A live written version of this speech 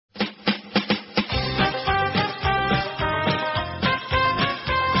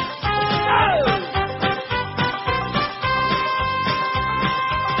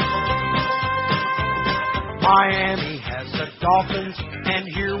Dolphins, and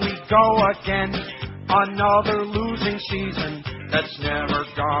here we go again. Another losing season that's never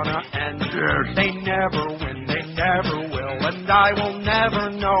gonna end. They never win, they never will, and I will never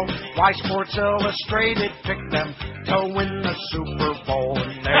know why Sports Illustrated picked them to win the Super Bowl.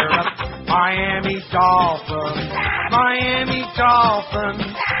 And they're the Miami Dolphins, Miami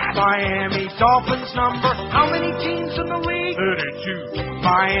Dolphins, Miami Dolphins number. How many teams in the league? 32.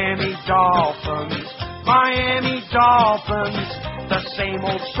 Miami Dolphins, Miami Dolphins, the same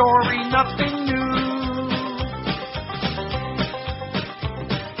old story, nothing new.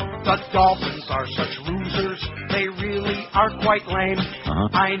 The Dolphins are such losers, they really are quite lame.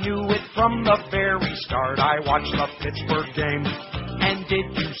 I knew it from the very start, I watched the Pittsburgh game. And did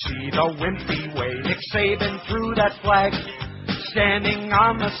you see the wimpy way Nick Saban threw that flag? Standing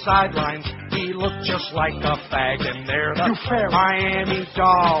on the sidelines, he looked just like a fag. And they're the Miami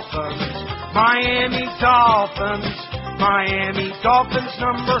Dolphins, Miami Dolphins, Miami Dolphins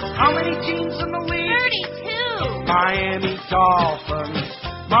number. How many teams in the league? 32. Miami Dolphins,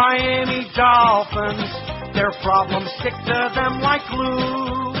 Miami Dolphins, their problems stick to them like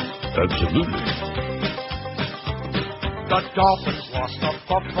glue. Absolutely. The Dolphins lost to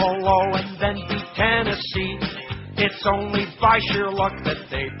Buffalo and then beat Tennessee. It's only by sheer luck that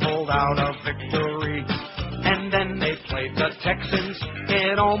they pulled out a victory. And then they played the Texans.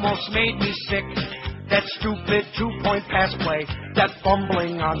 It almost made me sick. That stupid two-point pass play, that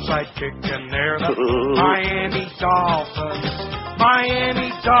fumbling onside kick, and they're the Miami Dolphins,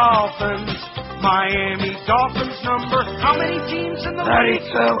 Miami Dolphins, Miami Dolphins number. How many teams in the league?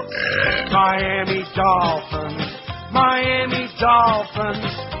 32. Miami Dolphins, Miami Dolphins.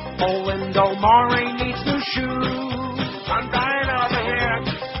 Orlando Mare needs new shoes. I'm dying out of here.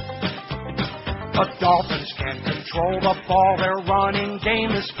 The Dolphins can control the ball. Their running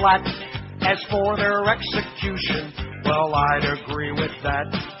game is flat. As for their execution, well, I'd agree with that.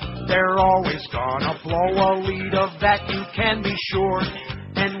 They're always gonna blow a lead, of that you can be sure.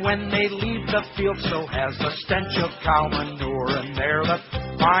 And when they leave the field, so has the stench of cow manure. And they're the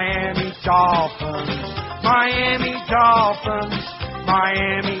Miami Dolphins, Miami Dolphins,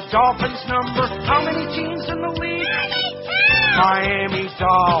 Miami Dolphins number. How many teams in the league? Miami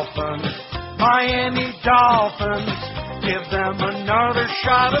Dolphins, Miami Dolphins. Give them another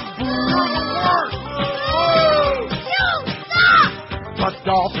shot of booze. The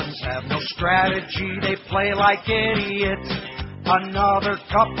Dolphins have no strategy. They play like idiots. Another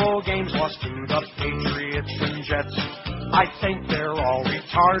couple games lost to the Patriots and Jets. I think they're all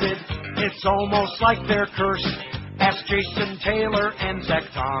retarded. It's almost like they're cursed. Ask Jason Taylor and Zach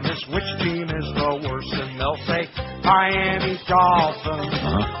Thomas which team is the worst, and they'll say Miami Dolphins,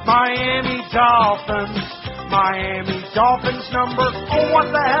 Miami Dolphins, Miami Dolphins number. Oh,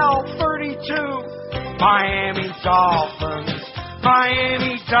 what the hell? 32. Miami Dolphins,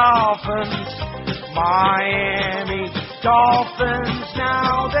 Miami Dolphins, Miami Dolphins.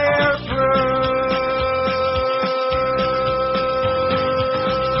 Now they're through.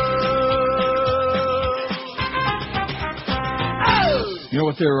 You know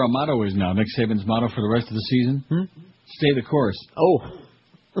what their motto is now, Nick Saban's motto for the rest of the season? Stay the course. Oh.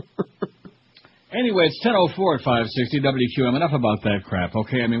 Anyway, it's 10:04 at 560 WQM. Enough about that crap,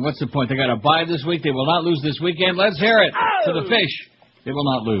 okay? I mean, what's the point? They got a bye this week. They will not lose this weekend. Let's hear it. To the fish. They will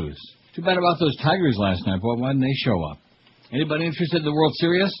not lose. Too bad about those Tigers last night, boy. Why didn't they show up? Anybody interested in the World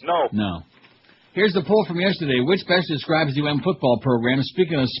Series? No. Here's the poll from yesterday. Which best describes the UM football program?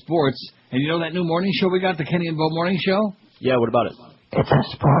 Speaking of sports, and you know that new morning show we got, the Kenny and Bo morning show? Yeah, what about it? It's a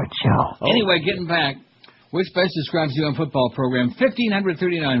sports show. Anyway, getting back. Which best describes the UM football program?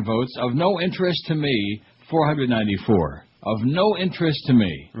 1,539 votes. Of no interest to me, 494. Of no interest to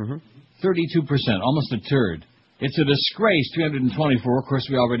me, 32%, almost a third. It's a disgrace, 324. Of course,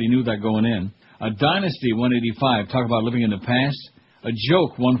 we already knew that going in. A dynasty, 185. Talk about living in the past. A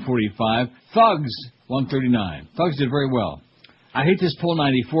joke, 145. Thugs, 139. Thugs did very well. I hate this poll,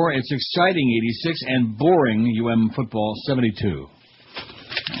 94. It's exciting, 86. And boring, UM football, 72.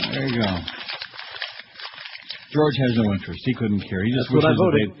 There you go. George has no interest. He couldn't care. He just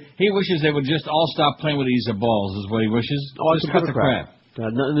wishes they would just all stop playing with these balls, is what he wishes. Oh, just cut the crap.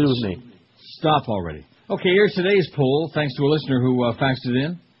 Nothing to do with me. Stop already. Okay, here's today's poll, thanks to a listener who faxed it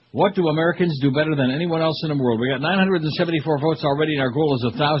in. What do Americans do better than anyone else in the world? We got 974 votes already, and our goal is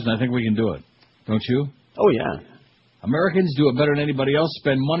 1,000. I think we can do it. Don't you? Oh, yeah. Americans do it better than anybody else.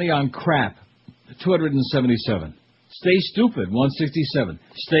 Spend money on crap. 277. Stay stupid, 167.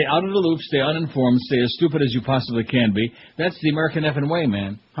 Stay out of the loop, stay uninformed, stay as stupid as you possibly can be. That's the American effing way,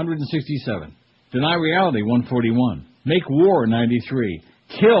 man. 167. Deny reality, 141. Make war, 93.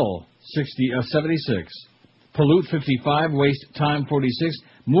 Kill, 76. Pollute 55, waste time 46,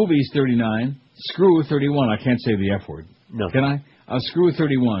 movies 39, screw 31. I can't say the F word. No. Can I? Screw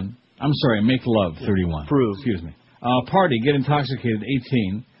 31. I'm sorry, make love 31. Prove. Excuse me. Party, get intoxicated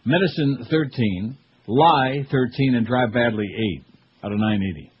 18, medicine 13, lie 13, and drive badly 8 out of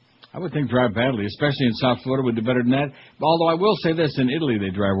 980. I would think drive badly, especially in South Florida, would do better than that. Although I will say this, in Italy they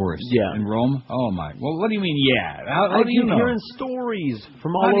drive worse. Yeah. In Rome? Oh, my. Well, what do you mean, yeah? How do you know? I'm hearing stories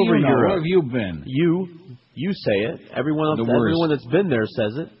from all How do over you know? Europe. Where have you been? You say it. Everyone that's been there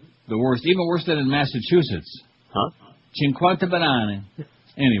says it. The worst. Even worse than in Massachusetts. Huh? 50 banane.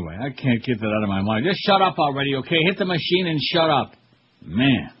 Anyway, I can't get that out of my mind. Just shut up already, okay? Hit the machine and shut up.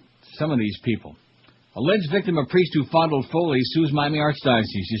 Man, some of these people. Alleged victim of priest who fondled Foley sues Miami Archdiocese.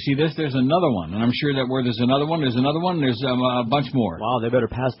 You see this? There's another one. And I'm sure that where there's another one, there's a bunch more. Wow, they better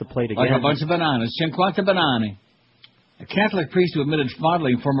pass the plate again. Like a bunch of bananas. 50 banane. A Catholic priest who admitted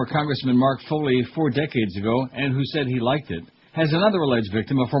fondling former Congressman Mark Foley 4 decades ago and who said he liked it, has another alleged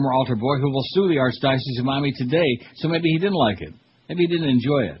victim, a former altar boy, who will sue the Archdiocese of Miami today, so maybe he didn't like it. Maybe he didn't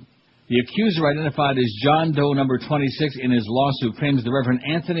enjoy it. The accuser, identified as John Doe number 26 in his lawsuit, claims the Reverend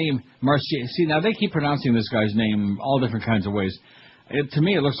Anthony Marciaca. See, now they keep pronouncing this guy's name all different kinds of ways. To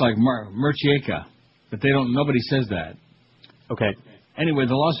me, it looks like Marciaca, but nobody says that. Okay. Anyway,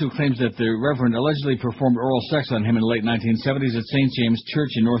 the lawsuit claims that the Reverend allegedly performed oral sex on him in the late 1970s at St. James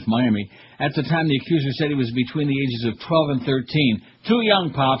Church in North Miami. At the time, the accuser said he was between the ages of 12 and 13. Too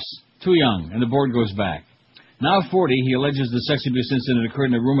young, Pops. Too young. And the board goes back. Now 40, he alleges the sex abuse incident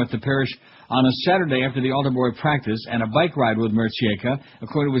occurred in a room at the parish on a Saturday after the altar boy practice and a bike ride with Marciaca,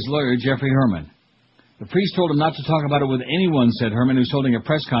 according to his lawyer, Jeffrey Herman. The priest told him not to talk about it with anyone, said Herman, who's holding a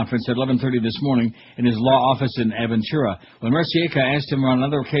press conference at 11:30 this morning in his law office in Aventura. When Marciaca asked him on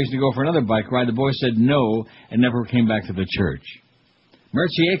another occasion to go for another bike ride, the boy said no and never came back to the church.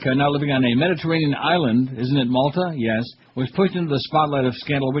 Marciaca, now living on a Mediterranean island, isn't it Malta? Yes, was pushed into the spotlight of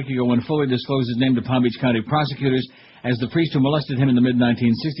scandal a week ago when Foley disclosed his name to Palm Beach County prosecutors as the priest who molested him in the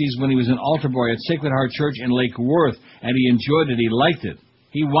mid-1960s when he was an altar boy at Sacred Heart Church in Lake Worth, and he enjoyed it, he liked it,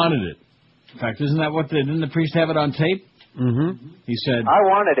 he wanted it. In fact, isn't that didn't the priest have it on tape? Mm-hmm. He said, I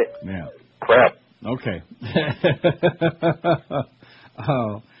wanted it. Yeah. Crap. Okay.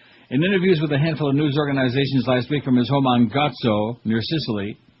 Oh. In interviews with a handful of news organizations last week from his home on Gozzo, near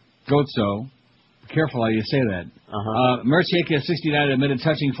Sicily, Gozzo, careful how you say that, Marciaca, 69, admitted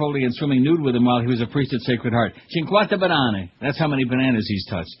touching Foley and swimming nude with him while he was a priest at Sacred Heart. 50 banane. That's how many bananas he's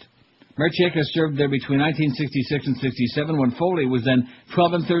touched. Marciaca served there between 1966 and 67 when Foley was then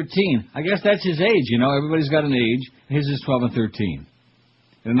 12 and 13. I guess that's his age, you know. Everybody's got an age. His is 12 and 13.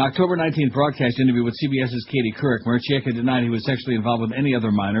 In an October 19th broadcast interview with CBS's Katie Couric, Marciaca denied he was sexually involved with any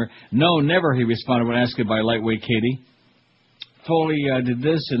other minor. No, never, he responded when asked by lightweight Katie. Foley did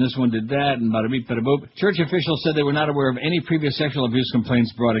this, and this one did that, and bada beep, bada boop. Church officials said they were not aware of any previous sexual abuse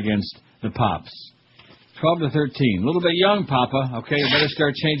complaints brought against the Pops. 12 to 13. A little bit young, Papa. Okay, you better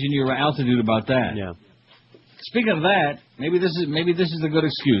start changing your altitude about that. Yeah. Speaking of that, maybe this is a good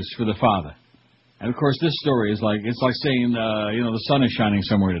excuse for the father. And of course, this story is it's like saying, the sun is shining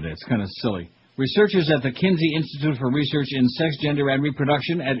somewhere today. It's kind of silly. Researchers at the Kinsey Institute for Research in Sex, Gender, and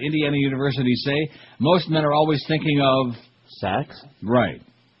Reproduction at Indiana University say most men are always thinking of sex. Right.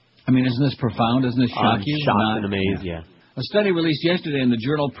 I mean, isn't this profound? Doesn't this shock you? Shocked and amazed, yeah. A study released yesterday in the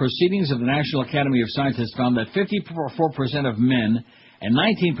journal Proceedings of the National Academy of Scientists found that 54% of men and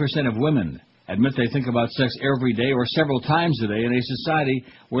 19% of women admit they think about sex every day or several times a day in a society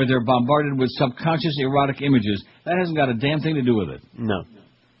where they're bombarded with subconscious erotic images. That hasn't got a damn thing to do with it. No.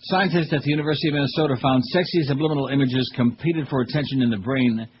 Scientists at the University of Minnesota found sexy subliminal images competed for attention in the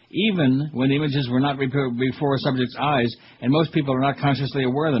brain, even when the images were not before a subject's eyes, and most people are not consciously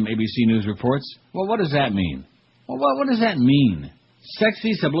aware of them, ABC News reports. Well, what does that mean? Well, what does that mean?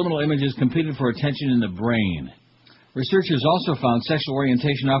 Sexy subliminal images competed for attention in the brain. Researchers also found sexual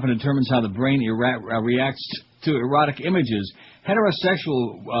orientation often determines how the brain reacts to erotic images.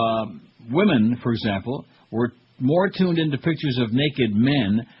 Heterosexual women, for example, were more tuned into pictures of naked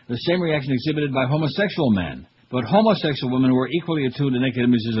men, the same reaction exhibited by homosexual men. But homosexual women were equally attuned to naked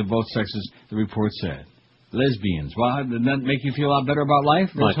images of both sexes, the report said. Lesbians. Well, did that make you feel a lot better about life?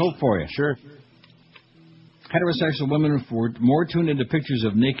 There's hope for you. Sure. Heterosexual women were more tuned into pictures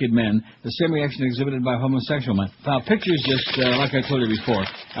of naked men, the same reaction exhibited by homosexual men. Now, pictures just, like I told you before,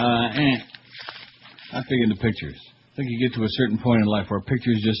 not big into pictures. I think you get to a certain point in life where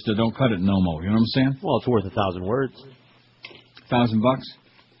pictures just don't cut it no more. You know what I'm saying? Well, it's worth 1,000 words. $1,000?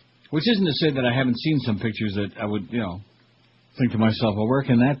 Which isn't to say that I haven't seen some pictures that I would, think to myself, well, where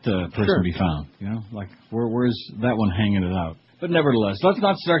can that person be found? Like, where's that one hanging it out? But nevertheless, let's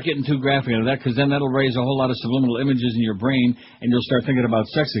not start getting too graphic into that, because then that'll raise a whole lot of subliminal images in your brain, and you'll start thinking about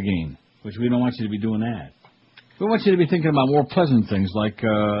sex again, which we don't want you to be doing that. We want you to be thinking about more pleasant things, like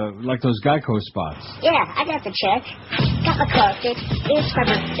those Geico spots. Yeah, I got the check. Got my car fixed. It's my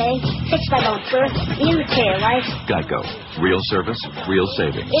birthday. Fixed my bumper. New tail lights. Geico. Real service, real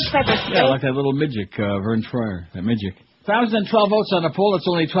savings. It's my birthday. Yeah, like that little midget, Vern Troyer. That midget. 1,012 votes on the poll. It's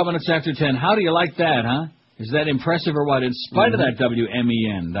only 12 minutes after 10. How do you like that, huh? Is that impressive or what? In spite of that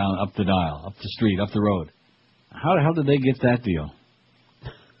WMEN down up the dial, up the street, up the road. How the hell did they get that deal?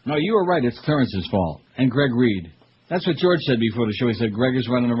 No, you were right. It's Clarence's fault. And Greg Reed. That's what George said before the show. He said Greg is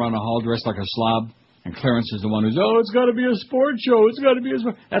running around the hall dressed like a slob, and Clarence is the one who's, it's got to be a sports show. It's got to be a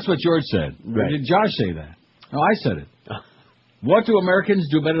sport. That's what George said. Right. Or did Josh say that? No, I said it. What do Americans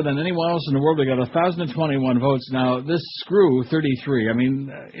do better than anyone else in the world? They got 1,021 votes. Now, this screw, 33. I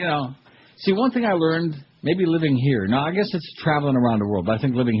mean, See, one thing I learned, maybe living here. Now, I guess it's traveling around the world, but I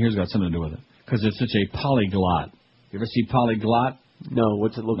think living here's got something to do with it, because it's such a polyglot. You ever see polyglot? No,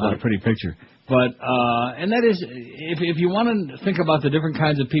 what's it look like? Not a pretty picture. But, and that is, if you want to think about the different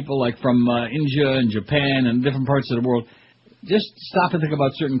kinds of people, like from India and Japan and different parts of the world, just stop and think about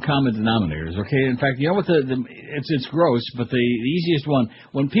certain common denominators, okay? In fact, you know what it's gross, but the easiest one,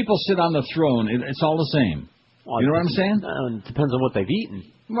 when people sit on the throne, it's all the same. Well, you know what I'm saying? It depends on what they've eaten.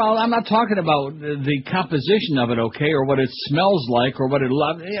 Well, I'm not talking about the composition of it, okay, or what it smells like, or what it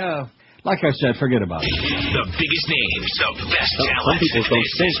like I said, forget about it. The biggest names, the best talent. Some people don't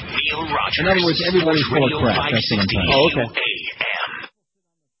think. Neil Rogers. In other words, everybody's full of crap. That's what I'm talking about. Oh, okay.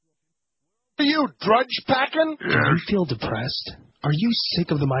 Are you drudge packing? Do you feel depressed? Are you sick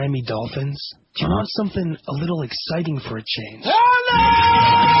of the Miami Dolphins? Do you want something a little exciting for a change?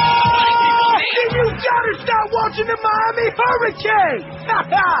 Then you gotta start watching the Miami Hurricane!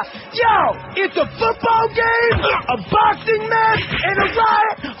 Yo, it's a football game, a boxing match, and a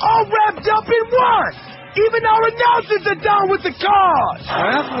riot all wrapped up in one! Even our announcers are down with the cause!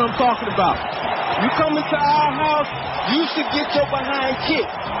 Now, that's what I'm talking about. You come into our house, you should get your behind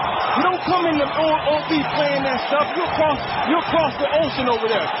kicked. You don't come in the OB playing that stuff. You across the ocean over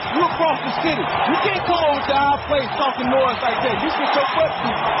there. You across the city. You can't come over to our place talking noise like that. You get your butt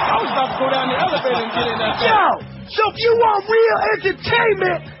beat. I was about to go down the elevator and get in that. Yo, so if you want real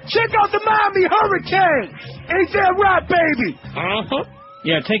entertainment, check out the Miami Hurricane. Ain't that right, baby? Uh-huh.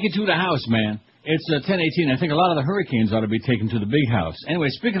 Yeah, take it to the house, man. It's 10:18. I think a lot of the Hurricanes ought to be taken to the big house.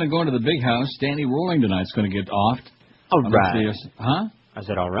 Anyway, speaking of going to the big house, Danny Rolling tonight's going to get offed. All right. Huh? I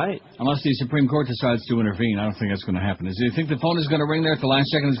said, all right. Unless the Supreme Court decides to intervene. I don't think that's going to happen. Do you think the phone is going to ring there at the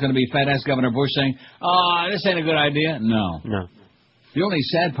last second? It's going to be fat-ass Governor Bush saying, this ain't a good idea? No. The only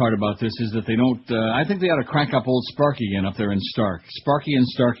sad part about this is that they don't, I think they ought to crank up old Sparky again up there in Stark. Sparky and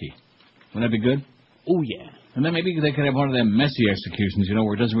Starky. Wouldn't that be good? Oh, yeah. And then maybe they could have one of them messy executions,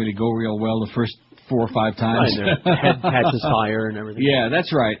 where it doesn't really go real well the first 4 or 5 times. Right, head catches fire and everything. Yeah,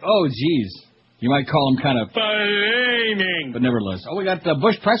 that's right. Oh, geez. You might call them kind of flaming. But nevertheless. Oh, we got the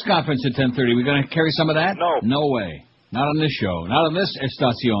Bush press conference at 10:30. We going to carry some of that? No. No way. Not on this show. Not on this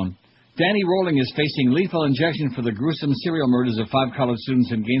estacion. Danny Rolling is facing lethal injection for the gruesome serial murders of 5 college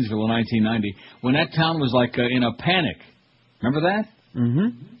students in Gainesville in 1990, when that town was like in a panic. Remember that? Mm-hmm.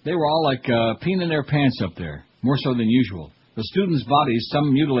 They were all like peeing in their pants up there, more so than usual. The students' bodies,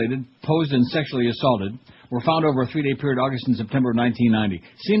 some mutilated, posed and sexually assaulted, were found over a 3-day period, August and September of 1990.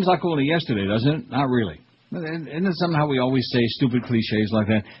 Seems like only yesterday, doesn't it? Not really. Isn't it somehow we always say stupid cliches like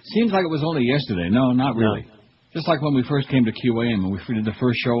that? Seems like it was only yesterday. No, not really. No. Just like when we first came to QAM and we did the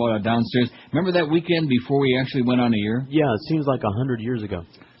first show downstairs. Remember that weekend before we actually went on the air? Yeah, it seems like 100 years ago.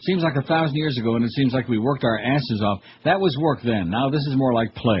 Seems like 1,000 years ago, and it seems like we worked our asses off. That was work then. Now this is more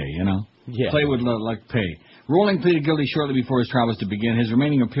like play, Yeah. Play would like pay. Rolling pleaded guilty shortly before his trial was to begin. His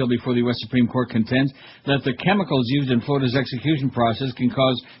remaining appeal before the U.S. Supreme Court contends that the chemicals used in Flota's execution process can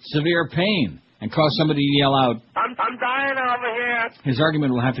cause severe pain and cause somebody to yell out, I'm dying over here. His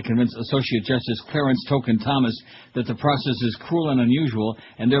argument will have to convince Associate Justice Clarence Token Thomas that the process is cruel and unusual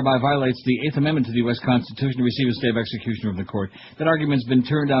and thereby violates the 8th Amendment to the U.S. Constitution to receive a stay of execution from the court. That argument's been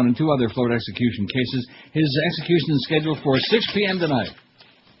turned down in 2 other Florida execution cases. His execution is scheduled for 6 p.m. tonight.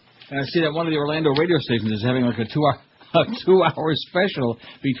 And I see that one of the Orlando radio stations is having like a 2-hour special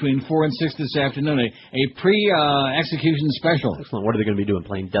between 4 and 6 this afternoon, a pre-execution special. Excellent. What are they going to be doing,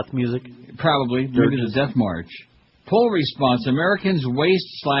 playing death music? Probably. Maybe the Death March. Poll response, Americans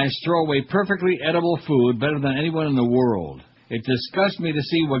waste/throw away perfectly edible food better than anyone in the world. It disgusts me to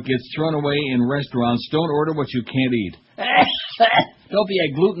see what gets thrown away in restaurants. Don't order what you can't eat. Don't be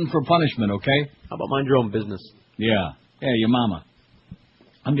a glutton for punishment, okay? How about mind your own business? Yeah. Yeah, your mama.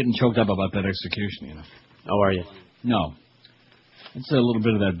 I'm getting choked up about that execution, Oh, are you? No. It's a little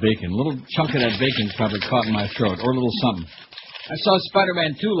bit of that bacon. A little chunk of that bacon's probably caught in my throat, or a little something. I saw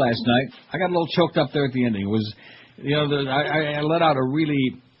Spider-Man 2 last night. I got a little choked up there at the ending. It was, I let out a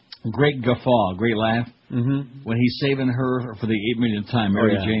really great guffaw, great laugh when he's saving her for the 8 millionth time,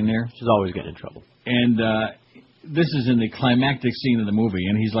 Mary Jane there. She's always getting in trouble. And this is in the climactic scene of the movie,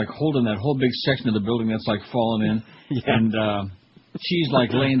 and he's like holding that whole big section of the building that's like falling in, and she's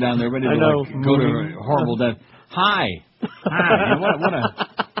like laying down there ready to like, go to her horrible death. Hi.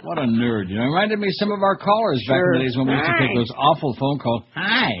 What a nerd, you know. It reminded me of some of our callers back in the days when we used to take those awful phone calls.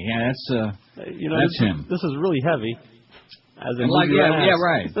 Hi. Yeah, that's him. This is really heavy. As in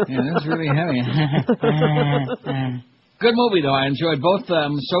right. Yeah, that's really heavy. Good movie, though. I enjoyed both.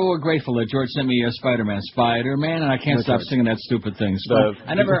 I'm so grateful that George sent me Spider-Man, and I can't stop singing that stupid thing.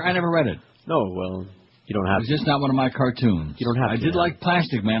 I never read it. No, well, you don't have to. It's just not one of my cartoons. You don't have to. I did like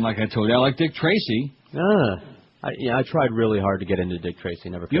Plastic Man, like I told you. I like Dick Tracy. I tried really hard to get into Dick Tracy.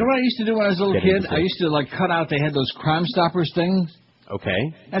 Never. You know what I used to do when I was a little kid? I used to cut out. They had those Crime Stoppers things.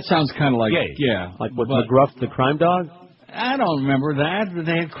 Okay. That sounds kind of like like what McGruff the Crime Dog. I don't remember that, but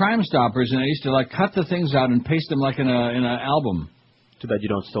they had Crime Stoppers, and I used to cut the things out and paste them like in an album. Too bad you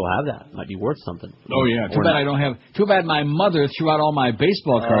don't still have that. Might be worth something. Oh yeah. Too bad I don't have. Too bad my mother threw out all my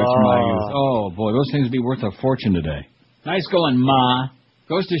baseball cards from my youth. Oh boy, those things would be worth a fortune today. Nice going, Ma.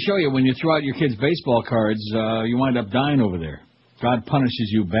 Goes to show you, when you throw out your kids' baseball cards, you wind up dying over there. God punishes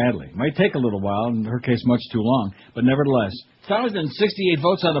you badly. It might take a little while, in her case much too long, but nevertheless. 1,068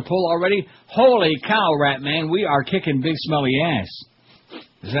 votes on the poll already. Holy cow, Rat Man, we are kicking big smelly ass.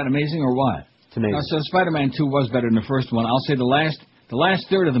 Is that amazing or what? It's amazing. So Spider-Man 2 was better than the first one. I'll say the last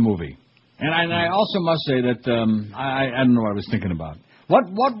third of the movie. And I also must say that I don't know what I was thinking about.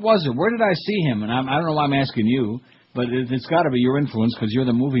 What was it? Where did I see him? And I don't know why I'm asking you. But it's got to be your influence because you're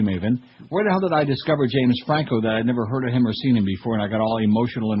the movie maven. Where the hell did I discover James Franco that I'd never heard of him or seen him before, and I got all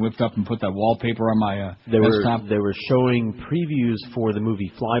emotional and whipped up and put that wallpaper on my desktop? They were showing previews for the movie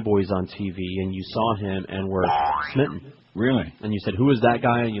Flyboys on TV, and you saw him and were smitten. Really? And you said, who is that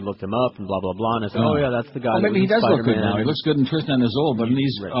guy? And you looked him up and blah, blah, blah. And I said, oh, yeah, that's the guy. Well, maybe he does look good now. He looks good in Tristan and Isolde, but in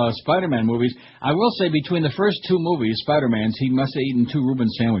these Spider-Man movies, I will say between the first two movies, Spider-Man's, he must have eaten 2 Reuben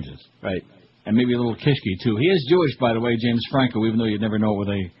sandwiches. Right. And maybe a little kishki, too. He is Jewish, by the way, James Franco, even though you'd never know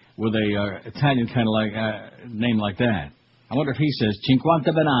it with a Italian kind of name like that. I wonder if he says,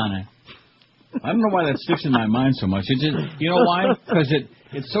 cinquanta banane. I don't know why that sticks in my mind so much. It's just, you know why? Because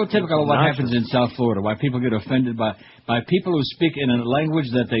it's so typical of what happens in South Florida, why people get offended by people who speak in a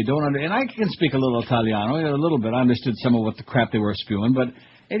language that they don't understand. And I can speak a little Italiano, a little bit. I understood some of what the crap they were spewing, but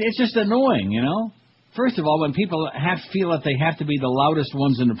it's just annoying, you know? First of all, when people feel that they have to be the loudest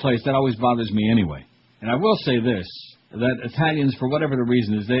ones in the place, that always bothers me anyway. And I will say this, that Italians, for whatever the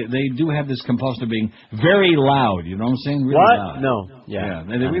reason is, they do have this compulsion of being very loud. You know what I'm saying? Really what? Loud. No. Yeah.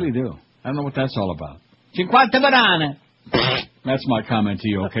 They really do. I don't know what that's all about. Cinquanta banane. That's my comment to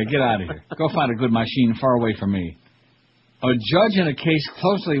you, okay? Get out of here. Go find a good machine far away from me. A judge in a case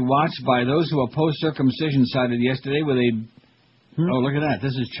closely watched by those who oppose circumcision cited yesterday with a... Oh, look at that.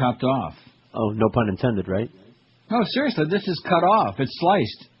 This is chopped off. Oh, no pun intended, right? No, seriously, this is cut off. It's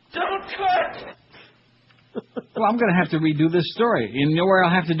sliced. Don't cut! Well, I'm going to have to redo this story. You know where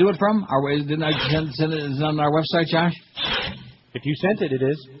I'll have to do it from? Didn't I send it? Is it on our website, Josh? If you sent it, it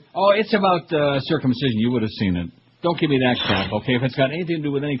is. Oh, it's about circumcision. You would have seen it. Don't give me that crap, okay? If it's got anything to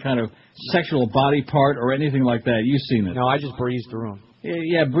do with any kind of sexual body part or anything like that, you've seen it. No, I just breezed through them.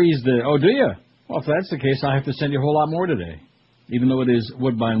 Yeah, breezed it. Oh, do you? Well, if that's the case, I'll have to send you a whole lot more today. Even though it is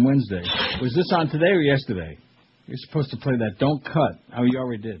Woodbine Wednesday. Was this on today or yesterday? You're supposed to play that Don't Cut. Oh, you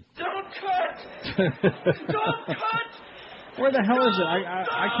already did. Don't cut! Don't cut! Where the hell is it?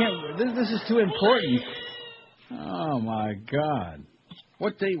 I can't... This is too important. Oh, my God.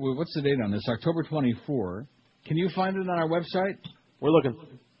 What date? What's the date on this? October 24. Can you find it on our website? We're looking.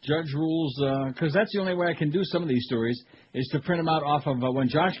 Judge rules... Because that's the only way I can do some of these stories, is to print them out off of... when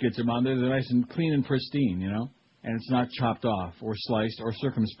Josh gets them on, they're nice and clean and pristine, you know? And it's not chopped off or sliced or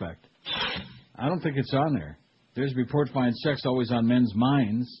circumspect. I don't think it's on there. There's report finds sex always on men's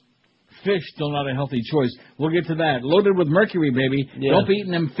minds. Fish, still not a healthy choice. We'll get to that. Loaded with mercury, baby. Yeah. Don't be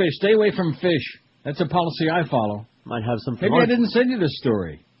eating them fish. Stay away from fish. That's a policy I follow. Might have some. Maybe I didn't send you this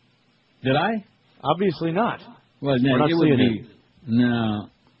story. Did I? Obviously not. Well, no, it would be. No.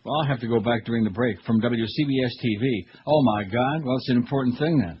 Well, I'll have to go back during the break from WCBS TV. Oh, my God. Well, it's an important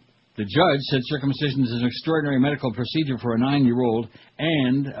thing then. The judge said circumcision is an extraordinary medical procedure for a 9-year-old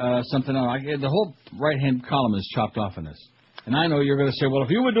and something else. The whole right-hand column is chopped off in this. And I know you're going to say, well, if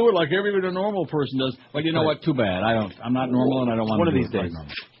you would do it like every normal person does, well, you know what? Too bad. I'm not normal and I don't want to do it like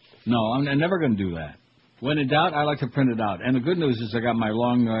normal. No, I'm never going to do that. When in doubt, I like to print it out. And the good news is I got my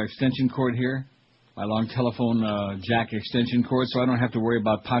long extension cord here, my long telephone jack extension cord, so I don't have to worry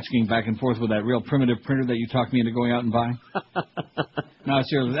about potchking back and forth with that real primitive printer that you talked me into going out and buying. No,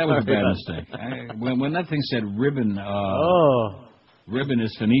 seriously, that was a bad mistake. When that thing said ribbon, ribbon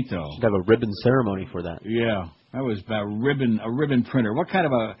is finito. Should have a ribbon ceremony for that. Yeah, that was about a ribbon printer. What kind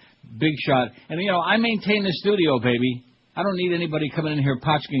of a big shot? And, I maintain the studio, baby. I don't need anybody coming in here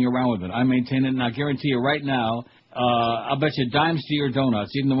potchking around with it. I maintain it, and I guarantee you right now, I'll bet you dimes to your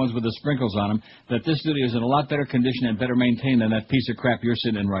donuts, even the ones with the sprinkles on them, that this studio is in a lot better condition and better maintained than that piece of crap you're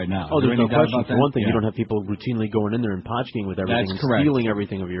sitting in right now. Oh, there's no question. About that? For one thing, you don't have people routinely going in there and potchking with everything That's correct. Stealing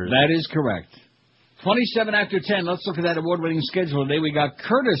everything of yours. That is correct. 27 after 10. Let's look at that award-winning schedule today. We got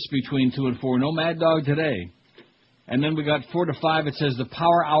Curtis between 2 and 4. No Mad Dog today. And then we got 4 to 5. It says the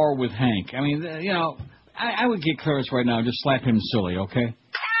Power Hour with Hank. I mean, I would get Curtis right now and just slap him silly, okay?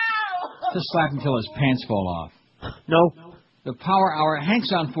 Just slap him till his pants fall off. No. The Power Hour.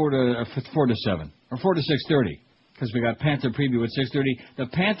 Hank's on 4 to 7 or 4 to 6:30 because we got Panther preview at 6:30. The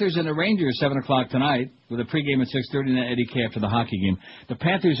Panthers and the Rangers 7 o'clock tonight with a pregame at 6:30 and then Eddie K after the hockey game. The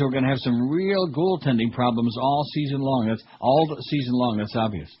Panthers are going to have some real goaltending problems all season long. That's all season long. That's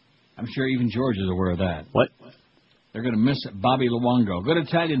obvious. I'm sure even George is aware of that. What? They're going to miss Bobby Luongo. Good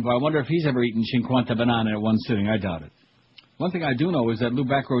Italian boy. I wonder if he's ever eaten cinquanta banana at one sitting. I doubt it. One thing I do know is that Lou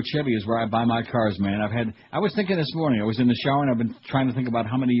Back Road Chevy is where I buy my cars, man. I was thinking this morning. I was in the shower and I've been trying to think about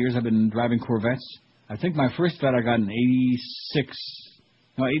how many years I've been driving Corvettes. I think my first vet I got in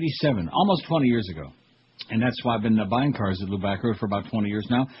 87, almost 20 years ago. And that's why I've been buying cars at Lou Back Road for about 20 years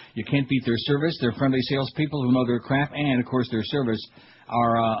now. You can't beat their service. They're friendly salespeople who know their crap, and of course their service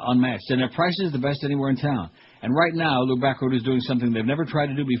are unmatched. And their prices the best anywhere in town. And right now, Lou Back Road is doing something they've never tried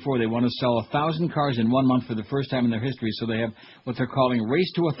to do before. They want to sell 1,000 cars in 1 month for the first time in their history, so they have what they're calling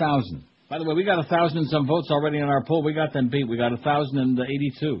Race to 1,000. By the way, we got 1,000 and some votes already on our poll. We got them beat. We got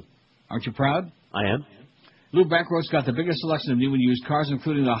 1,082. Aren't you proud? I am. Lou Back Road's got the biggest selection of new and used cars,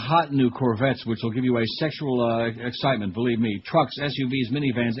 including the hot new Corvettes, which will give you a sexual excitement, believe me. Trucks, SUVs,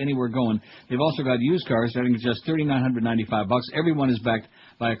 minivans, anywhere going. They've also got used cars starting at just $3,995. Everyone is backed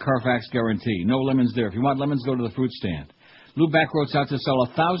by a Carfax guarantee. No lemons there. If you want lemons, go to the fruit stand. Lou Back Road's out to sell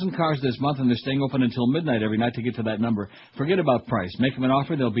 1,000 cars this month, and they're staying open until midnight every night to get to that number. Forget about price. Make them an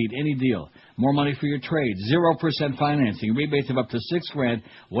offer. They'll beat any deal. More money for your trade. 0% financing. Rebates of up to $6,000.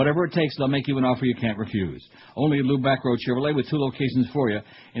 Whatever it takes, they'll make you an offer you can't refuse. Only at Lou Back Road Chevrolet with 2 locations for you.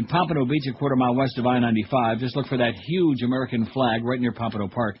 In Pompano Beach, a quarter mile west of I-95. Just look for that huge American flag right near Pompano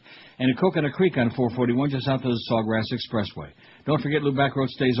Park. And in Coconut Creek on 441, just south of the Sawgrass Expressway. Don't forget, Lou Back Road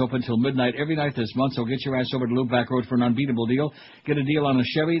stays open till midnight every night this month, so get your ass over to Lou Back Road for an unbeatable deal. Get a deal on a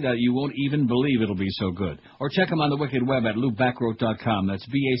Chevy that you won't even believe it'll be so good. Or check them on the wicked web at LouBackroad.com. That's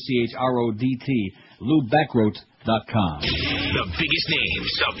BACHRODT, LouBackroad.com. The biggest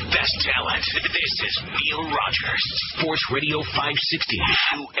names, the best talent. This is Neil Rogers, Sports Radio 560,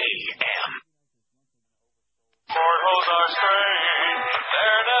 QAM. Mortals are strange,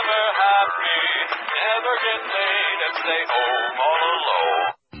 they're never happy, never get laid and stay home all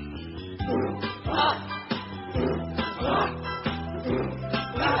alone.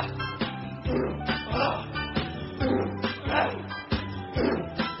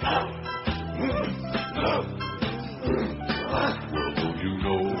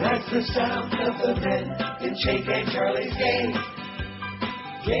 That's the sound of the men in Jake and Charlie's game.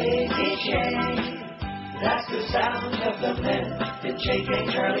 Daisy Chain. That's the sound of the men in Jake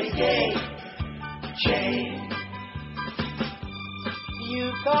and Charlie's game. Chain.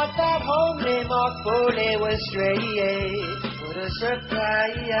 You thought that homely Mark Foley was straight. What a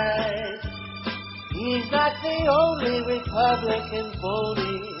surprise. He's not the only Republican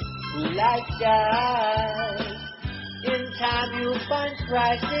phony who likes guys. In time you'll find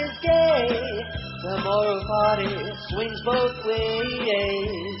Christ is gay. The moral party swings both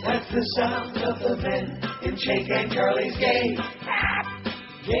ways. That's the sound of the men in Jake and Charlie's game.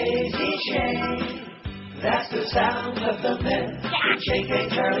 Daisy Chain. That's the sound of the men in Jake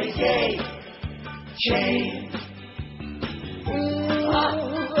and Charlie's game. Chain.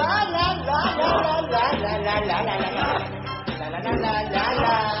 La la la la la la la la la la la la la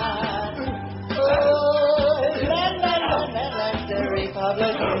la. Oh, la la la la la, the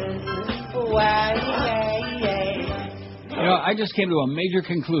Republicans. I just came to a major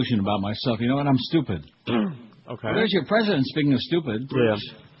conclusion about myself. You know what? I'm stupid. Okay. Well, there's your president speaking of stupid. Yeah.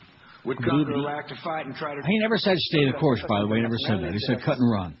 Would come to Iraq to fight and try to... He never said stay the course, by the way. He never said that. He said cut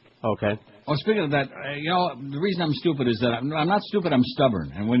and run. Okay. Oh, speaking of that, the reason I'm stupid is that I'm not stupid, I'm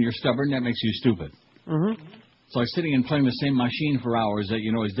stubborn. And when you're stubborn, that makes you stupid. Mm-hmm. It's like sitting and playing the same machine for hours that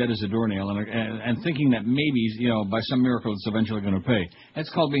you know is dead as a doornail, and thinking that maybe, you know, by some miracle it's eventually going to pay. That's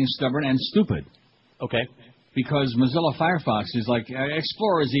called being stubborn and stupid. Okay. Because Mozilla Firefox is like,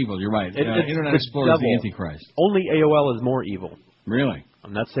 Explorer is evil, you're right. Internet Explorer is the Antichrist. Only AOL is more evil. Really?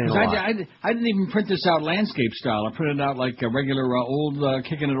 I'm not saying a lot. I didn't even print this out landscape style. I printed it out like a regular old,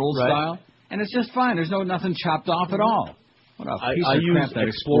 kicking it old style. And it's just fine. There's nothing chopped off at all. What a piece I of crap use that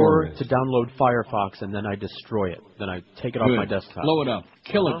Explorer is. to download Firefox, and then I destroy it. Then I take it off my desktop. Blow it up.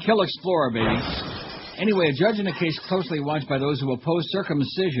 Kill it. Kill Explorer, baby. Anyway, a judge in a case closely watched by those who oppose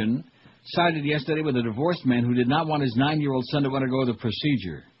circumcision sided yesterday with a divorced man who did not want his 9-year-old son to undergo the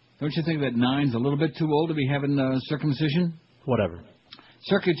procedure. Don't you think that 9's a little bit too old to be having circumcision? Whatever.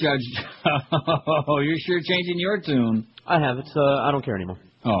 Circuit Judge, you're sure changing your tune. I have. I don't care anymore.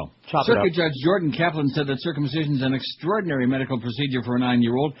 Oh. Circuit Judge Jordan Kaplan said that circumcision is an extraordinary medical procedure for a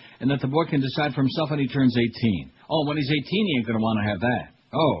 9-year-old and that the boy can decide for himself when he turns 18. Oh, when he's 18, he ain't going to want to have that.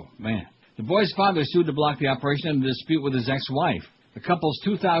 Oh, man. The boy's father sued to block the operation in a dispute with his ex-wife. The couple's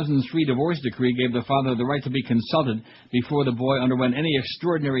 2003 divorce decree gave the father the right to be consulted before the boy underwent any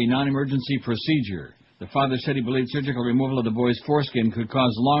extraordinary non-emergency procedure. The father said he believed surgical removal of the boy's foreskin could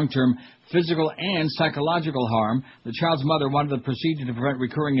cause long-term physical and psychological harm. The child's mother wanted the procedure to prevent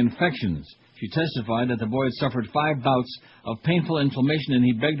recurring infections. She testified that the boy had suffered 5 bouts of painful inflammation and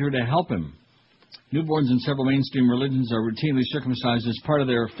he begged her to help him. Newborns in several mainstream religions are routinely circumcised as part of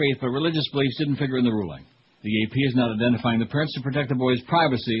their faith, but religious beliefs didn't figure in the ruling. The AP is not identifying the parents to protect the boy's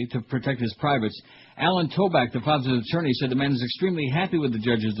privacy, to protect his privates. Alan Toback, the father's attorney, said the man is extremely happy with the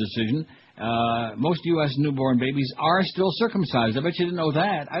judge's decision. Most U.S. newborn babies are still circumcised. I bet you didn't know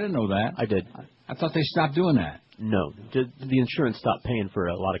that. I didn't know that. I did. I thought they stopped doing that. No. The insurance stopped paying for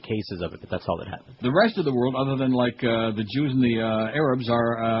a lot of cases of it, but that's all that happened. The rest of the world, other than like the Jews and the Arabs,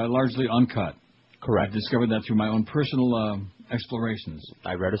 are largely uncut. Correct. I've discovered that through my own personal explorations.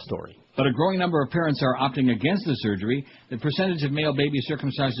 I read a story. But a growing number of parents are opting against the surgery. The percentage of male babies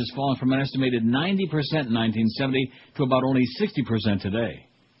circumcised has fallen from an estimated 90% in 1970 to about only 60% today.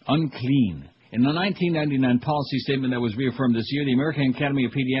 Unclean. In the 1999 policy statement that was reaffirmed this year, the American Academy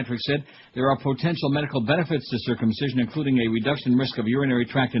of Pediatrics said there are potential medical benefits to circumcision, including a reduction in risk of urinary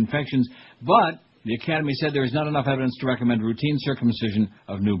tract infections, but the Academy said there is not enough evidence to recommend routine circumcision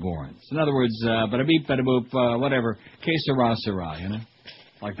of newborns. In other words, bada beep, bada boop, whatever, que sera, sera, you know?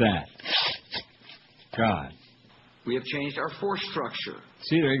 Like that. God. We have changed our force structure.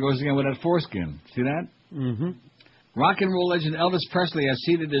 See, there he goes again with that foreskin. See that? Mm-hmm. Rock and roll legend Elvis Presley has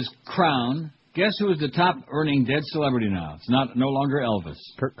ceded his crown. Guess who is the top earning dead celebrity now? It's no longer Elvis.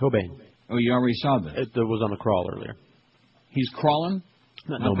 Kurt Cobain. Oh, you already saw that. It was on the crawl earlier. He's crawling?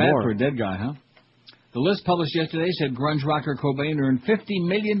 Not bad more. for a dead guy, huh? The list published yesterday said grunge rocker Cobain earned $50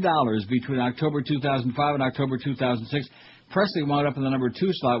 million between October 2005 and October 2006. Presley wound up in the number 2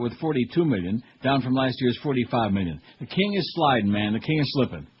 slot with $42 million, down from last year's $45 million. The king is sliding, man. The king is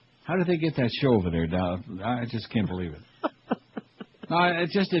slipping. How did they get that show over there, Dow? I just can't believe it. No,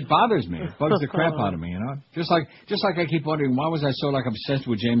 it bothers me. It bugs the crap out of me, you know. Just like I keep wondering, why was I so obsessed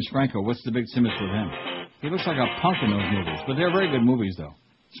with James Franco? What's the big similar with him? He looks like a punk in those movies, but they're very good movies, though.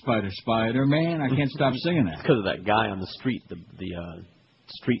 Spider-Man, I can't stop singing that. It's because of that guy on the street, the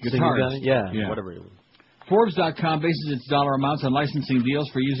street singer guy. Yeah, whatever. Forbes.com bases its dollar amounts on licensing deals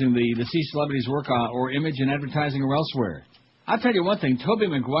for using the deceased celebrity's work or image in advertising or elsewhere. I'll tell you one thing, Tobey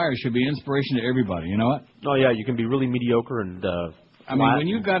Maguire should be inspiration to everybody, you know what? Oh, yeah, you can be really mediocre and I mean, when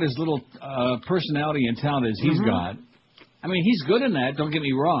you've got as little personality and talent as he's got, I mean, he's good in that, don't get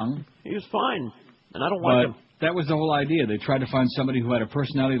me wrong. He was fine, and I don't like him. That was the whole idea. They tried to find somebody who had a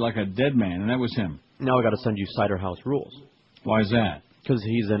personality like a dead man, and that was him. Now I got to send you Cider House Rules. Why is that? Because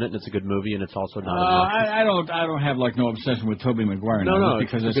he's in it, and it's a good movie, and it's also not. I don't have no obsession with Tobey Maguire. No,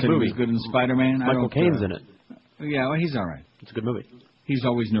 because I said he was good in Spider-Man. Michael Caine's in it. Yeah, well, he's all right. It's a good movie. He's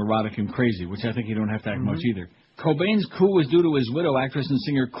always neurotic and crazy, which I think you don't have to act much either. Cobain's coup was due to his widow, actress and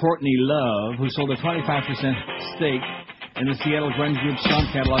singer Courtney Love, who sold a 25% stake in the Seattle grunge group song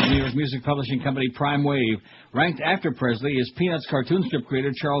catalog. New York's music publishing company Prime Wave ranked after Presley is Peanuts cartoon strip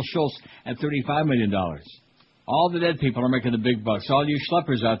creator Charles Schulz at $35 million. All the dead people are making the big bucks. All you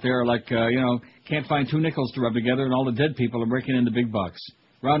schleppers out there are like, can't find 2 nickels to rub together, and all the dead people are breaking in the big bucks.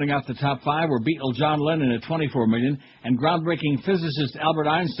 Rounding out the top 5 were Beatle John Lennon at $24 million and groundbreaking physicist Albert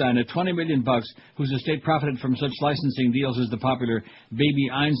Einstein at $20 million, whose estate profited from such licensing deals as the popular Baby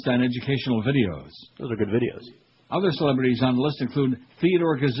Einstein educational videos. Those are good videos. Other celebrities on the list include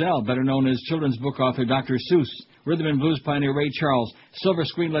Theodore Gazelle, better known as children's book author Dr. Seuss, rhythm and blues pioneer Ray Charles, silver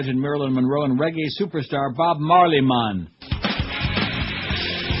screen legend Marilyn Monroe, and reggae superstar Bob Marley Man.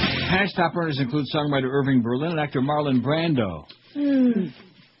 Past top earners include songwriter Irving Berlin and actor Marlon Brando.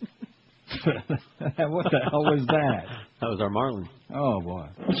 What the hell was that? That was our Marlon. Oh, boy.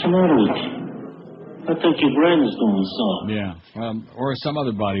 What's the matter with you? I think your brain is going soft. Yeah, or some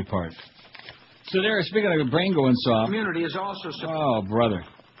other body part. So there, speaking of your brain going soft. Community is also... Oh, brother.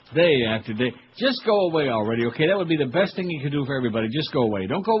 Day after day. Just go away already, okay? That would be the best thing you could do for everybody. Just go away.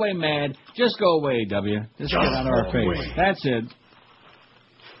 Don't go away mad. Just go away, W. Just get out of our face. That's it.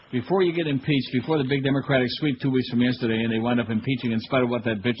 Before you get impeached, before the big Democratic sweep 2 weeks from yesterday, and they wind up impeaching in spite of what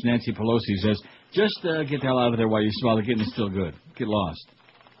that bitch Nancy Pelosi says, just get the hell out of there while the getting still good. Get lost.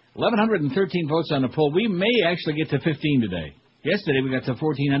 1,113 votes on the poll. We may actually get to 15 today. Yesterday we got to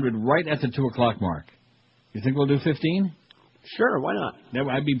 1,400 right at the 2 o'clock mark. You think we'll do 15? Sure, why not?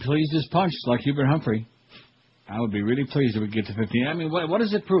 I'd be pleased as punch, like Hubert Humphrey. I would be really pleased if we get to 15. I mean, what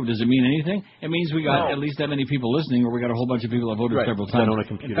does it prove? Does it mean anything? It means we got at least that many people listening, or we got a whole bunch of people that voted several times. On a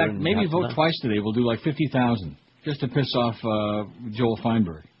computer. In fact, maybe vote twice today. We'll do like 50,000, just to piss off Joel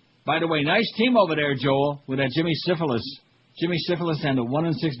Feinberg. By the way, nice team over there, Joel, with that Jimmy Syphilis. Jimmy Syphilis and the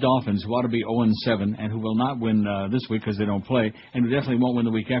 1-6 Dolphins, who ought to be 0-7, and who will not win this week because they don't play, and who definitely won't win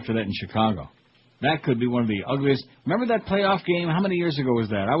the week after that in Chicago. That could be one of the ugliest. Remember that playoff game? How many years ago was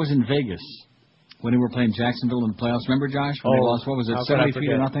that? I was in Vegas when they were playing Jacksonville in the playoffs. Remember, Josh? When they lost, what was it,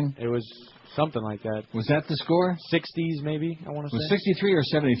 73-0? It was something like that. Was that the score? 60s, maybe, I want to say. It was 63 or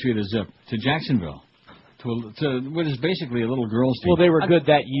 73 to zip to Jacksonville, to what is basically a little girls' team. Well, they were good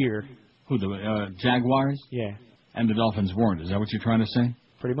that year. Who, the Jaguars? Yeah. And the Dolphins weren't. Is that what you're trying to say?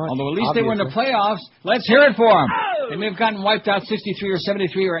 Pretty much. Although at least they were in the playoffs. Let's hear it for them. They may have gotten wiped out 63 or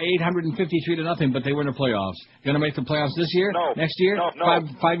 73 or 853 to nothing, but they were in the playoffs. Going to make the playoffs this year? No. Next year? No.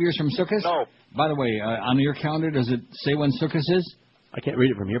 Five years from Sukkot? No. By the way, on your calendar, does it say when Sukkot is? I can't read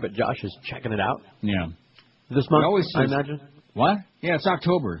it from here, but Josh is checking it out. Yeah. This month, I imagine. What? Yeah, it's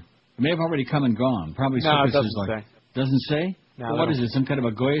October. It may have already come and gone. Probably Sukkot it doesn't is like... say. Doesn't say? No, well, what is it, some kind of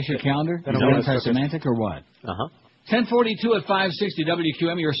a Goyish calendar? Is it anti-Semitic or what? Uh-huh. 1042 at 560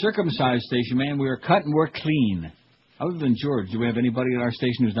 WQM, your circumcised station, man. We are cut and we're clean. Other than George, do we have anybody at our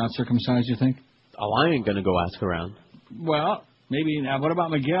station who's not circumcised, you think? Oh, I ain't going to go ask around. Well, maybe. What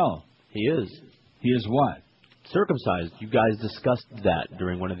about Miguel? He is. He is what? Circumcised. You guys discussed that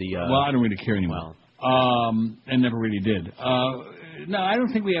during one of the... well, I don't really care anymore. And never really did. No, I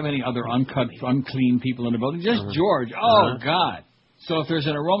don't think we have any other uncut, unclean people in the building. Just George. Oh, God. So if there's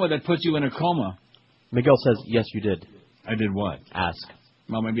an aroma that puts you in a coma... Miguel says, yes, you did. I did what? Ask.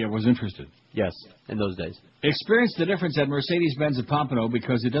 Well, maybe I was interested. Yes, in those days. Experience the difference at Mercedes-Benz of Pompano,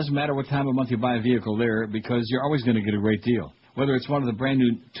 because it doesn't matter what time of month you buy a vehicle there, because you're always going to get a great deal. Whether it's one of the brand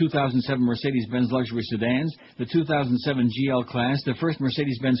new 2007 Mercedes-Benz luxury sedans, the 2007 GL class, the first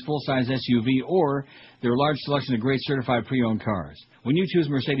Mercedes-Benz full-size SUV, or their large selection of great certified pre-owned cars. When you choose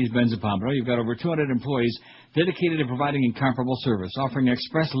Mercedes-Benz of Pompano, you've got over 200 employees dedicated to providing incomparable service, offering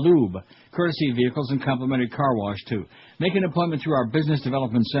express lube, courtesy vehicles, and complimentary car wash, too. Make an appointment through our Business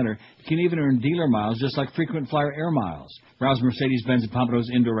Development Center. You can even earn dealer miles, just like frequent flyer air miles. Browse Mercedes-Benz at Pompano's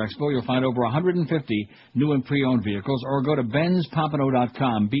Indoor Expo. You'll find over 150 new and pre-owned vehicles, or go to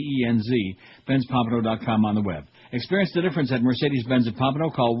benzpompano.com, B-E-N-Z, benzpompano.com on the web. Experience the difference at Mercedes-Benz of Pompano.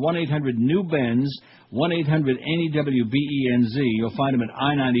 Call 1-800-NEW-BENZ, 1-800-NEW-BENZ. You'll find them at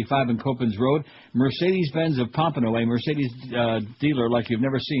I-95 and Copans Road. Mercedes-Benz of Pompano, a Mercedes dealer like you've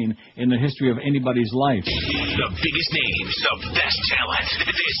never seen in the history of anybody's life. The biggest names, the best talent.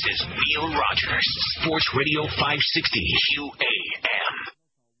 This is Neil Rogers, Sports Radio 560 QAM.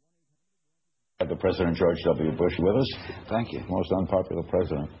 The President George W. Bush with us. Thank you. Most unpopular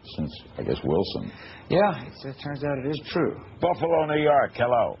president since, I guess, Wilson. Yeah, it turns out it is true. Buffalo, New York.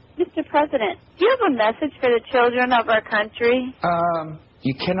 Hello. Mr. President, do you have a message for the children of our country?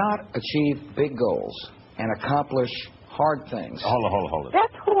 You cannot achieve big goals and accomplish hard things. Hold it.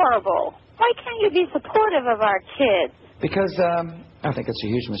 That's horrible. Why can't you be supportive of our kids? Because I think it's a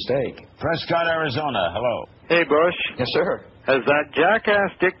huge mistake. Prescott, Arizona. Hello. Hey, Bush. Yes, sir. Has that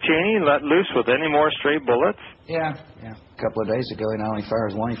jackass Dick Cheney let loose with any more stray bullets? Yeah. A couple of days ago, he not only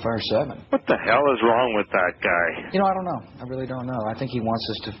fires one, he fires 7. What the hell is wrong with that guy? I don't know. I really don't know. I think he wants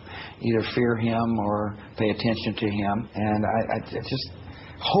us to either fear him or pay attention to him. And I just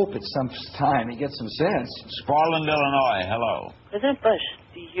hope at some time he gets some sense. Sparland, Illinois. Hello. President Bush,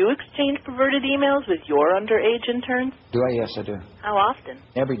 do you exchange perverted emails with your underage interns? Do I? Yes, I do. How often?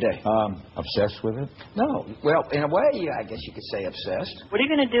 Every day. Obsessed with it? No. Well, in a way, I guess you could say obsessed. What are you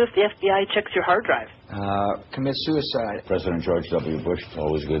going to do if the FBI checks your hard drive? Commit suicide. President George W. Bush,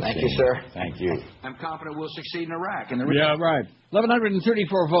 always good Thank seeing you, sir. Thank you. I'm confident we'll succeed in Iraq. Yeah, right.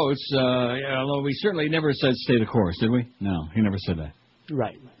 1,134 votes, although we certainly never said stay the course, did we? No, he never said that.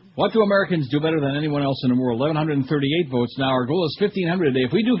 Right. What do Americans do better than anyone else in the world? 1,138 votes. Now our goal is 1,500 a day.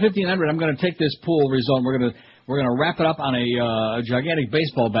 If we do 1,500, I'm going to take this poll result. We're going to wrap it up on a gigantic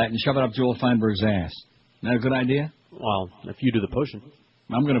baseball bat and shove it up Joel Feinberg's ass. Isn't that a good idea? Well, if you do the pushing.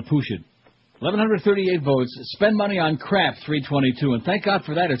 I'm going to push it. 1,138 votes. Spend money on crap, 322. And thank God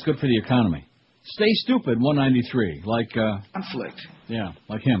for that. It's good for the economy. Stay stupid, 193. Like, conflict. Yeah,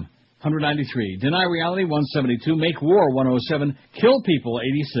 like him. 193. Deny reality, 172. Make war, 107. Kill people,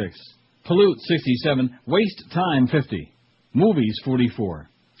 86. Pollute, 67. Waste time, 50. Movies, 44.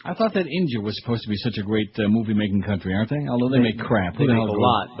 I thought that India was supposed to be such a great movie-making country, aren't they? Although they make crap. They make a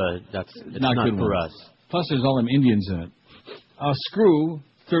lot, but it's not good for us. Plus, there's all them Indians in it. Screw,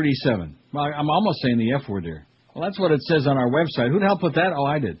 37. Well, I'm almost saying the F word there. Well, that's what it says on our website. Who the hell put that? Oh,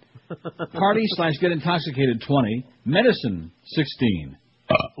 I did. Party/get intoxicated, 20. Medicine, 16.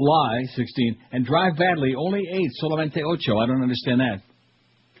 Lie, 16. And drive badly, only 8. Solamente 8. I don't understand that.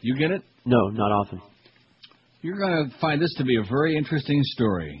 You get it? No, not often. You're going to find this to be a very interesting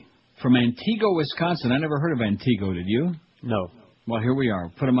story. From Antigo, Wisconsin. I never heard of Antigo, did you? No. Well, here we are.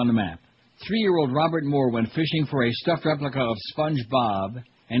 Put him on the map. 3-year-old Robert Moore went fishing for a stuffed replica of SpongeBob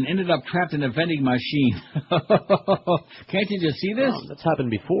and ended up trapped in a vending machine. Can't you just see this? Oh, that's happened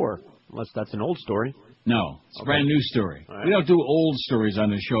before, unless that's an old story. No, it's a brand new story. Right. We don't do old stories on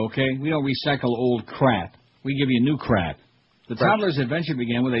this show, okay? We don't recycle old crap. We give you new crap. The toddler's adventure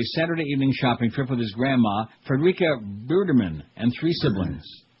began with a Saturday evening shopping trip with his grandma, Frederica Biederman, and 3 siblings.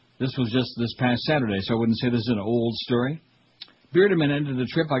 This was just this past Saturday, so I wouldn't say this is an old story. Biederman ended the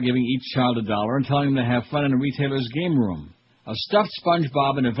trip by giving each child $1 and telling them to have fun in a retailer's game room. A stuffed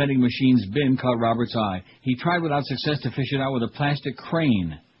SpongeBob in a vending machine's bin caught Robert's eye. He tried without success to fish it out with a plastic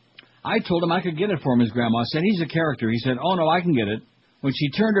crane. I told him I could get it for him, his grandma said. He's a character. He said, oh, no, I can get it. When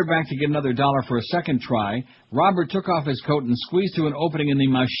she turned her back to get another $1 for a second try, Robert took off his coat and squeezed through an opening in the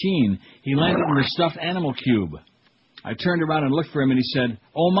machine. He landed in the stuffed animal cube. I turned around and looked for him, and he said,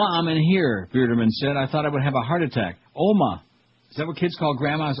 Oma, I'm in here, Biederman said. I thought I would have a heart attack. Oma. Is that what kids call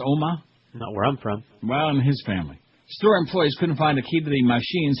grandmas, Oma? Not where I'm from. Well, in his family. Store employees couldn't find a key to the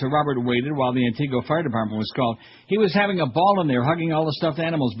machine, so Robert waited while the Antigo Fire Department was called. He was having a ball in there, hugging all the stuffed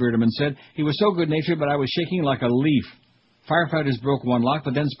animals, Biederman said. He was so good-natured, but I was shaking like a leaf. Firefighters broke one lock,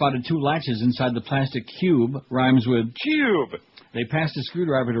 but then spotted 2 latches inside the plastic cube. Rhymes with cube. They passed a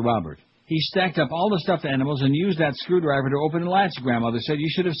screwdriver to Robert. He stacked up all the stuffed animals and used that screwdriver to open the latch, Grandmother said. You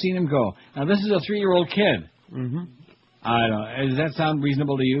should have seen him go. Now, this is a 3-year-old kid. Mm-hmm. I don't know. Does that sound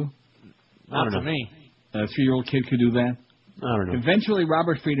reasonable to you? Not to me. A 3-year-old kid could do that? I don't know. Eventually,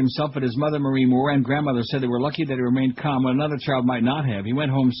 Robert freed himself, but his mother, Marie Moore, and grandmother said they were lucky that he remained calm when another child might not have. He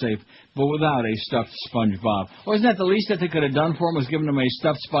went home safe, but without a stuffed SpongeBob. Well, isn't that the least that they could have done for him was given him a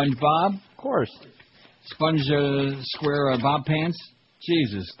stuffed SpongeBob? Of course. Sponge square Bob pants?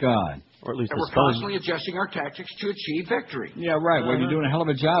 Jesus, God. Or at least we're constantly adjusting our tactics to achieve victory. Yeah, right. Well, you're doing a hell of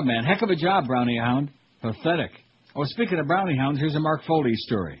a job, man. Heck of a job, Brownie Hound. Pathetic. Oh, speaking of Brownie Hounds, here's a Mark Foley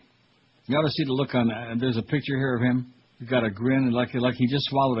story. You ought to see the look on. There's a picture here of him. He's got a grin like he just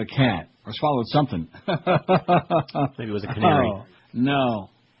swallowed a cat or swallowed something. Maybe it was a canary. Oh, no.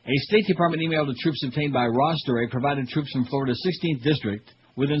 A State Department email to troops obtained by Ross Duray provided troops from Florida's 16th District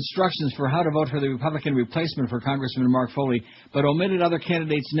with instructions for how to vote for the Republican replacement for Congressman Mark Foley, but omitted other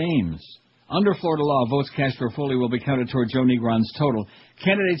candidates' names. Under Florida law, votes cast for Foley will be counted toward Joe Negron's total.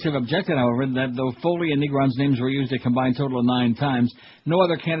 Candidates have objected, however, that though Foley and Negron's names were used a combined total of 9 times, no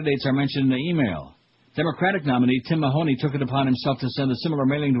other candidates are mentioned in the email. Democratic nominee Tim Mahoney took it upon himself to send a similar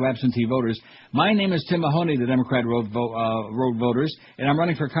mailing to absentee voters. My name is Tim Mahoney, the Democrat wrote voters, and I'm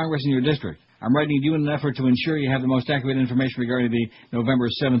running for Congress in your district. I'm writing you in an effort to ensure you have the most accurate information regarding the November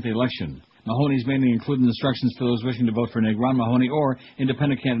 7th election. Mahoney's mailing included instructions for those wishing to vote for Negron Mahoney or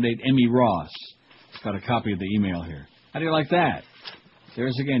independent candidate Emmy Ross. It's got a copy of the email here. How do you like that?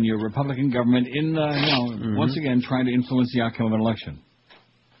 There's again your Republican government in, once again trying to influence the outcome of an election.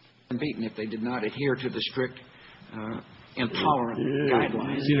 Beaten if they did not adhere to the strict, intolerant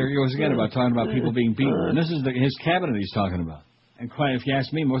guidelines. See, there he goes again about talking about people being beaten. And this is his cabinet he's talking about. And quite, if you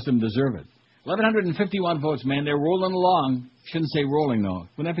ask me, most of them deserve it. 1,151 votes, man. They're rolling along. Shouldn't say rolling, though.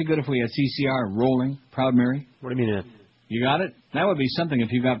 Wouldn't that be good if we had CCR rolling? Proud Mary? What do you mean? You got it? That would be something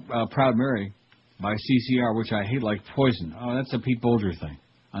if you got Proud Mary by CCR, which I hate like poison. Oh, that's a Pete Bolger thing.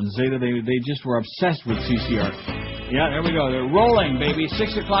 On Zeta, they just were obsessed with CCR. Yeah, there we go. They're rolling, baby.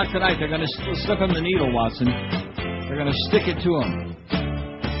 6 o'clock tonight. They're going to slip him the needle, Watson. They're going to stick it to him.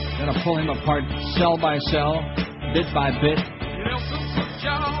 They're going to pull him apart cell by cell, bit by bit.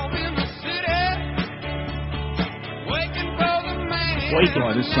 Waiting.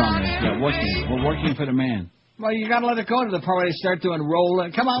 Oh, this song is, working. We're working for the man. Well, you got to let it go to the part where they start doing roll.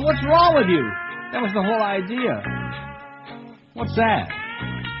 Come on, what's wrong with you? That was the whole idea. What's that?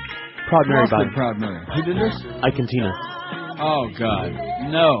 Proud Mary Lost by it, Proud Mary. Who did this? Ike and Tina. Oh, God.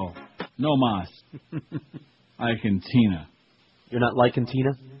 No. No mas. Ike and Tina. You're not liking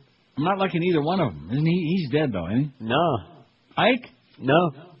Tina? I'm not liking either one of them. Isn't he? He's dead, though, ain't he? No. Ike?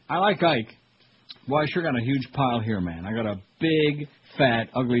 No. I like Ike. Well, I sure got a huge pile here, man. I got a big, fat,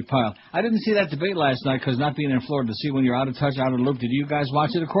 ugly pile. I didn't see that debate last night because not being in Florida to see when you're out of touch, out of the loop. Did you guys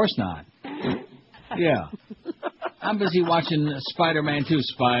watch it? Of course not. Yeah. I'm busy watching Spider-Man 2.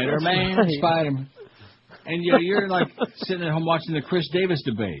 Spider-Man, Right. Spider-Man. And you're like sitting at home watching the Chris Davis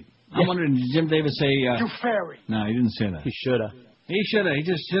debate. I'm wondering, did Jim Davis say... You fairy. No, he didn't say that. He should have. He should have. He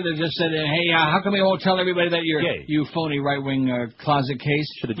just should have just said, hey, how come you won't tell everybody that you're you phony right-wing closet case?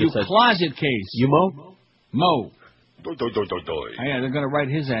 Should have You just said, closet case. You Mo? Mo. Yeah, they're going to write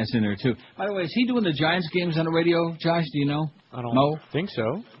his ass in there, too. By the way, is he doing the Giants games on the radio, Josh? Do you know? I don't Mo? think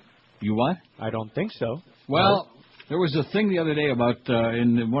so. You what? I don't think so. Well, there was a thing the other day about,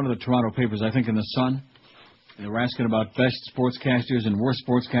 in one of the Toronto papers, I think in the Sun, they were asking about best sportscasters and worst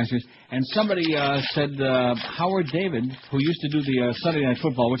sportscasters, and somebody said Howard David, who used to do the Sunday Night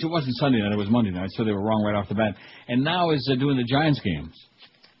Football, which it wasn't Sunday night, it was Monday night, so they were wrong right off the bat, and now is doing the Giants games.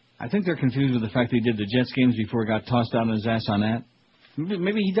 I think they're confused with the fact that he did the Jets games before he got tossed out on his ass on that.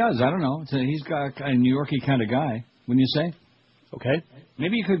 Maybe he does, I don't know. He's got a New Yorkie kind of guy, wouldn't you say? Okay.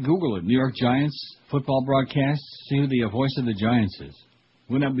 Maybe you could Google it, New York Giants football broadcasts, see who the voice of the Giants is.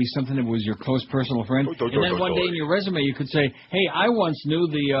 Wouldn't that be something that was your close personal friend? And then one day in your resume you could say, hey, I once knew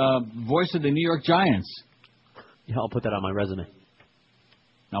the voice of the New York Giants. Yeah, I'll put that on my resume.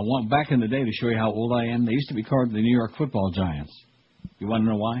 Now, back in the day, to show you how old I am, they used to be called the New York Football Giants. You want to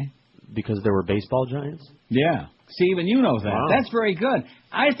know why? Because there were baseball giants? Yeah. See, even you know that. Wow. That's very good.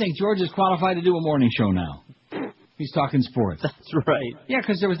 I think George is qualified to do a morning show now. He's talking sports. That's right. Yeah,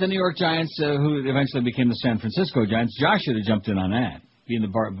 because there was the New York Giants who eventually became the San Francisco Giants. Josh should have jumped in on that. Being the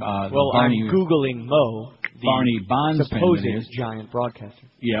Barney, I'm Googling Mo, the Barney Bonds supposed fan. giant broadcaster.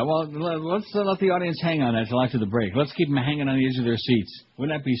 Yeah, well, let's let the audience hang on that till after the break. Let's keep them hanging on the edge of their seats.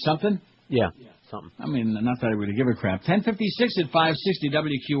 Wouldn't that be something? Yeah, something. I mean, not that I really give a crap. 10:56 at 560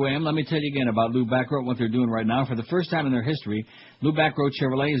 WQAM. Let me tell you again about Lou Backroad, what they're doing right now. For the first time in their history, Lou Backroad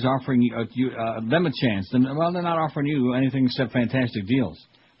Chevrolet is offering them a chance. Well, they're not offering you anything except fantastic deals.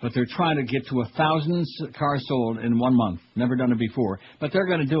 But they're trying to get to 1,000 cars sold in 1 month. Never done it before. But they're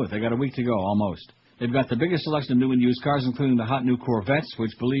going to do it. They got a week to go, almost. They've got the biggest selection of new and used cars, including the hot new Corvettes, which,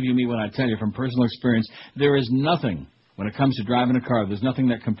 believe you me when I tell you from personal experience, there is nothing, when it comes to driving a car, there's nothing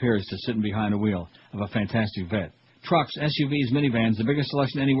that compares to sitting behind a wheel of a fantastic vet. Trucks, SUVs, minivans, the biggest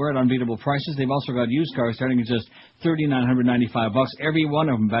selection anywhere at unbeatable prices. They've also got used cars starting at just $3,995. Every one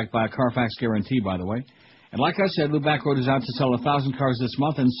of them backed by a Carfax guarantee, by the way. And like I said, Lou Backroad is out to sell 1,000 cars this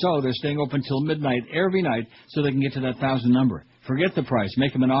month, and so they're staying open till midnight every night so they can get to that 1,000 number. Forget the price.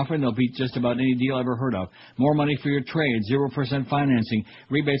 Make them an offer, and they'll beat just about any deal ever heard of. More money for your trade, 0% financing,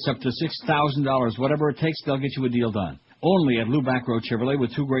 rebates up to $6,000. Whatever it takes, they'll get you a deal done. Only at Lou Backroad Chevrolet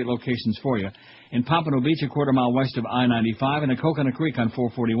with 2 great locations for you. In Pompano Beach, a quarter mile west of I-95, and at Coconut Creek on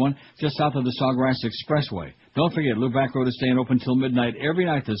 441, just south of the Sawgrass Expressway. Don't forget, Lou Backroad is staying open till midnight every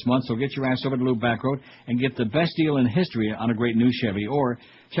night this month, so get your ass over to Lou Backroad and get the best deal in history on a great new Chevy, or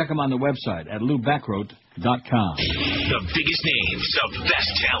check them on the website at LouBackroad.com. The biggest names of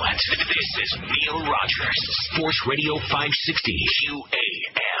best talent. This is Neil Rogers, Sports Radio 560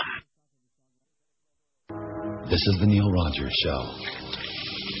 QAM. This is the Neil Rogers Show.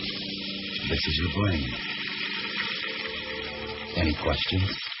 This is your brain. Any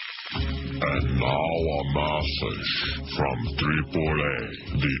questions? And now a message from AAA,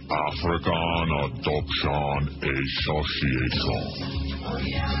 the African Adoption Association.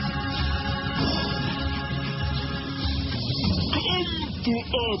 Come to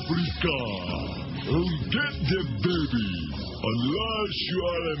Africa and get the baby. Unless you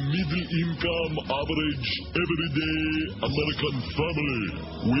are a middle-income, average, everyday American family,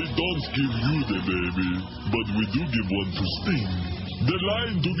 we don't give you the baby, but we do give one to Sting. The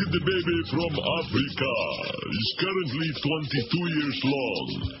line to get the baby from Africa is currently 22 years long,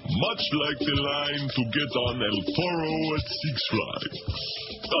 much like the line to get on El Toro at Six Flags.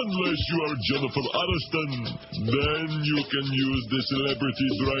 Unless you are Jennifer Aniston, then you can use the celebrity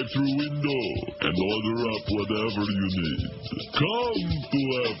drive-thru window and order up whatever you need. Come to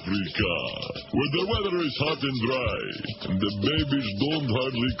Africa, where the weather is hot and dry, and the babies don't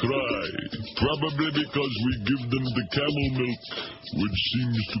hardly cry. Probably because we give them the camel milk, which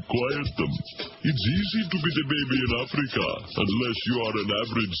seems to quiet them. It's easy to be the baby in Africa, unless you are an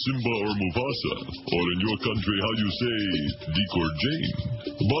average Simba or Mufasa, or in your country, how you say, Dick or Jane.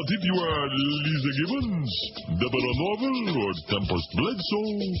 But if you are Lisa Gibbons, Deborah Norville, or Tempest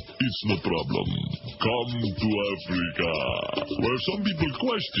Bledsoe, it's no problem. Come to Africa, where some people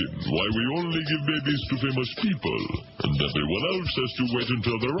question why we only give babies to famous people, and everyone else has to wait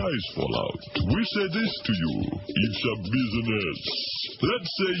until their eyes fall out. We say this to you, it's a business.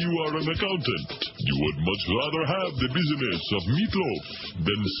 Let's say you are an accountant. You would much rather have the business of meatloaf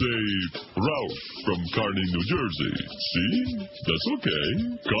than, say, Ralph from Kearney, New Jersey. See? That's okay.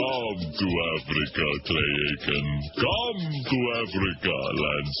 Come to Africa, Clay Aiken. Come to Africa,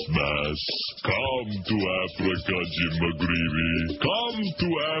 Lance Bass. Come to Africa, Jim McGreevy. Come to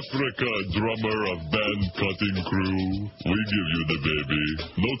Africa, drummer of Band Cutting Crew. We give you the baby.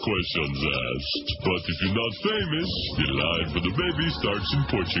 No questions asked. But if you're not famous, the line for the baby starts in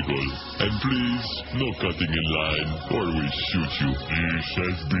Portugal. And please, no cutting in line, or we shoot you. This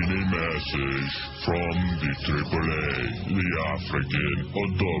has been a message from the AAA, the African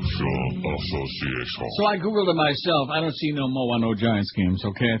Adoption Association. So I Googled it myself. I don't see no Mo on no Giants games,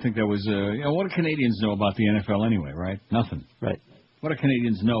 okay? I think that was, what do Canadians know about the NFL anyway, right? Nothing. Right. What do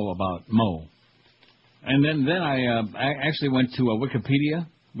Canadians know about Mo? And then I actually went to Wikipedia,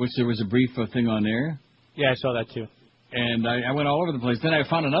 which there was a brief thing on there. Yeah, I saw that too. And I went all over the place. Then I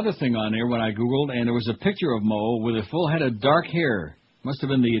found another thing on there when I Googled, and there was a picture of Mo with a full head of dark hair. Must have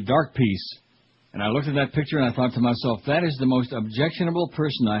been the dark piece. And I looked at that picture and I thought to myself, that is the most objectionable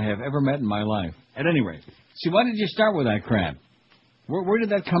person I have ever met in my life. At any rate, see, why did you start with that crap? Where did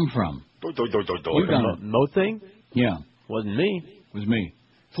that come from? You done it. Mo thing? Yeah. Wasn't me. It was me.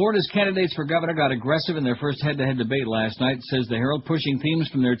 Florida's candidates for governor got aggressive in their first head-to-head debate last night, says the Herald, pushing themes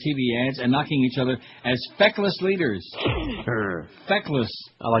from their TV ads and knocking each other as feckless leaders. Feckless.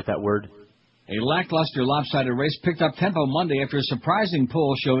 I like that word. A lackluster, lopsided race picked up tempo Monday after a surprising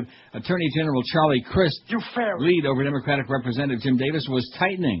poll showed Attorney General Charlie Crist lead over Democratic Representative Jim Davis was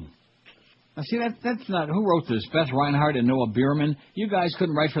tightening. Now, see, that's not... Who wrote this? Beth Reinhardt and Noah Bierman? You guys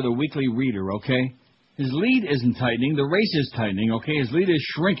couldn't write for the Weekly Reader, okay? His lead isn't tightening. The race is tightening, okay? His lead is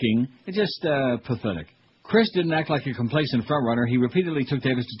shrinking. It's just pathetic. Crist didn't act like a complacent frontrunner. He repeatedly took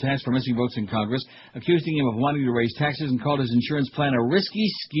Davis to task for missing votes in Congress, accusing him of wanting to raise taxes and called his insurance plan a risky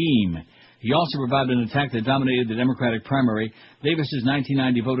scheme. He also revived an attack that dominated the Democratic primary, Davis's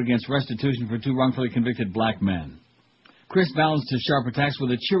 1990 vote against restitution for two wrongfully convicted black men. Crist balanced his sharp attacks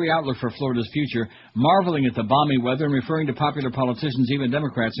with a cheery outlook for Florida's future, marveling at the balmy weather and referring to popular politicians, even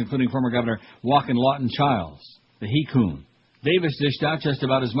Democrats, including former Governor Joaquin Lawton Childs, the he-coon. Davis dished out just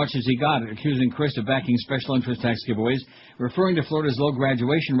about as much as he got, accusing Crist of backing special interest tax giveaways. Referring to Florida's low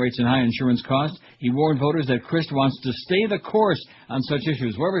graduation rates and high insurance costs, he warned voters that Crist wants to stay the course on such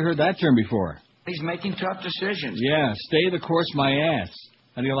issues. Where have we heard that term before? He's making tough decisions. Yeah, stay the course my ass.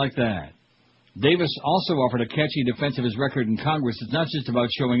 How do you like that? Davis also offered a catchy defense of his record in Congress. It's not just about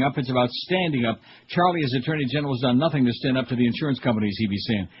showing up, it's about standing up. Charlie, as Attorney General, has done nothing to stand up to the insurance companies, he'd be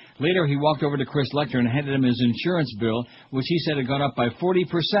saying. Later, he walked over to Crist Lecter and handed him his insurance bill, which he said had gone up by 40%.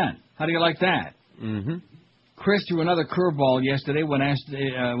 How do you like that? Mm-hmm. Crist threw another curveball yesterday when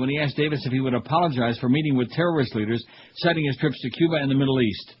he asked Davis if he would apologize for meeting with terrorist leaders, citing his trips to Cuba and the Middle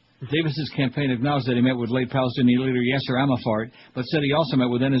East. Davis's campaign acknowledged that he met with late Palestinian leader Yasser Arafat, but said he also met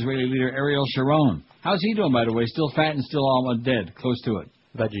with then Israeli leader Ariel Sharon. How's he doing, by the way? Still fat and still almost dead, close to it.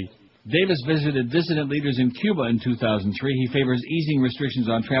 Veggie. Davis visited dissident leaders in Cuba in 2003. He favors easing restrictions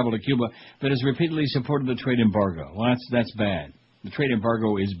on travel to Cuba, but has repeatedly supported the trade embargo. Well, that's bad. The trade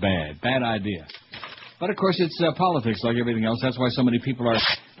embargo is bad. Bad idea. But, of course, it's politics like everything else. That's why so many people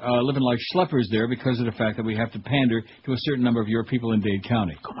are living like schleppers there, because of the fact that we have to pander to a certain number of your people in Dade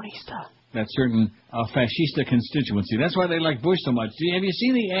County. Comunista. That certain fascista constituency. That's why they like Bush so much. Have you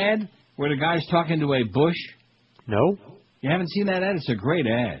seen the ad where the guy's talking to a bush? No. You haven't seen that ad? It's a great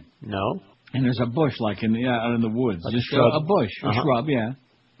ad. No. And there's a bush out in the woods. Like just a shrub. A bush, a shrub, yeah.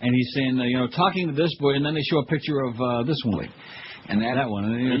 And he's saying, talking to this bush, and then they show a picture of this one. And that one.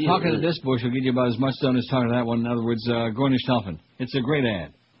 And talking to this bush will get you about as much done as talking to that one. In other words, Gornish Telfin. It's a great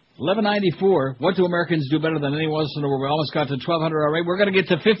ad. 1194. What do Americans do better than anyone else in the world? We almost got to 1,200 already. We're going to get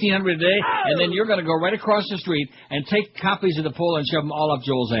to 1,500 a day, and then you're going to go right across the street and take copies of the poll and shove them all up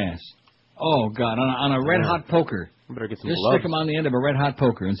Joel's ass. Oh, God, on a red-hot poker. Better get some Just gloves. stick them on the end of a red-hot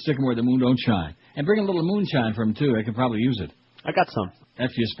poker and stick them where the moon don't shine. And bring a little moonshine for them, too. They could probably use it. I got some.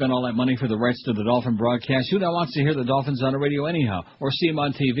 After you spend all that money for the rights to the Dolphin broadcast, who now wants to hear the Dolphins on the radio anyhow or see them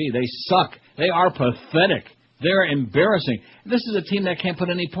on TV? They suck. They are pathetic. They're embarrassing. This is a team that can't put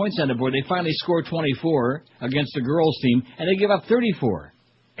any points on the board. They finally scored 24 against the girls' team, and they give up 34.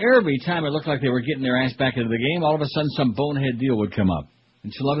 Every time it looked like they were getting their ass back into the game, all of a sudden some bonehead deal would come up.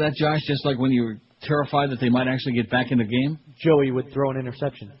 Didn't you love that, Josh? Just like when you were terrified that they might actually get back in the game? Joey would throw an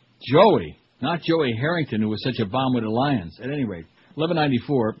interception. Joey, not Joey Harrington, who was such a bomb with the Lions. At any rate,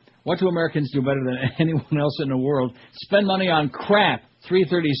 1194. What do Americans do better than anyone else in the world? Spend money on crap.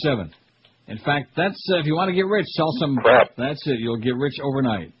 337. In fact, that's if you want to get rich, sell some crap. That's it. You'll get rich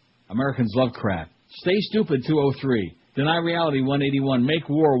overnight. Americans love crap. Stay stupid. 203. Deny reality. 181. Make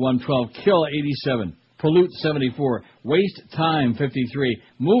war. 112. Kill. 87. Pollute. 74. Waste time. 53.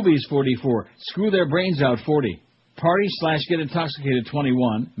 Movies. 44. Screw their brains out. 40. Party/get intoxicated.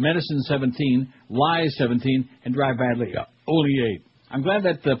 21. Medicine. 17. Lies. 17. And drive badly. Only 8. I'm glad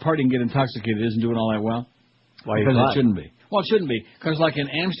that the party and get intoxicated isn't doing all that well. Why? Because it shouldn't be. Well, it shouldn't be. Because like in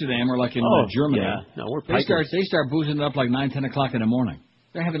Amsterdam or like in Germany, no, we're they start boozing it up like 9, 10 o'clock in the morning.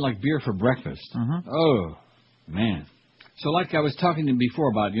 They're having like beer for breakfast. Oh, man. So like I was talking to you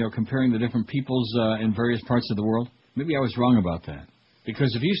before about, comparing the different peoples in various parts of the world. Maybe I was wrong about that.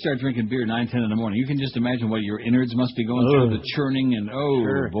 Because if you start drinking beer 9, 10 in the morning, you can just imagine what your innards must be going through, the churning and,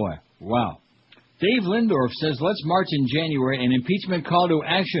 boy, wow. Dave Lindorf says, let's march in January, an impeachment call to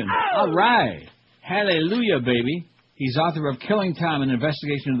action. All right. Hallelujah, baby. He's author of Killing Time, an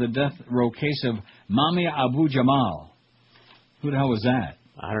investigation of the death row case of Mamia Abu Jamal. Who the hell was that?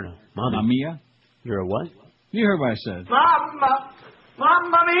 I don't know. Mamia? You're a what? You heard what I said.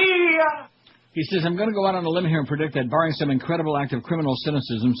 Mamma mia! He says, I'm going to go out on a limb here and predict that barring some incredible act of criminal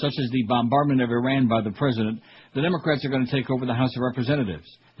cynicism, such as the bombardment of Iran by the president, the Democrats are going to take over the House of Representatives.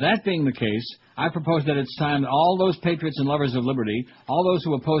 That being the case, I propose that it's time that all those patriots and lovers of liberty, all those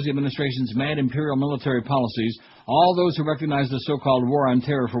who oppose the administration's mad imperial military policies, all those who recognize the so-called war on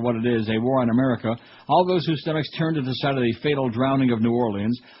terror for what it is, a war on America, all those whose stomachs turn to the side of the fatal drowning of New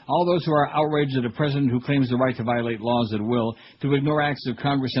Orleans, all those who are outraged at a president who claims the right to violate laws at will, to ignore acts of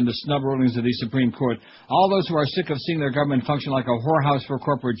Congress and to snub rulings of the Supreme Court, all those who are sick of seeing their government function like a whorehouse for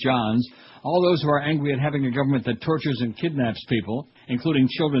corporate johns, all those who are angry at having a government that tortures and kidnaps people, including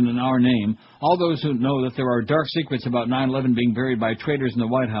children in our name, all those who know that there are dark secrets about 9/11 being buried by traitors in the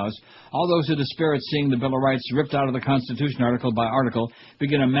White House, all those who despair at seeing the Bill of Rights ripped out of the Constitution article by article,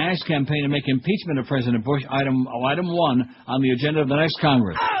 begin a mass campaign to make impeachment of President Bush item 1 on the agenda of the next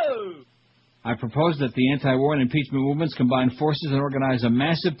Congress. I propose that the anti-war and impeachment movements combine forces and organize a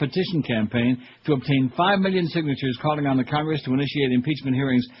massive petition campaign to obtain 5 million signatures calling on the Congress to initiate impeachment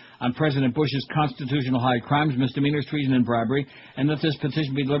hearings on President Bush's constitutional high crimes, misdemeanors, treason, and bribery, and that this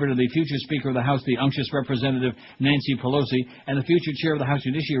petition be delivered to the future Speaker of the House, the unctuous Representative Nancy Pelosi, and the future Chair of the House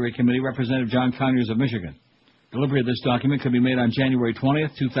Judiciary Committee, Representative John Conyers of Michigan. Delivery of this document could be made on January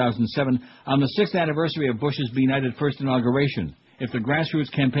 20th, 2007, on the 6th anniversary of Bush's benighted first inauguration. If the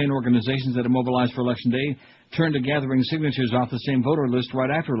grassroots campaign organizations that are mobilized for Election Day turn to gathering signatures off the same voter list right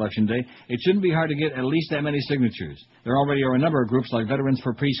after Election Day, it shouldn't be hard to get at least that many signatures. There already are a number of groups like Veterans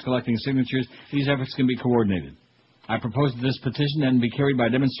for Peace collecting signatures. These efforts can be coordinated. I propose that this petition then be carried by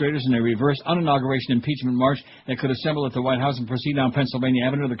demonstrators in a reverse uninauguration impeachment march that could assemble at the White House and proceed down Pennsylvania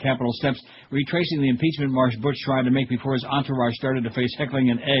Avenue to the Capitol steps, retracing the impeachment march Bush tried to make before his entourage started to face heckling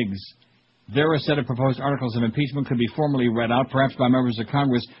and eggs. There, a set of proposed articles of impeachment could be formally read out, perhaps by members of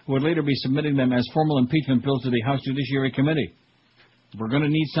Congress, who would later be submitting them as formal impeachment bills to the House Judiciary Committee. We're going to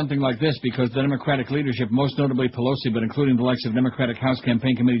need something like this because the Democratic leadership, most notably Pelosi, but including the likes of Democratic House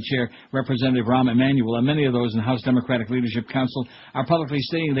Campaign Committee Chair Representative Rahm Emanuel, and many of those in House Democratic Leadership Council, are publicly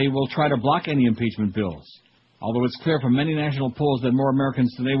stating they will try to block any impeachment bills. Although it's clear from many national polls that more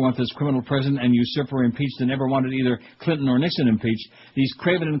Americans today want this criminal president and usurper impeached than ever wanted either Clinton or Nixon impeached, these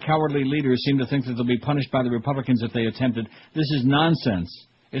craven and cowardly leaders seem to think that they'll be punished by the Republicans if they attempt it. This is nonsense.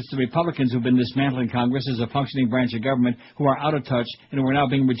 It's the Republicans who've been dismantling Congress as a functioning branch of government who are out of touch and who are now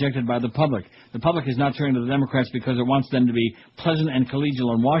being rejected by the public. The public is not turning to the Democrats because it wants them to be pleasant and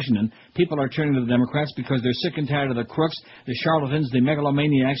collegial in Washington. People are turning to the Democrats because they're sick and tired of the crooks, the charlatans, the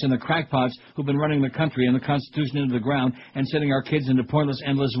megalomaniacs, and the crackpots who've been running the country and the Constitution into the ground and sending our kids into pointless,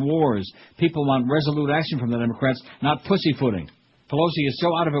 endless wars. People want resolute action from the Democrats, not pussyfooting. Pelosi is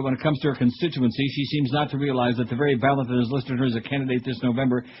so out of it when it comes to her constituency, she seems not to realize that the very ballot that is listed her as a candidate this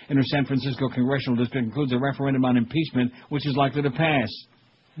November in her San Francisco congressional district includes a referendum on impeachment, which is likely to pass.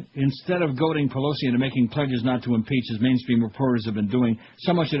 Instead of goading Pelosi into making pledges not to impeach, as mainstream reporters have been doing,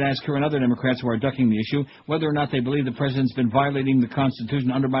 someone should ask her and other Democrats who are ducking the issue whether or not they believe the president's been violating the Constitution,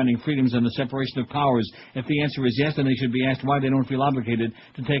 undermining freedoms and the separation of powers. If the answer is yes, then they should be asked why they don't feel obligated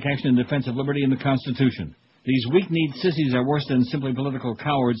to take action in defense of liberty and the Constitution. These weak-kneed sissies are worse than simply political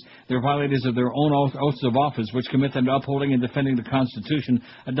cowards. They're violators of their own oaths of office, which commit them to upholding and defending the Constitution,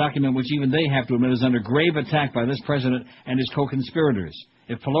 a document which even they have to admit is under grave attack by this president and his co-conspirators.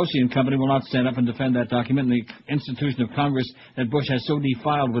 If Pelosi and company will not stand up and defend that document and the institution of Congress that Bush has so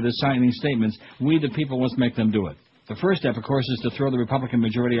defiled with his signing statements, we the people must make them do it. The first step, of course, is to throw the Republican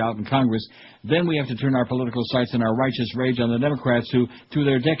majority out in Congress. Then we have to turn our political sights and our righteous rage on the Democrats who, through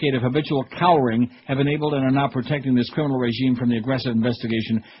their decade of habitual cowering, have enabled and are now protecting this criminal regime from the aggressive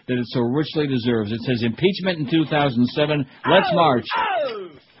investigation that it so richly deserves. It says impeachment in 2007. Let's march.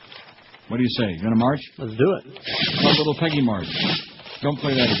 What do you say? You going to march? Let's do it. One little Peggy march. Don't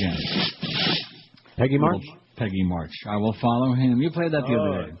play that again. Peggy march? Peggy march. I will follow him. You played that the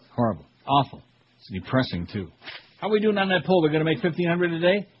other day. Horrible. Awful. It's depressing, too. How are we doing on that poll? We're going to make 1,500 a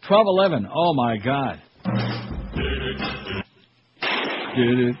day? 12-11. Oh, my God.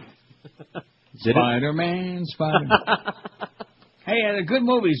 Did it. Spider-Man, Spider-Man. Hey, they're good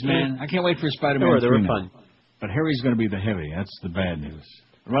movies, man. I can't wait for Spider-Man. They were fun. But Harry's going to be the heavy. That's the bad news.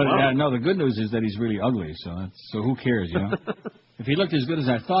 No, the good news is that he's really ugly, so who cares, you know? If he looked as good as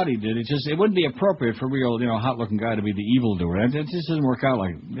I thought he did, it wouldn't be appropriate for a real, hot-looking guy to be the evildoer. It just doesn't work out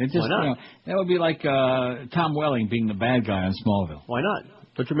like it. Just, Why not? That would be like Tom Welling being the bad guy on Smallville. Why not?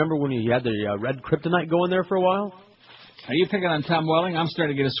 Don't you remember when he had the red kryptonite going there for a while? Are you picking on Tom Welling? I'm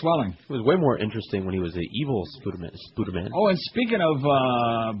starting to get a swelling. It was way more interesting when he was the evil Spooderman. Oh, and speaking of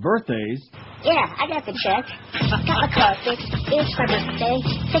birthdays... Yeah, I got the check. Got my car fixed. It's my birthday.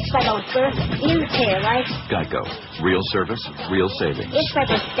 Fixed my own birth. New tail light. Geico. Real service, real savings. It's my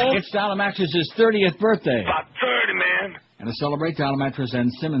birthday. It's Dollar Mattress's 30th birthday. About 30, man. And to celebrate, Dollar Mattress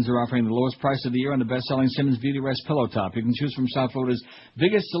and Simmons are offering the lowest price of the year on the best-selling Simmons Beauty Rest Pillow Top. You can choose from South Florida's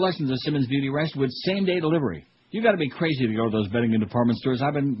biggest selections of Simmons Beauty Rest with same-day delivery. You got to be crazy to go to those bedding and department stores.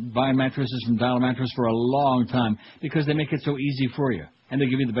 I've been buying mattresses from Dollar Mattress for a long time because they make it so easy for you. And they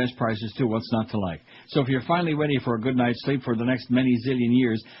give you the best prices, too. What's not to like? So if you're finally ready for a good night's sleep for the next many zillion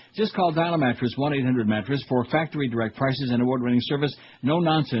years, just call Dollar Mattress, 1-800-MATTRESS, for factory direct prices and award-winning service. No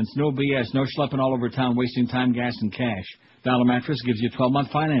nonsense, no BS, no schlepping all over town, wasting time, gas, and cash. Dollar Mattress gives you 12-month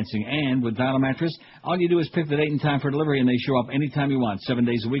financing. And with Dollar Mattress, all you do is pick the date and time for delivery, and they show up anytime you want, 7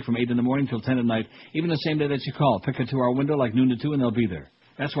 days a week from 8 in the morning till 10 at night, even the same day that you call. Pick a 2-hour window like noon to 2, and they'll be there.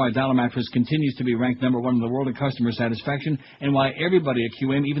 That's why Dollar Mattress continues to be ranked #1 in the world in customer satisfaction, and why everybody at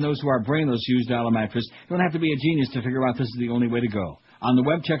QM, even those who are brainless, use Dollar Mattress. You don't have to be a genius to figure out this is the only way to go. On the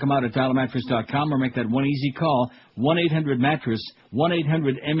web, check them out at dollarmattress.com or make that one easy call, 1-800-MATTRESS,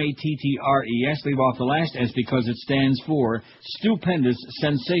 1-800-MATTRES. Leave off the last S because it stands for Stupendous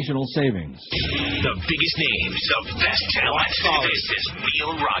Sensational Savings. The biggest names, the best talent. This is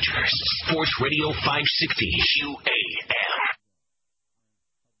Neil Rogers, Sports Radio 560 QAM.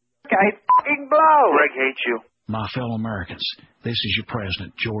 I fucking blow. Greg hates you. My fellow Americans, this is your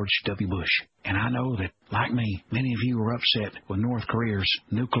president, George W. Bush. And I know that, like me, many of you are upset with North Korea's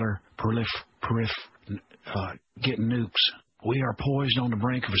nuclear getting nukes. We are poised on the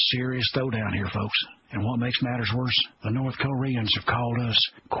brink of a serious throwdown here, folks. And what makes matters worse, the North Koreans have called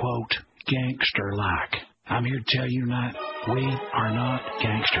us, quote, gangster-like. I'm here to tell you tonight, we are not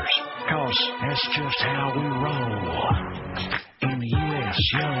gangsters. Because that's just how we roll. In the U.S.,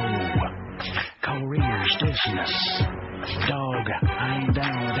 yo, Korea's dissing us. Dog, I ain't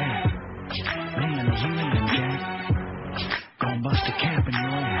down with that. Me and the Union Jack gonna bust a cap in your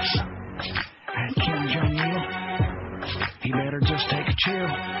ass. That Kim Jong-il, he better just take a chill.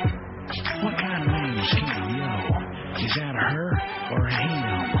 What kind of name is Kim, yo? Is that a her or a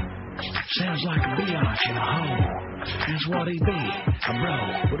him? Sounds like a biatch in a hole. That's what he be, a bro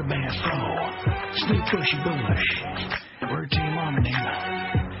with a bad fro. Snoop Bushy Bush. Word to your mom and him.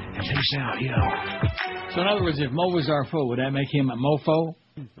 And peace out, yo. So in other words, if Mo was our foe, would that make him a mofo?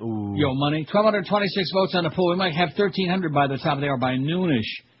 Ooh. Yo, money. 1,226 votes on the poll. We might have 1,300 by the top of the hour by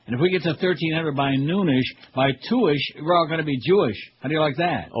noonish. And if we get to 1,300 by noonish, by 2ish, we're all going to be Jewish. How do you like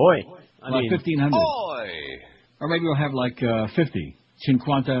that? Oi. Like 1,500. Oi. Or maybe we'll have like 50.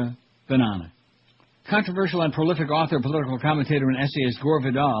 50 banana. Controversial and prolific author, political commentator, and essayist Gore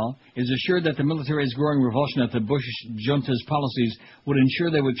Vidal is assured that the military's growing revulsion at the Bush junta's policies would ensure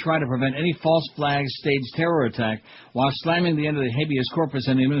they would try to prevent any false flag staged terror attack while slamming the end of the habeas corpus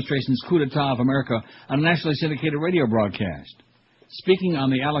and the administration's coup d'etat of America on a nationally syndicated radio broadcast. Speaking on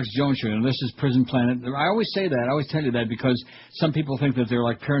the Alex Jones Show, and this is Prison Planet, I always say that, I always tell you that because some people think that they're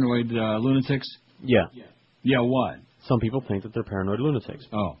like paranoid lunatics. Yeah. Yeah, what? Some people think that they're paranoid lunatics.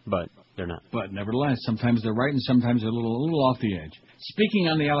 Oh. But they're not. But nevertheless, sometimes they're right and sometimes they're a little off the edge. Speaking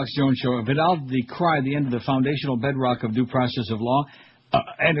on the Alex Jones Show, Vidal decried the end of the foundational bedrock of due process of law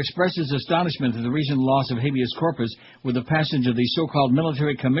and expresses astonishment at the recent loss of habeas corpus with the passage of the so-called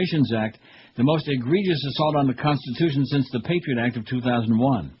Military Commissions Act, the most egregious assault on the Constitution since the Patriot Act of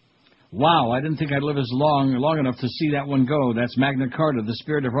 2001. Wow, I didn't think I'd live as long enough to see that one go. That's Magna Carta. The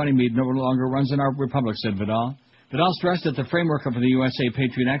spirit of Runnymede no longer runs in our republic, said Vidal. Vidal stressed that the framework of the USA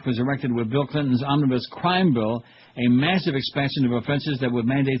Patriot Act was erected with Bill Clinton's omnibus crime bill, a massive expansion of offenses that would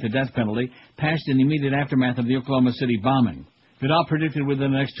mandate the death penalty, passed in the immediate aftermath of the Oklahoma City bombing. Vidal predicted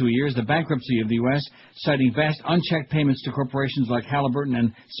within the next 2 years the bankruptcy of the U.S., citing vast unchecked payments to corporations like Halliburton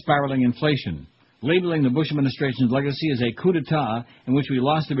and spiraling inflation. Labeling the Bush administration's legacy as a coup d'etat in which we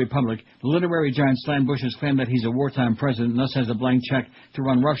lost the republic, the literary giant Stan Bush has claimed that he's a wartime president and thus has a blank check to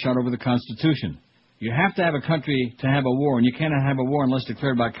run roughshod over the Constitution. You have to have a country to have a war, and you cannot have a war unless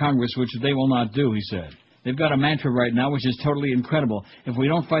declared by Congress, which they will not do, he said. They've got a mantra right now, which is totally incredible. If we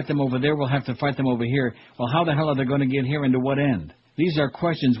don't fight them over there, we'll have to fight them over here. Well, how the hell are they going to get here and to what end? These are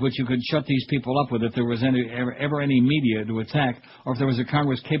questions which you could shut these people up with if there was ever any media to attack, or if there was a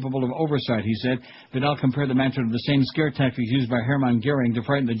Congress capable of oversight, he said. Vidal compared the mantra to the same scare tactics used by Hermann Goering to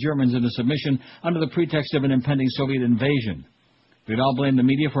frighten the Germans into submission under the pretext of an impending Soviet invasion. Vidal blamed the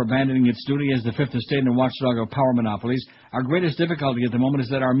media for abandoning its duty as the fifth estate and watchdog of power monopolies. Our greatest difficulty at the moment is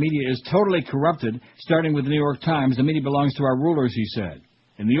that our media is totally corrupted, starting with the New York Times. The media belongs to our rulers, he said.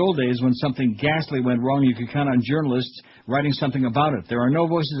 In the old days, when something ghastly went wrong, you could count on journalists writing something about it. There are no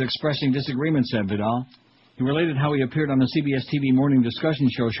voices expressing disagreement, said Vidal. He related how he appeared on the CBS TV morning discussion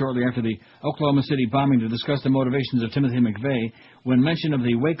show shortly after the Oklahoma City bombing to discuss the motivations of Timothy McVeigh, when mention of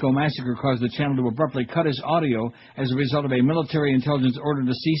the Waco massacre caused the channel to abruptly cut his audio as a result of a military intelligence order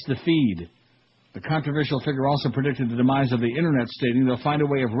to cease the feed. The controversial figure also predicted the demise of the Internet, stating they'll find a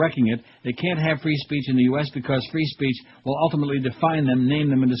way of wrecking it. They can't have free speech in the U.S. because free speech will ultimately define them, name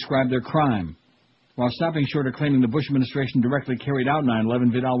them, and describe their crime. While stopping short of claiming the Bush administration directly carried out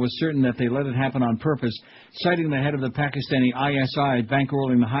 9/11, Vidal was certain that they let it happen on purpose, citing the head of the Pakistani ISI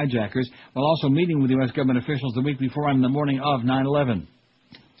bankrolling the hijackers, while also meeting with U.S. government officials the week before on the morning of 9/11.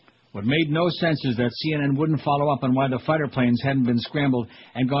 What made no sense is that CNN wouldn't follow up on why the fighter planes hadn't been scrambled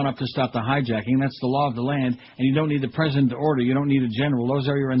and gone up to stop the hijacking. That's the law of the land, and you don't need the president to order. You don't need a general. Those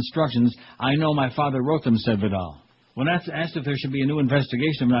are your instructions. I know my father wrote them, said Vidal. When asked if there should be a new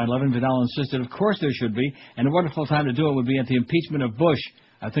investigation of 9/11, Vidal insisted, of course there should be, and a wonderful time to do it would be at the impeachment of Bush.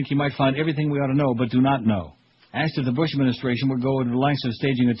 I think you might find everything we ought to know, but do not know. Asked if the Bush administration would go to the lengths of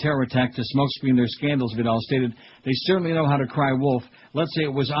staging a terror attack to smokescreen their scandals, Vidal stated, they certainly know how to cry wolf. Let's say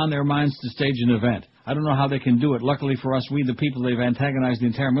it was on their minds to stage an event. I don't know how they can do it. Luckily for us, we the people, they've antagonized the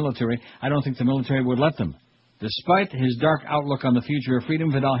entire military. I don't think the military would let them. Despite his dark outlook on the future of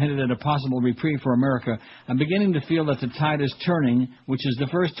freedom, Vidal hinted at a possible reprieve for America. I'm beginning to feel that the tide is turning, which is the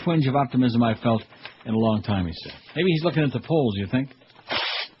first twinge of optimism I've felt in a long time, he said. Maybe he's looking at the polls, you think?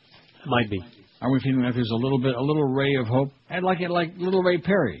 Might be. Are we feeling like there's a little ray of hope? I'd like it like Little Ray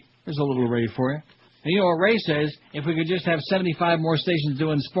Perry. There's a little ray for you. And you know what Ray says? If we could just have 75 more stations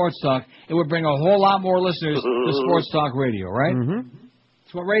doing sports talk, it would bring a whole lot more listeners to sports talk radio, right? Mm-hmm.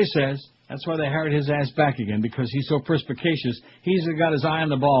 That's what Ray says. That's why they hired his ass back again, because he's so perspicacious. He's got his eye on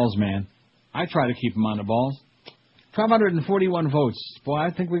the balls, man. I try to keep him on the balls. 1,241 votes. Boy,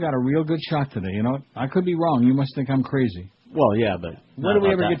 I think we got a real good shot today, you know? I could be wrong. You must think I'm crazy. Well, yeah, but... When do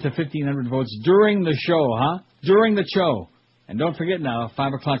we ever get to 1,500 votes? During the show, huh? During the show. And don't forget now,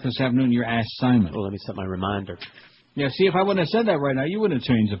 5 o'clock this afternoon, your assignment. Well, let me set my reminder. Yeah, see, if I wouldn't have said that right now, you wouldn't have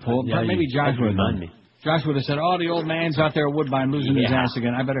changed the poll. Yeah, maybe Josh would have done me. Josh would have said, oh, the old man's out there at Woodbine losing his ass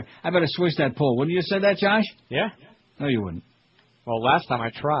again. I better switch that poll. Wouldn't you have said that, Josh? Yeah. No, you wouldn't. Well, last time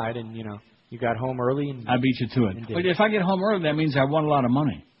I tried, and, you got home early. And I beat you to it. But if I get home early, that means I won a lot of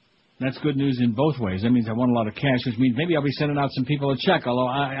money. That's good news in both ways. That means I won a lot of cash, which means maybe I'll be sending out some people a check, although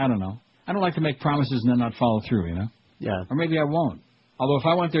I don't know. I don't like to make promises and then not follow through, you know? Yeah. Or maybe I won't. Although if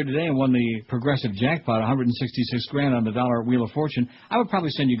I went there today and won the progressive jackpot, $166,000 on the dollar Wheel of Fortune, I would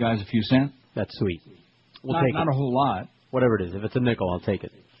probably send you guys a few cents. That's sweet. We'll take it. Not a whole lot. Whatever it is. If it's a nickel, I'll take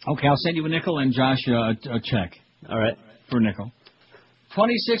it. Okay, I'll send you a nickel and Josh a check. All right. For a nickel.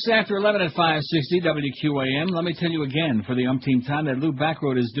 26 after 11 at 560 WQAM. Let me tell you again, for the umpteenth time, that Lou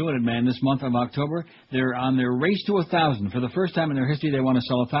Backroad is doing it, man, this month of October. They're on their race to 1,000. For the first time in their history, they want to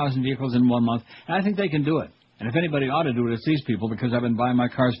sell 1,000 vehicles in 1 month, and I think they can do it. And if anybody ought to do it, it's these people, because I've been buying my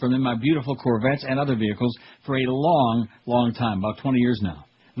cars from them, my beautiful Corvettes and other vehicles, for a long, long time, about 20 years now.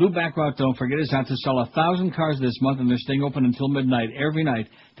 Lou Backrot, don't forget, is out to sell 1,000 cars this month, and they're staying open until midnight every night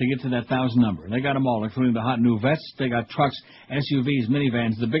to get to that 1,000 number. They got them all, including the hot new vets. They got trucks, SUVs,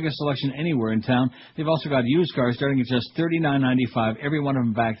 minivans, the biggest selection anywhere in town. They've also got used cars starting at just $39.95, every one of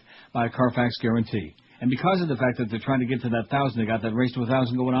them backed by a Carfax guarantee. And because of the fact that they're trying to get to that 1,000, they got that race to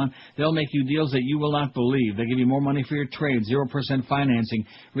 1,000 going on, they'll make you deals that you will not believe. They give you more money for your trade, 0% financing,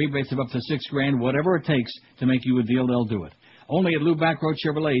 rebates of up to $6,000, whatever it takes to make you a deal, they'll do it. Only at Lou Backrot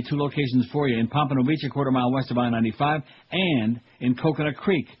Chevrolet, 2 locations for you, in Pompano Beach, a quarter mile west of I-95, and in Coconut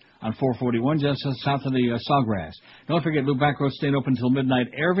Creek on 441, just south of the Sawgrass. Don't forget, Lou Backrot's staying open until midnight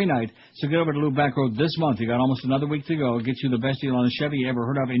every night, so get over to Lou Backrot this month. You got almost another week to go. Get you the best deal on a Chevy you ever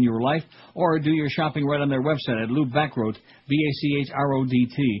heard of in your life, or do your shopping right on their website at Lou Backrot,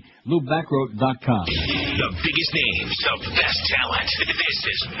 B-A-C-H-R-O-D-T, LouBackrot.com. The biggest names, the best talent. This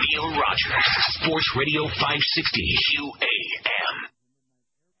is Neil Rogers, Sports Radio 560 QAM.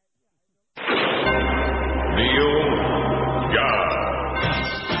 Neil God.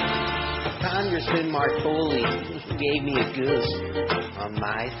 Congressman Martoli gave me a goose on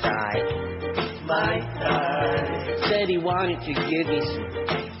my side. My side. Said he wanted to give me some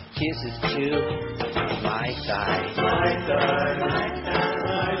kisses too on my side. My side. My side.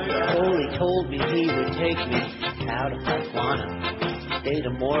 Foley told me he would take me out of Tijuana. State a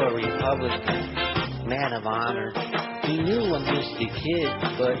moral Republican, man of honor. He knew I'm just a kid,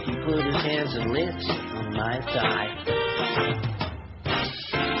 but he put his hands and lips on my side.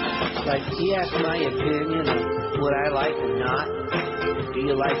 Like, he asked my opinion of would I like or not. Do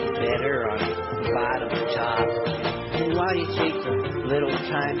you like it better on the bottom or top? And while you take a little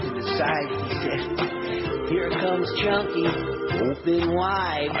time to decide, he said, here comes Chunky, open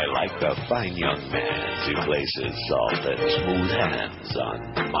wide. I like the fine young man who places soft and smooth hands on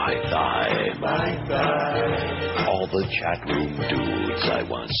my thigh. My thigh. All the chat room dudes I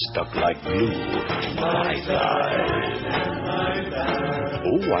once stuck like glue to my thigh.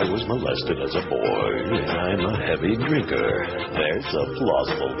 Oh, I was molested as a boy, and I'm a heavy drinker. There's a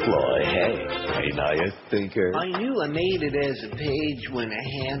plausible ploy. Hey, ain't I a thinker? I knew I made it as a page when a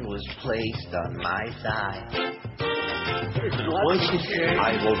hand was placed on my thigh. What'd you say?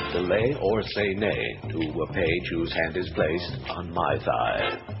 I won't delay or say nay to a page whose hand is placed on my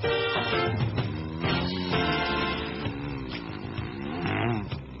thigh.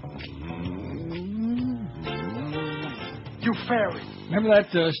 You fairy. Remember that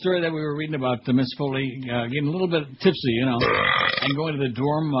story that we were reading about Miss Foley getting a little bit tipsy, and going to the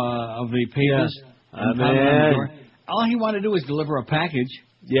dorm of the papers? Man. All he wanted to do was deliver a package.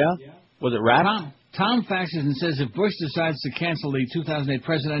 Yeah? Was it wrapped? Tom faxes and says if Bush decides to cancel the 2008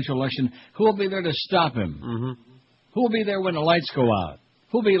 presidential election, who will be there to stop him? Mm-hmm. Who will be there when the lights go out?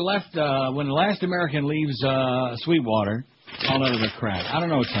 Who will be left when the last American leaves Sweetwater? All that other crap. I don't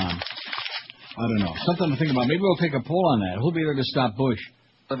know, Tom. I don't know. Something to think about. Maybe we'll take a poll on that. Who'll be there to stop Bush?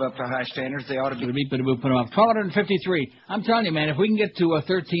 Live up to high standards. They ought to be. 1253. I'm telling you, man, if we can get to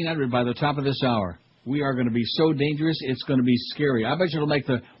 1300 by the top of this hour, we are going to be so dangerous, it's going to be scary. I bet you it'll make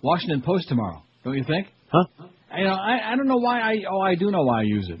the Washington Post tomorrow. Don't you think? Huh? I don't know why I do know why I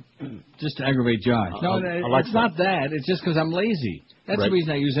use it. Just to aggravate Josh. No, it's not that. It's just because I'm lazy. That's the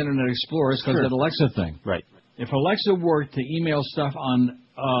reason I use Internet Explorer, is because of that Alexa thing. Right. If Alexa worked to email stuff on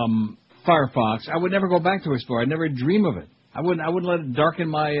Firefox, I would never go back to Explorer. I'd never dream of it. I wouldn't let it darken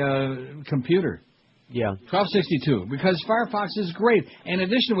my computer. Yeah. 1262, because Firefox is great. In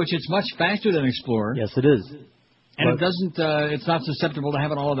addition to which, it's much faster than Explorer. Yes, it is. And it doesn't. It's not susceptible to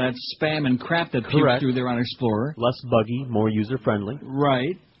having all of that spam and crap that pukes through there on Explorer. Less buggy, more user-friendly.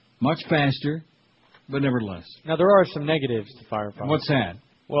 Right. Much faster, but nevertheless. Now, there are some negatives to Firefox. What's that?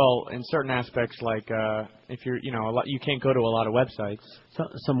 Well, in certain aspects, like if you're, you can't go to a lot of websites.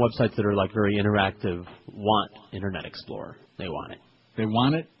 Some websites that are like very interactive want Internet Explorer. They want it. They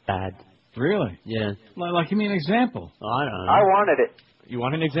want it? Bad. Really? Yeah. Like, give me an example. I don't know. I wanted it. You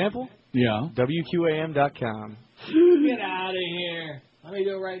want an example? Yeah. WQAM.com. Get out of here. Let me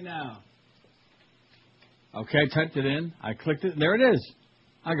do it right now. Okay, I typed it in. I clicked it. There it is.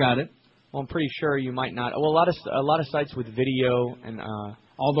 I got it. Well, I'm pretty sure you might not. Well, a lot of sites with video and.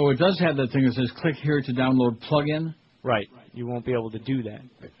 Although it does have that thing that says click here to download plugin. Right. You won't be able to do that.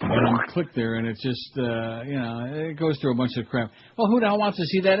 And I click there, and it just, it goes through a bunch of crap. Well, who the hell wants to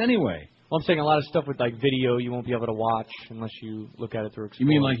see that anyway? Well, I'm saying a lot of stuff with, like, video you won't be able to watch unless you look at it through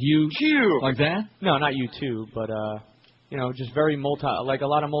Explorer. You mean like you? Like that? No, not you too, but just very like a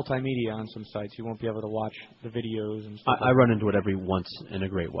lot of multimedia on some sites. You won't be able to watch the videos and stuff. I run into it every once in a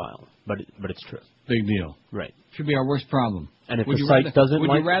great while, but it's true. Big deal. Right. Should be our worst problem. And if the site doesn't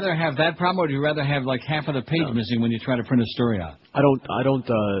would you rather have that problem, or would you rather have like half of the page missing when you try to print a story out? I don't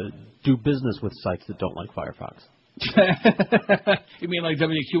do business with sites that don't like Firefox. You mean like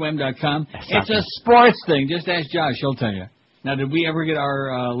WQM.com? It's a sports thing. Just ask Josh. He'll tell you. Now, did we ever get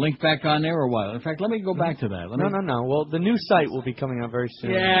our link back on there or what? In fact, let me go back to that. No. Well, the new site will be coming out very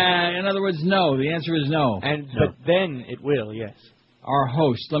soon. Yeah, in other words, no. The answer is no. But then it will, yes. Our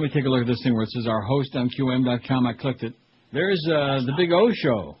host. Let me take a look at this thing where it says our host on QM.com. I clicked it. There's the Big O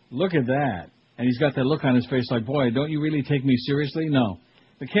Show. Look at that. And he's got that look on his face like, boy, don't you really take me seriously? No.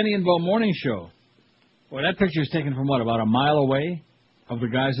 The Kenny and Bo Morning Show. Well, that picture is taken from what, about a mile away of the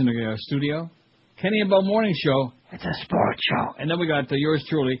guys in the studio? Kenny and Bo Morning Show. It's a sports show. And then we got yours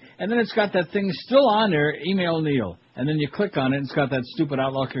truly. And then it's got that thing still on there, Email Neil. And then you click on it, and it's got that stupid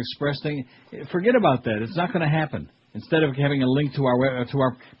Outlook Express thing. Forget about that. It's not going to happen. Instead of having a link to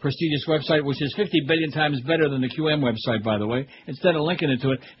our prestigious website, which is 50 billion times better than the QM website, by the way, instead of linking it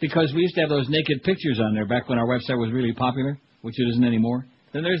to it, because we used to have those naked pictures on there back when our website was really popular, which it isn't anymore.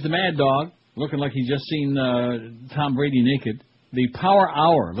 Then there's the Mad Dog, looking like he's just seen Tom Brady naked. The Power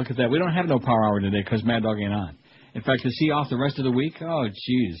Hour, look at that. We don't have no Power Hour today because Mad Dog ain't on. In fact, is he off the rest of the week? Oh,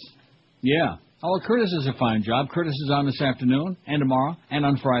 jeez. Yeah. Oh, well, Curtis does a fine job. Curtis is on this afternoon and tomorrow and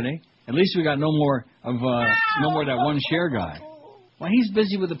on Friday. At least we got no more of that one share guy. Well, he's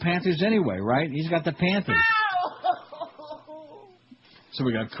busy with the Panthers anyway, right? He's got the Panthers. So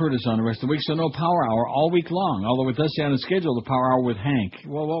we got Curtis on the rest of the week, so no Power Hour all week long. Although it does say on the schedule, the Power Hour with Hank.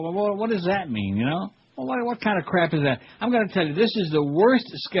 Well, what does that mean, you know? Well, what kind of crap is that? I'm going to tell you, this is the worst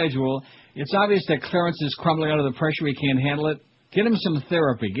schedule. It's obvious that Clarence is crumbling under the pressure. He can't handle it. Get him some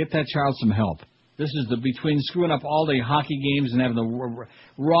therapy. Get that child some help. This is between screwing up all the hockey games and having the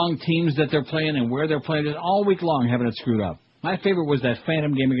wrong teams that they're playing and where they're playing it all week long, having it screwed up. My favorite was that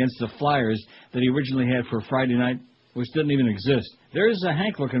Phantom game against the Flyers that he originally had for Friday night, which didn't even exist. There's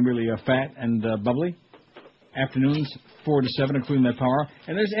Hank looking really fat and bubbly. Afternoons, 4 to 7, including that Power.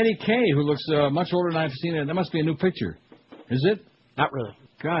 And there's Eddie K, who looks much older than I've seen. That must be a new picture. Is it? Not really.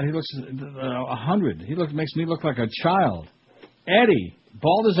 God, he looks 100. He makes me look like a child. Eddie,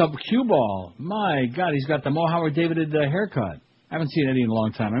 bald as a cue ball. My God, he's got the Mo Howard David haircut. I haven't seen Eddie in a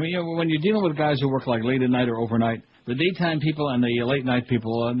long time. I mean, when you're dealing with guys who work like late at night or overnight, the daytime people and the late night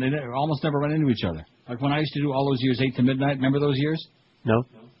people, they almost never run into each other. Like when I used to do all those years, 8 to midnight. Remember those years? No.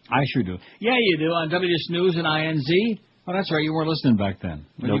 I sure do. Yeah, you do, on W Snooze and INZ. Oh, that's right, you weren't listening back then.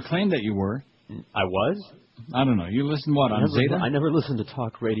 But nope. You claimed that you were. I was? I don't know. You listened what, on Zeta? I never listened to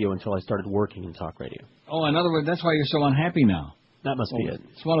talk radio until I started working in talk radio. Oh, in other words, that's why you're so unhappy now. That must be it.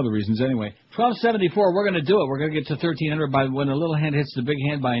 It's one of the reasons anyway. 1274, we're going to do it. We're going to get to 1300 by when the little hand hits the big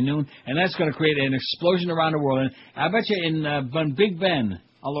hand by noon, and that's going to create an explosion around the world. And I bet you in Big Ben,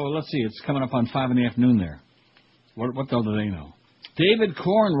 although let's see, it's coming up on 5 in the afternoon there. What the hell do they know? David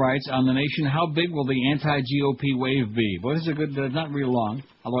Korn writes on The Nation, how big will the anti-GOP wave be? Boy, this is a good, not real long,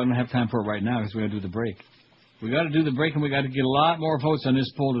 although I don't have time for it right now because we got to do the break. We got to do the break, and we got to get a lot more votes on this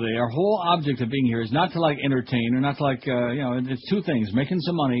poll today. Our whole object of being here is not to entertain or not to it's two things: making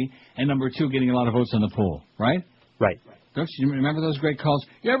some money, and number two, getting a lot of votes on the poll. Right? Right. Don't you remember those great calls?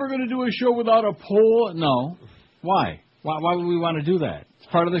 You ever going to do a show without a poll? No. Why? Why would we want to do that? It's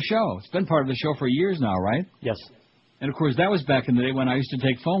part of the show. It's been part of the show for years now, right? Yes. And of course, that was back in the day when I used to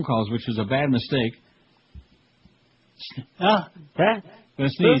take phone calls, which was a bad mistake. Gonna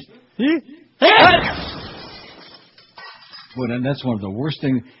sneeze. Well, then that's one of the worst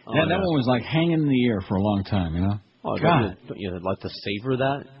things. Oh, that one was like hanging in the air for a long time, you know? Oh, God. Don't you like to savor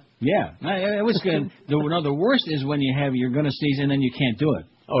that? Yeah. It was good. The worst is when you're going to sneeze and then you can't do it.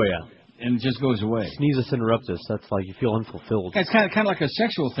 Oh, yeah. And it just goes away. Sneezes interruptus. That's like you feel unfulfilled. Yeah, it's kind of like a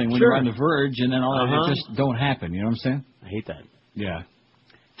sexual thing when Sure. you're on the verge and then all that. It just don't happen. You know what I'm saying? I hate that. Yeah.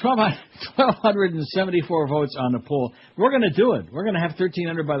 1,274 votes on the poll. We're going to do it. We're going to have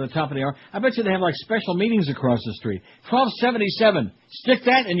 1,300 by the top of the hour. I bet you they have like special meetings across the street. 1277. Stick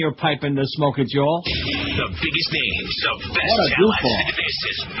that in your pipe and smoke it, Joel. The biggest names of best What a talent. goofball. This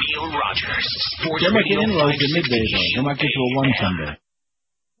is Neil Rogers. Sports They're making Radio inroads at midday, though. They might get to a 1 someday.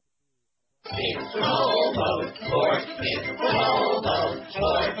 It's the hobo sport. It's the hobo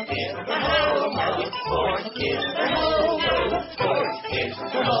sport. It's the hobo sport. It's the hobo sport. It's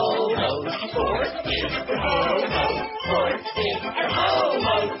the hobo sport. It's the hobo sport. It's the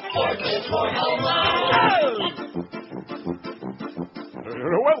hobo sport. It's for hobo.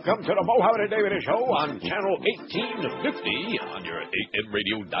 Welcome to the Mo Howard and David Show on Channel 1850 on your AM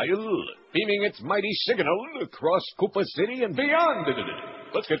radio dial, beaming its mighty signal across Cooper City and beyond.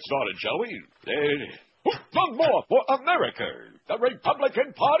 Let's get started, shall we? One more for America, the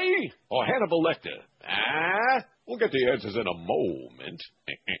Republican Party, or Hannibal Lecter? We'll get the answers in a moment.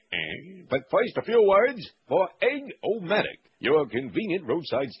 But first, a few words for Egg-O-Matic, your convenient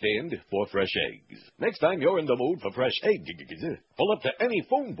roadside stand for fresh eggs. Next time you're in the mood for fresh eggs, pull up to any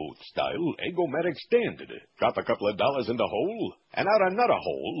phone booth style Egg-O-Matic stand. Drop a couple of dollars in the hole, and out another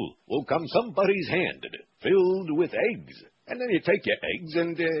hole will come somebody's hand filled with eggs. And then you take your eggs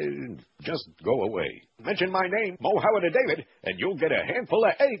and just go away. Mention my name, Mo Howard and David, and you'll get a handful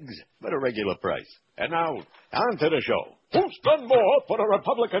of eggs at a regular price. And now, on to the show. Who's done more for the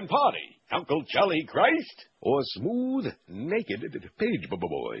Republican Party? Uncle Charlie Christ or Smooth Naked Page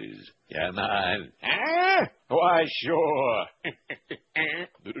Boys? Come on. Why, sure.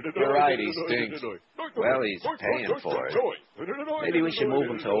 You're right, he stinks. Well, he's paying for it. Maybe we should move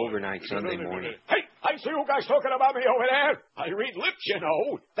him to overnight Sunday morning. Hey, I see you guys talking about me over there. I read lips, you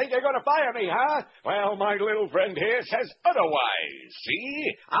know. Think you're going to fire me, huh? Well, my little friend here says otherwise. See?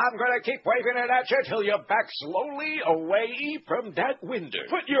 I'm going to keep waving it at you till you back slowly away from that window.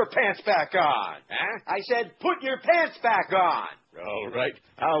 Put your pants back on. Huh? I said put your pants back on. All right,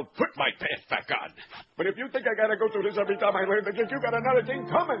 I'll put my pants back on. But if you think I gotta go through this every time I learn the gig, you got another thing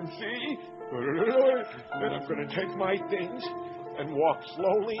coming, see? Then I'm gonna take my things and walk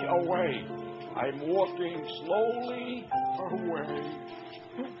slowly away. I'm walking slowly away.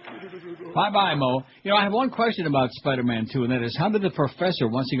 Bye-bye, Mo. You know, I have one question about Spider-Man 2, and that is, how did the professor,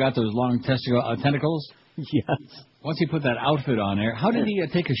 once he got those long tentacles? Yes. Once he put that outfit on there, how did he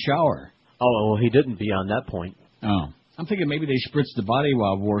take a shower? Oh, well, he didn't beyond that point. Oh. I'm thinking maybe they spritzed the body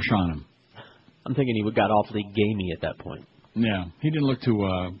wash on him. I'm thinking he got awfully gamey at that point. Yeah, he didn't look too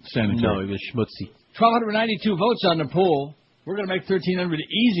sanitary. No, he was schmutzy. 1,292 votes on the poll. We're going to make 1,300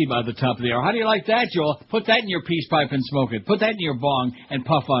 easy by the top of the hour. How do you like that, Joel? Put that in your peace pipe and smoke it. Put that in your bong and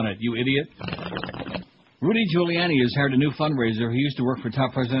puff on it, you idiot. Rudy Giuliani has hired a new fundraiser who used to work for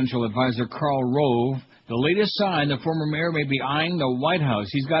top presidential advisor Karl Rove. The latest sign the former mayor may be eyeing the White House.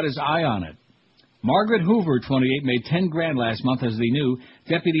 He's got his eye on it. Margaret Hoover, 28, made $10,000 last month as the new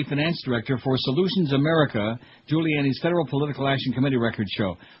Deputy Finance Director for Solutions America, Giuliani's Federal Political Action Committee records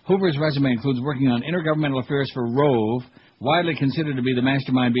show. Hoover's resume includes working on intergovernmental affairs for Rove, widely considered to be the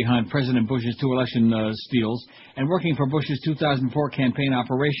mastermind behind President Bush's two election steals, and working for Bush's 2004 campaign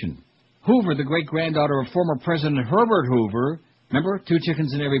operation. Hoover, the great-granddaughter of former President Herbert Hoover, remember, 2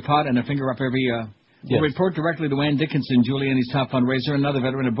 chickens in every pot and a finger up every... Yes. Will report directly to Ann Dickinson, Giuliani's top fundraiser, another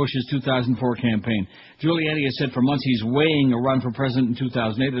veteran of Bush's 2004 campaign. Giuliani has said for months he's weighing a run for president in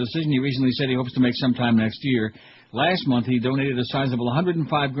 2008, a decision he recently said he hopes to make sometime next year. Last month, he donated a sizable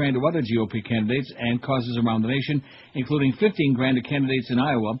 $105,000 to other GOP candidates and causes around the nation, including $15,000 to candidates in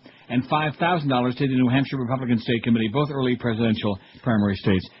Iowa and $5,000 to the New Hampshire Republican State Committee, both early presidential primary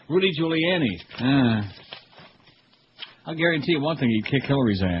states. Rudy Giuliani. I'll guarantee you one thing, he'd kick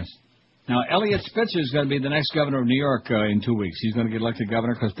Hillary's ass. Now, Elliot Spitzer is going to be the next governor of New York in 2 weeks. He's going to get elected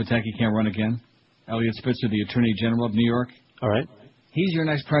governor because Pataki can't run again. Elliot Spitzer, the Attorney General of New York. All right. He's your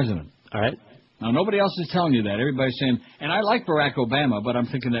next president. All right. Now, nobody else is telling you that. Everybody's saying, and I like Barack Obama, but I'm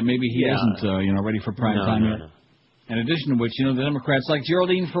thinking that maybe he isn't, ready for prime time yet. No. In addition to which, the Democrats, like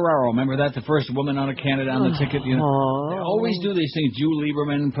Geraldine Ferraro, remember that? The first woman on a candidate on the ticket, They always do these things. Jew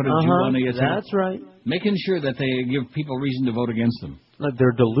Lieberman, put a Jew on the ticket. That's right. Making sure that they give people reason to vote against them. Like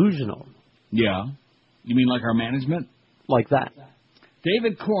they're delusional. Yeah. You mean like our management? Like that.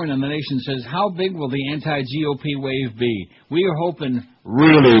 David Corn on The Nation says, how big will the anti-GOP wave be? We are hoping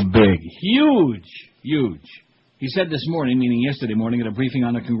really big. Huge. He said this morning, meaning yesterday morning, at a briefing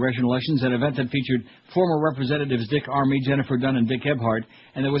on the congressional elections, an event that featured former Representatives Dick Armey, Jennifer Dunn, and Dick Ebhart,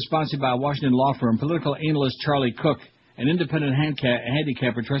 and that was sponsored by a Washington law firm, political analyst Charlie Cook, an independent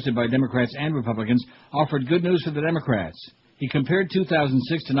handicapper trusted by Democrats and Republicans, offered good news for the Democrats. He compared 2006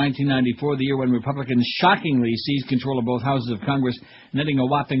 to 1994, the year when Republicans shockingly seized control of both houses of Congress, netting a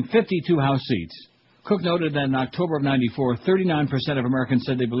whopping 52 House seats. Cook noted that in October of 94, 39% of Americans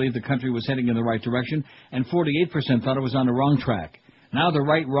said they believed the country was heading in the right direction, and 48% thought it was on the wrong track. Now the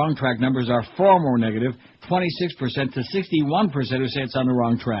right-wrong track numbers are far more negative, 26% to 61% who say it's on the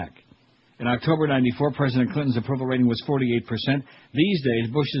wrong track. In October 94, President Clinton's approval rating was 48%. These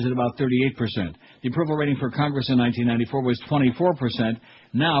days, Bush is at about 38%. The approval rating for Congress in 1994 was 24%.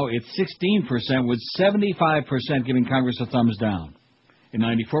 Now it's 16%, with 75% giving Congress a thumbs down. In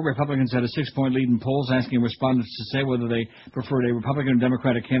 94, Republicans had a 6-point lead in polls, asking respondents to say whether they preferred a Republican or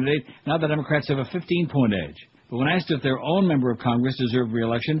Democratic candidate. Now the Democrats have a 15-point edge. But when asked if their own member of Congress deserved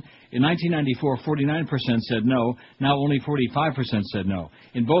re-election, in 1994, 49% said no. Now only 45% said no.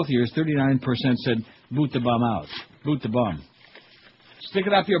 In both years, 39% said boot the bum out. Boot the bum. Stick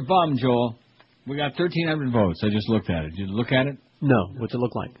it up your bum, Joel. We got 1,300 votes. I just looked at it. Did you look at it? No. What's it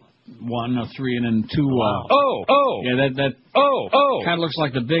look like? 1, 3, and then 2. Yeah, that kind of looks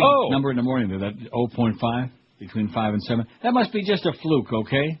like the big number in the morning there, that 0.5, between 5 and 7. That must be just a fluke,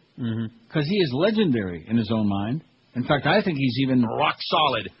 okay? Because he is legendary in his own mind. In fact, I think he's even rock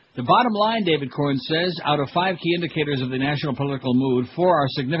solid. The bottom line, David Corn says, out of 5 key indicators of the national political mood, 4 are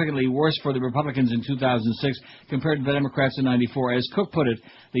significantly worse for the Republicans in 2006 compared to the Democrats in 94. As Cook put it,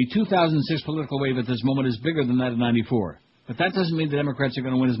 the 2006 political wave at this moment is bigger than that of 94. But that doesn't mean the Democrats are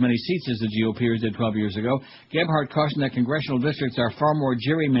going to win as many seats as the GOPers did 12 years ago. Gebhardt cautioned that congressional districts are far more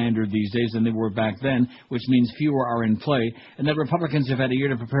gerrymandered these days than they were back then, which means fewer are in play, and that Republicans have had a year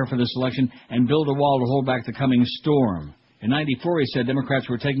to prepare for this election and build a wall to hold back the coming storm. In 94, he said Democrats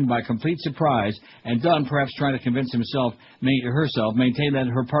were taken by complete surprise, and Dunn, perhaps trying to convince herself, maintained that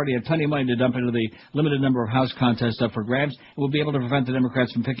her party had plenty of money to dump into the limited number of House contests up for grabs and will be able to prevent the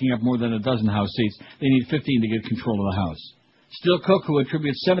Democrats from picking up more than a dozen House seats. They need 15 to get control of the House. Still, Cook, who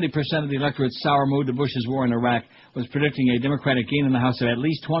attributes 70% of the electorate's sour mood to Bush's war in Iraq, was predicting a Democratic gain in the House of at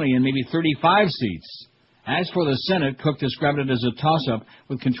least 20 and maybe 35 seats. As for the Senate, Cook described it as a toss-up,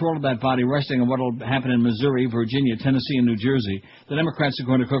 with control of that body resting on what will happen in Missouri, Virginia, Tennessee, and New Jersey. The Democrats,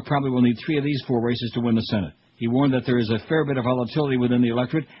 according to Cook, probably will need 3 of these 4 races to win the Senate. He warned that there is a fair bit of volatility within the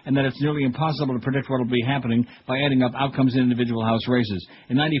electorate and that it's nearly impossible to predict what will be happening by adding up outcomes in individual House races.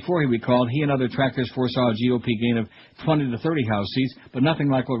 In 94, he recalled, he and other trackers foresaw a GOP gain of 20 to 30 House seats, but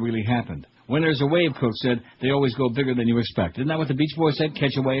nothing like what really happened. When there's a wave, Cook said, they always go bigger than you expect. Isn't that what the Beach Boys said?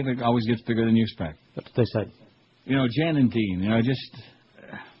 Catch a wave, it always gets bigger than you expect. That's what they said. You know, Jan and Dean,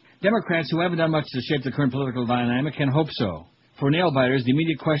 Democrats who haven't done much to shape the current political dynamic can hope so. For nail-biters, the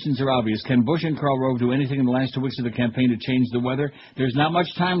immediate questions are obvious. Can Bush and Karl Rove do anything in the last 2 weeks of the campaign to change the weather? There's not much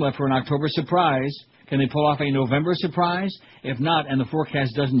time left for an October surprise. Can they pull off a November surprise? If not, and the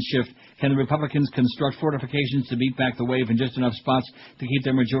forecast doesn't shift, can the Republicans construct fortifications to beat back the wave in just enough spots to keep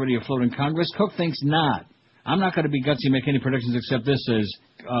their majority afloat in Congress? Cook thinks not. I'm not going to be gutsy and make any predictions except this, says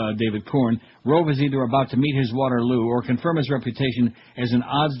David Corn. Rove is either about to meet his Waterloo or confirm his reputation as an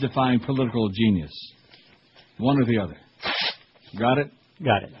odds-defying political genius. One or the other. Got it?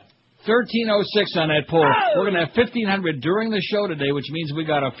 Got it. 1306 on that poll. We're going to have 1,500 during the show today, which means we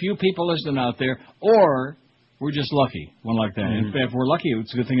got a few people listening out there, or we're just lucky. One like that. Mm-hmm. If we're lucky,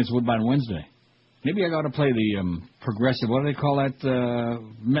 it's a good thing it's Woodbine Wednesday. Maybe I got to play the progressive, what do they call that?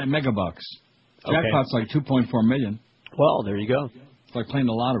 Megabucks. Jackpot's like 2.4 million. Well, there you go. It's like playing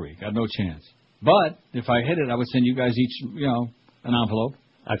the lottery. Got no chance. But if I hit it, I would send you guys each, an envelope.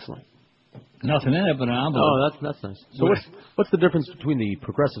 Excellent. Nothing in it but an envelope. Oh, that's nice. So what's the difference between the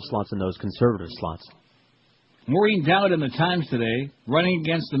progressive slots and those conservative slots? Maureen Dowd in the Times today, running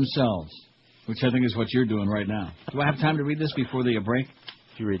against themselves, which I think is what you're doing right now. Do I have time to read this before the break?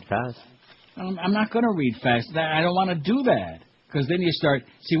 If you read fast. I'm not going to read fast. I don't want to do that. Because then you start...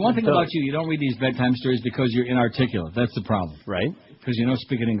 See, one thing about you don't read these bedtime stories because you're inarticulate. That's the problem. Right. Because you don't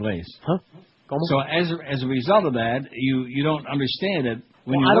speak in English. Huh? So as a result of that, you don't understand it.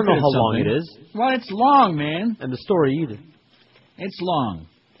 When you I don't look know at how long it is. Well, it's long, man. And the story either. It's long.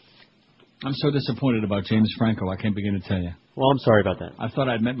 I'm so disappointed about James Franco, I can't begin to tell you. Well, I'm sorry about that. I thought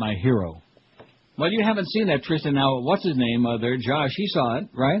I'd met my hero. Well, you haven't seen that, Tristan. Now, what's his name there? Josh, he saw it,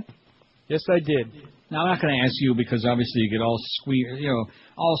 right? Yes, I did. Now, I'm not going to ask you because obviously you get all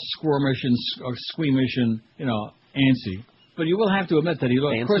all squirmish and squeamish and, antsy. But you will have to admit that he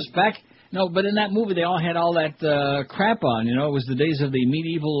looked, of course, back... No, but in that movie, they all had all that crap on, It was the days of the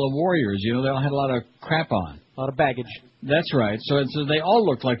medieval warriors, They all had a lot of crap on. A lot of baggage. That's right. So they all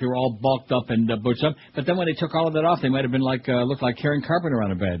looked like they were all bulked up and butched up. But then when they took all of that off, they might have been looked like Karen Carpenter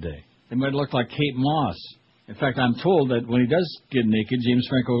on a bad day. They might have looked like Kate Moss. In fact, I'm told that when he does get naked, James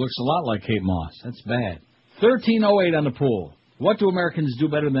Franco looks a lot like Kate Moss. That's bad. 1308 on the poll. What do Americans do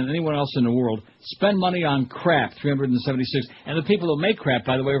better than anyone else in the world? Spend money on crap, 376. And the people who make crap,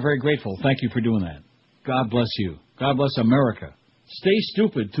 by the way, are very grateful. Thank you for doing that. God bless you. God bless America. Stay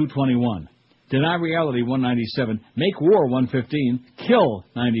stupid, 221. Deny reality, 197. Make war, 115. Kill,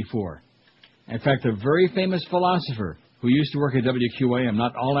 94. In fact, a very famous philosopher who used to work at WQAM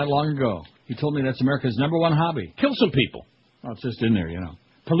not all that long ago, he told me that's America's #1 hobby. Kill some people. Well, it's just in there,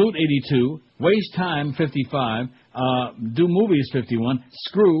 Pollute, 82. Waste time, 55. Do movies, 51.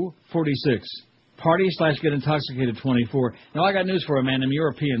 Screw, 46. Party/get intoxicated, 24. Now, I got news for you, man. Them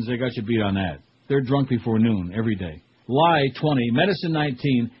Europeans, they got you beat on that. They're drunk before noon every day. Lie 20, Medicine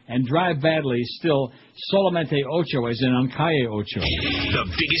 19, and Drive Badly still Solamente Ocho as in Ancalle Ocho. The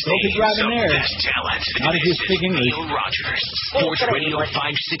biggest Don't be names driving of there. best talent. Not if you This speak is English. Neil Rogers, Sports Radio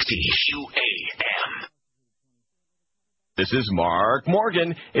 560 QAM. This is Mark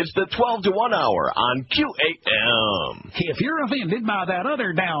Morgan. It's the 12 to 1 hour on QAM. If you're offended by that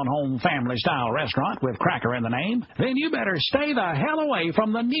other down-home family-style restaurant with Cracker in the name, then you better stay the hell away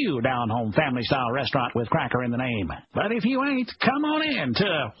from the new down-home family-style restaurant with Cracker in the name. But if you ain't, come on in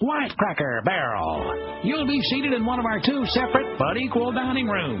to White Cracker Barrel. You'll be seated in one of our 2 separate but equal dining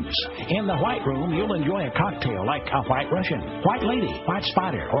rooms. In the White Room, you'll enjoy a cocktail like a White Russian, White Lady, White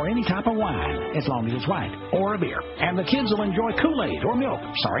Spider, or any type of wine, as long as it's white, or a beer. And the kids will enjoy Kool-Aid or milk.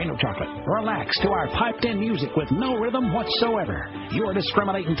 Sorry, no chocolate. Relax to our piped-in music with no rhythm whatsoever. Your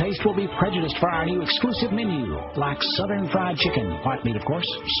discriminating taste will be prejudiced for our new exclusive menu, like Southern fried chicken, white meat, of course,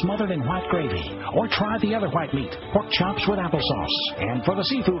 smothered in white gravy. Or try the other white meat, pork chops with applesauce. And for the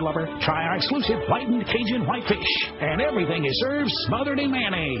seafood lover, try our exclusive whitened Cajun whitefish. And everything is served smothered in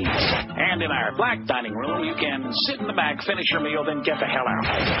mayonnaise. And in our black dining room, you can sit in the back, finish your meal, then get the hell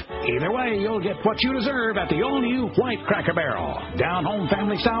out. Either way, you'll get what you deserve at the all-new White Cracker Barrel. Down-home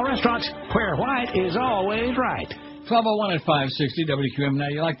family-style restaurants where white is always right. 1201 at 560 WQM. Now,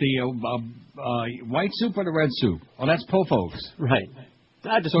 you like the white soup or the red soup? Oh, that's Po Folks. Right.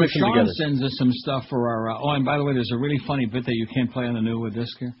 I just so mix them Sean together. sends us some stuff for our... oh, and by the way, there's a really funny bit that you can't play on the new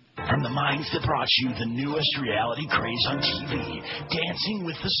disc here. From the minds that brought you the newest reality craze on TV, Dancing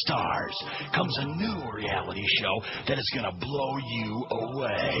with the Stars, comes a new reality show that is going to blow you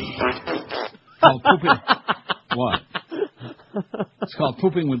away. Oh, what? It's called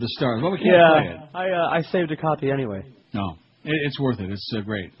Pooping with the Stars. Well, we can't play it. I saved a copy anyway. No. It's worth it. It's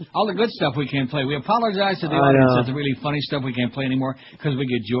great. All the good stuff we can't play. We apologize to the audience that the really funny stuff we can't play anymore because we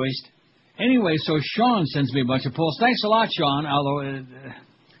get joiced. Anyway, so Sean sends me a bunch of polls. Thanks a lot, Sean. Although,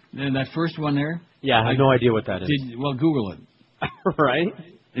 that first one there. Yeah, I have no idea what that is. Well, Google it. Right?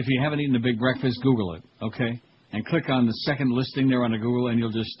 If you haven't eaten a big breakfast, Google it, okay? And click on the second listing there on the Google, and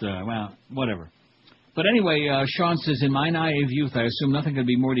you'll just, well, whatever. But anyway, Sean says, in my naive youth, I assumed nothing could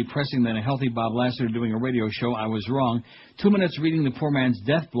be more depressing than a healthy Bob Lassiter doing a radio show. I was wrong. 2 minutes reading the poor man's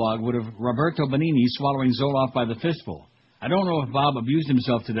death blog would have Roberto Benigni swallowing Zoloft by the fistful. I don't know if Bob abused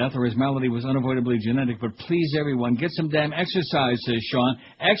himself to death or his malady was unavoidably genetic, but please, everyone, get some damn exercise, says Sean.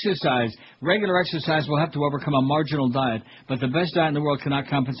 Exercise. Regular exercise will have to overcome a marginal diet, but the best diet in the world cannot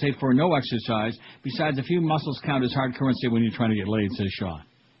compensate for no exercise. Besides, a few muscles count as hard currency when you're trying to get laid, says Sean.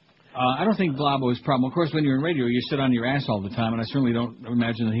 I don't think Blabo is a problem. Of course, when you're in radio, you sit on your ass all the time, and I certainly don't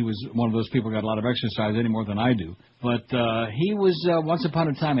imagine that he was one of those people who got a lot of exercise any more than I do. But he was, once upon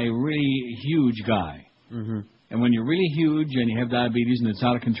a time, a really huge guy. Mm-hmm. And when you're really huge and you have diabetes and it's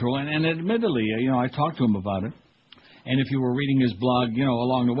out of control, and admittedly, I talked to him about it. And if you were reading his blog,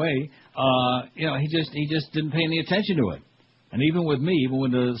 along the way, he just didn't pay any attention to it. And even with me, even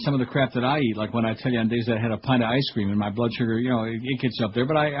with some of the crap that I eat, like when I tell you on days that I had a pint of ice cream and my blood sugar, it gets up there,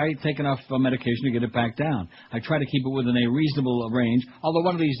 but I take enough medication to get it back down. I try to keep it within a reasonable range, although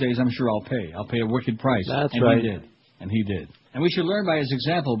one of these days I'm sure I'll pay. I'll pay a wicked price. That's and right. He did. And he did. And we should learn by his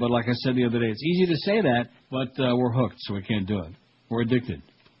example, but like I said the other day, it's easy to say that, but we're hooked, so we can't do it. We're addicted.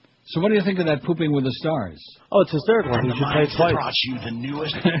 So what do you think of that Pooping with the Stars? Oh, it's his third one. He should play it twice. Brought you the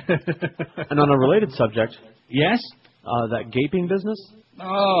newest. And on a related subject. Yes? That gaping business?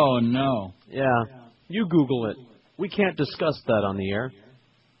 Oh, no. Yeah. You Google it. We can't discuss that on the air.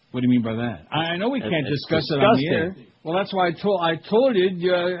 What do you mean by that? I know we can't discuss it disgusting. on the air. Well, that's why I told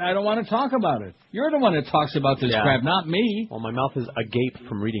you I don't want to talk about it. You're the one that talks about this crap, not me. Well, my mouth is agape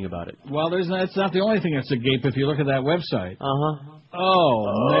from reading about it. Well, it's not the only thing that's agape if you look at that website. Uh-huh. Oh,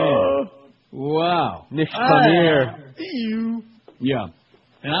 man. Wow. Nicht Pamir. Yeah.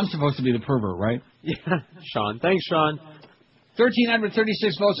 And I'm supposed to be the pervert, right? Yeah. Sean. Thanks, Sean.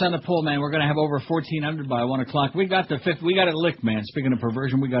 1,336 votes on the poll, man. We're going to have over 1,400 by 1 o'clock. We got the fifth. We got it licked, man. Speaking of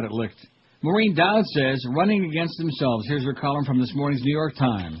perversion, we got it licked. Maureen Dowd says, running against themselves. Here's her column from this morning's New York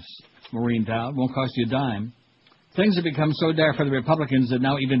Times. Maureen Dowd, won't cost you a dime. Things have become so dire for the Republicans that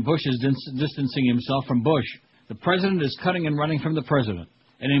now even Bush is distancing himself from Bush. The president is cutting and running from the president.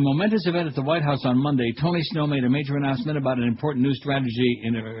 In a momentous event at the White House on Monday, Tony Snow made a major announcement about an important new strategy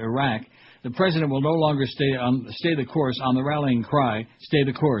in Iraq. The president will no longer stay the course on the rallying cry, stay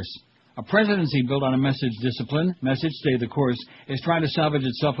the course. A presidency built on a message discipline, message stay the course, is trying to salvage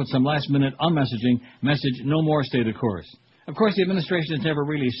itself with some last-minute unmessaging, message no more stay the course. Of course, the administration has never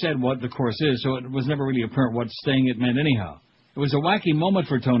really said what the course is, so it was never really apparent what staying it meant anyhow. It was a wacky moment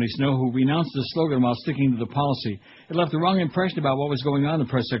for Tony Snow, who renounced the slogan while sticking to the policy. It left the wrong impression about what was going on, the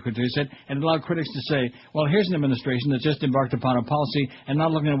press secretary said, and it allowed critics to say, well, here's an administration that just embarked upon a policy and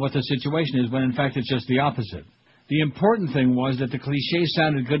not looking at what the situation is, when in fact it's just the opposite. The important thing was that the cliché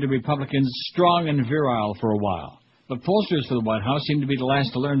sounded good to Republicans, strong and virile for a while. But pollsters for the White House seemed to be the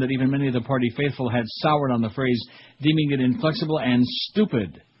last to learn that even many of the party faithful had soured on the phrase, deeming it inflexible and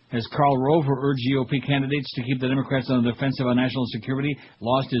stupid. Has Karl Rove, who urged GOP candidates to keep the Democrats on the defensive on national security,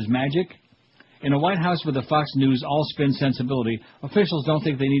 lost his magic? In a White House with a Fox News all-spin sensibility, officials don't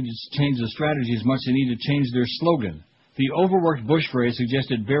think they need to change the strategy as much as they need to change their slogan. The overworked Bush phrase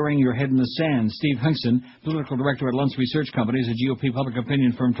suggested burying your head in the sand. Steve Hinkson, political director at Luntz Research Company, is a GOP public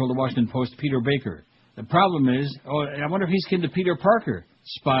opinion firm, told the Washington Post Peter Baker. The problem is, I wonder if he's kin to Peter Parker.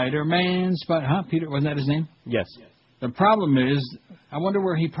 Spider-Man, Peter, wasn't that his name? Yes. The problem is, I wonder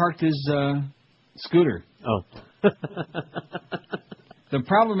where he parked his scooter. Oh. The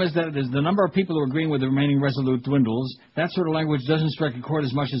problem is that as the number of people who are agreeing with the remaining resolute dwindles, that sort of language doesn't strike a chord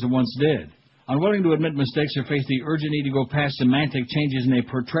as much as it once did. Unwilling to admit mistakes or face the urgent need to go past semantic changes in a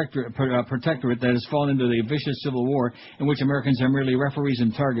protectorate that has fallen into a vicious civil war in which Americans are merely referees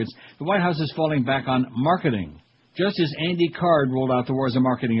and targets, the White House is falling back on marketing. Just as Andy Card rolled out the war as a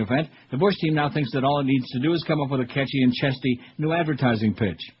marketing event, the Bush team now thinks that all it needs to do is come up with a catchy and chesty new advertising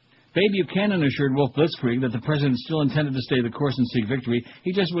pitch. Babe Buchanan assured Wolf Blitzkrieg that the president still intended to stay the course and seek victory.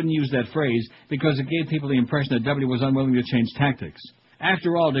 He just wouldn't use that phrase because it gave people the impression that W was unwilling to change tactics.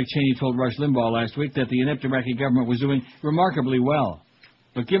 After all, Dick Cheney told Rush Limbaugh last week that the inept Iraqi government was doing remarkably well.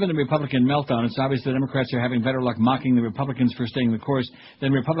 But given the Republican meltdown, it's obvious the Democrats are having better luck mocking the Republicans for staying the course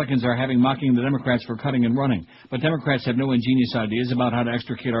than Republicans are having mocking the Democrats for cutting and running. But Democrats have no ingenious ideas about how to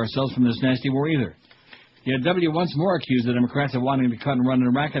extricate ourselves from this nasty war either. Yet W once more accused the Democrats of wanting to cut and run in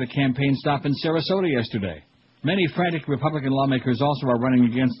Iraq at a campaign stop in Sarasota yesterday. Many frantic Republican lawmakers also are running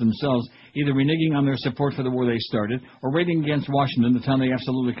against themselves, either reneging on their support for the war they started, or raiding against Washington, the town they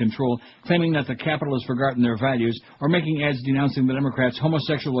absolutely control, claiming that the capital has forgotten their values, or making ads denouncing the Democrats'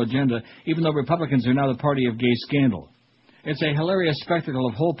 homosexual agenda, even though Republicans are now the party of gay scandal. It's a hilarious spectacle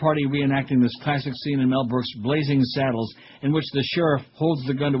of whole party reenacting this classic scene in Mel Brooks' Blazing Saddles, in which the sheriff holds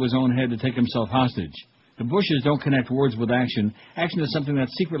the gun to his own head to take himself hostage. The Bushes don't connect words with action. Action is something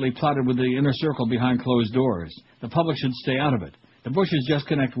that's secretly plotted with the inner circle behind closed doors. The public should stay out of it. The Bushes just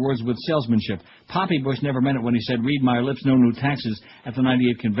connect words with salesmanship. Poppy Bush never meant it when he said, "Read my lips, no new taxes," at the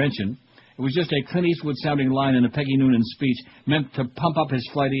 '98 convention. It was just a Clint Eastwood-sounding line in a Peggy Noonan speech meant to pump up his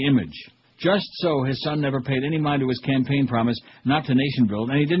flighty image. Just so, his son never paid any mind to his campaign promise not to nation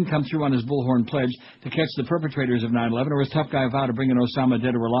build, and he didn't come through on his bullhorn pledge to catch the perpetrators of 9/11 or his tough guy vow to bring in Osama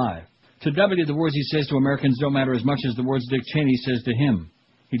dead or alive. To W, the words he says to Americans don't matter as much as the words Dick Cheney says to him.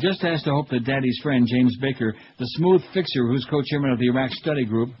 He just has to hope that Daddy's friend, James Baker, the smooth fixer who's co-chairman of the Iraq Study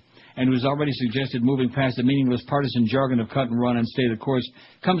Group, and who's already suggested moving past the meaningless partisan jargon of cut and run and stay the course,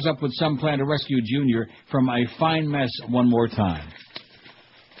 comes up with some plan to rescue Junior from a fine mess one more time.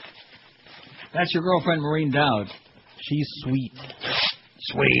 That's your girlfriend, Maureen Dowd. She's sweet.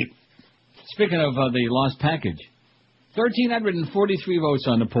 Sweet. Speaking of the lost package, 1,343 votes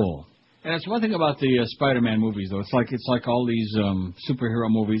on the poll. And that's one thing about the Spider-Man movies, though. It's like all these superhero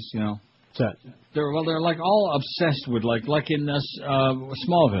movies, you know. What's that? They're like all obsessed with like in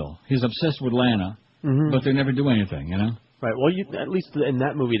Smallville. He's obsessed with Lana, but they never do anything, you know. Right. Well, at least in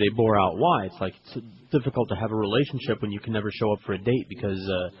that movie they bore out why. It's like it's difficult to have a relationship when you can never show up for a date because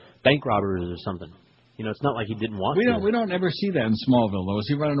bank robbers or something. You know, it's not like he didn't want to. We don't ever see that in Smallville, though. Is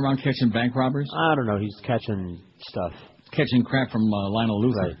he running around catching bank robbers? I don't know. He's catching stuff. Catching crap from Lionel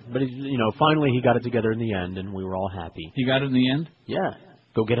Luthor. Right. But, finally he got it together in the end, and we were all happy. He got it in the end? Yeah.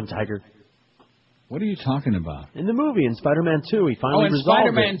 Go get him, Tiger. What are you talking about? In the movie, in Spider-Man 2, he finally resolved it.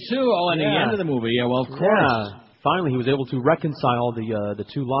 Spider-Man 2? Oh, in the end of the movie. Yeah, well, of course. Yeah. Finally, he was able to reconcile the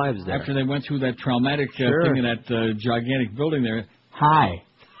two lives there. After they went through that traumatic thing in that gigantic building there. Hi.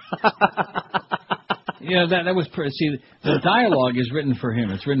 Yeah, that was... See, the dialogue is written for him.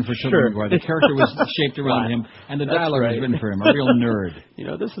 It's written for Tobey Maguire. The character was shaped around him, and the dialogue was written for him. A real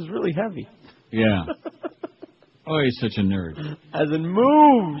nerd. This is really heavy. Yeah. Oh, he's such a nerd. As in,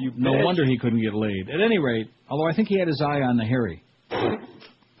 move, you No bitch. wonder he couldn't get laid. At any rate, although I think he had his eye on the Harry.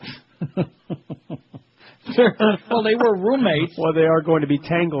 Well, they were roommates. Well, they are going to be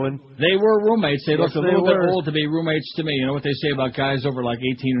tangling. They were roommates. They looked a little bit were. old to be roommates to me. You know what they say about guys over like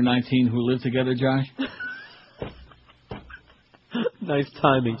 18 or 19 who live together, Josh? Nice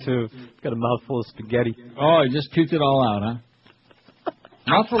timing, too. Got a mouthful of spaghetti. Oh, he just puked it all out, huh?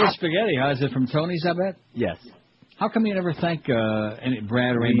 Mouthful of spaghetti, huh? Is it from Tony's, I bet? Yes. How come you never thank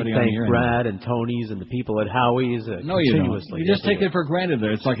Brad or anybody on thank here? Brad and Tony's and the people at Howie's No, you don't. continuously. You just take it for granted there.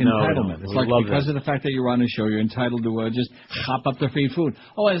 It's like entitlement. It's like because of the fact that you're on the show, you're entitled to just hop up the free food.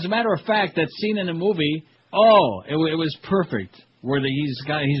 Oh, as a matter of fact, that scene in the movie, it was perfect. Where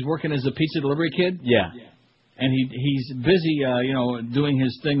he's working as a pizza delivery kid. Yeah. And he's busy, doing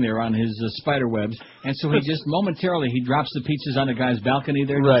his thing there on his spider webs, and so he just momentarily he drops the pizzas on the guy's balcony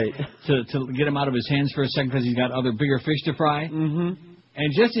there, right, to get him out of his hands for a second because he's got other bigger fish to fry. Mm-hmm.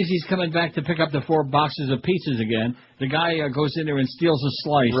 And just as he's coming back to pick up the 4 boxes of pizzas again, the guy goes in there and steals a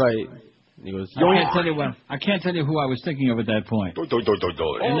slice. Right. He goes, I can't tell you who I was thinking of at that point. And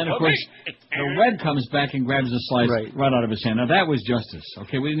then, of course, the Webb comes back and grabs the slice right out of his hand. Now, that was justice.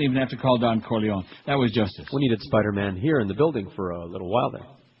 Okay, we didn't even have to call Don Corleone. That was justice. We needed Spider-Man here in the building for a little while there.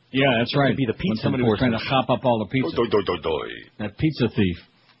 Yeah, that's right. Be the pizza when somebody was trying to hop up all the pizza. That pizza thief.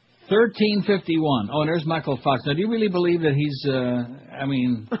 1351. Oh, and there's Michael Fox. Now, do you really believe that he's,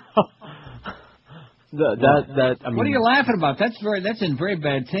 what are you laughing about? That's in very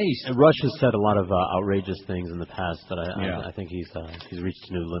bad taste. Rush has said a lot of outrageous things in the past, but I think he's reached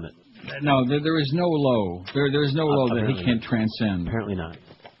a new limit. No, there is no low. There is no low that he can't transcend. Apparently not.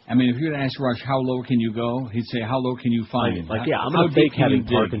 I mean, if you were to ask Rush how low can you go, he'd say how low can you find? I'm going to fake having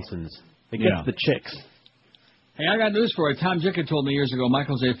Parkinson's. It gets the chicks. Hey, I got news for you. Tom Jickett told me years ago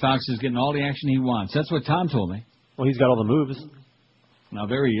Michael J. Fox is getting all the action he wants. That's what Tom told me. Well, he's got all the moves. Now,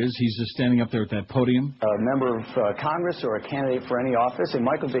 there he is. He's just standing up there at that podium. A member of Congress or a candidate for any office, and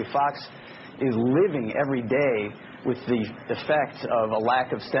Michael J. Fox is living every day with the effect of a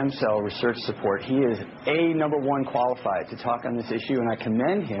lack of stem cell research support. He is number one qualified to talk on this issue, and I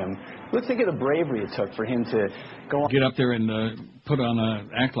commend him. Let's think of the bravery it took for him to go on. Get up there and put on an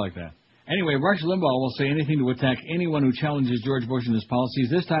act like that. Anyway, Rush Limbaugh will say anything to attack anyone who challenges George Bush and his policies.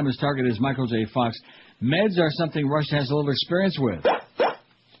 This time his target is Michael J. Fox. Meds are something Rush has a little experience with.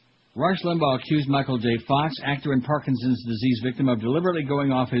 Rush Limbaugh accused Michael J. Fox, actor and Parkinson's disease victim, of deliberately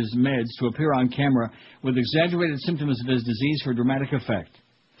going off his meds to appear on camera with exaggerated symptoms of his disease for dramatic effect.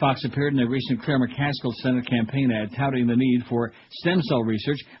 Fox appeared in a recent Claire McCaskill Senate campaign ad touting the need for stem cell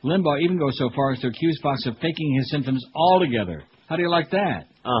research. Limbaugh even goes so far as to accuse Fox of faking his symptoms altogether. How do you like that?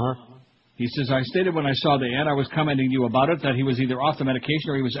 Uh-huh. He says, I stated when I saw the ad, I was commenting to you about it, that he was either off the medication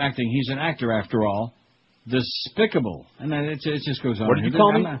or he was acting. He's an actor, after all. Despicable. And then it just goes on. What did you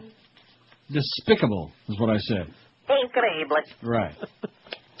call me? Despicable is what I said. Incredible. Right.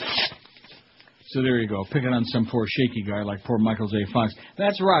 So there you go. Picking on some poor shaky guy like poor Michael J. Fox.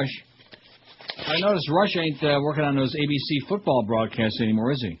 That's Rush. I noticed Rush ain't working on those ABC football broadcasts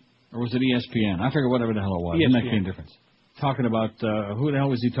anymore, is he? Or was it ESPN? I figure whatever the hell it was. Isn't that any difference? Talking about, who the hell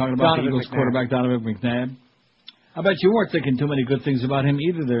was he talking about? Donovan The Eagles McNabb. quarterback Donovan McNabb. I bet you weren't thinking too many good things about him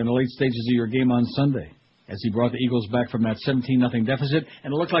either there in the late stages of your game on Sunday, as he brought the Eagles back from that 17-0 deficit,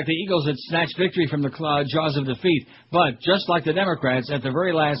 and it looked like the Eagles had snatched victory from the jaws of defeat. But just like the Democrats, at the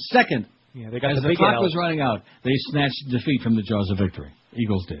very last second, they got as the big clock L. was running out, they snatched defeat from the jaws of victory.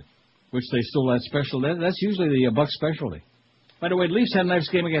 Eagles did, which they stole that special. That's usually the Bucs specialty. By the way, the Leafs had a nice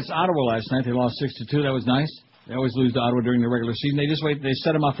game against Ottawa last night. They lost 6-2. That was nice. They always lose to Ottawa during the regular season. They just wait. They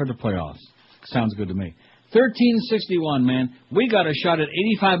set them up for the playoffs. Sounds good to me. 1361, man. We got a shot at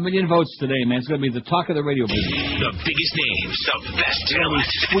 85 million votes today, man. It's going to be the talk of the radio business. The biggest names, the best talent.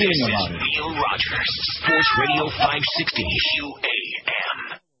 Tweeting This about is it. Neil Rogers, Sports Radio 560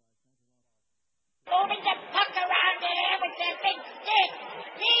 QAM. Moving the puck around there with their big stick.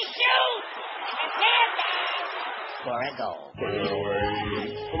 He shoots! And they're down! For a goal.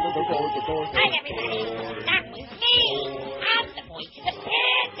 Hi, everybody. That was me. I'm the voice of the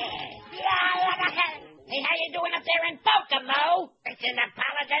Panthers. Hey, how you doing up there in Boca, Mo? Fixing the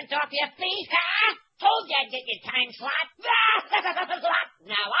paladins off your feet, huh? Told you I'd get your time slot.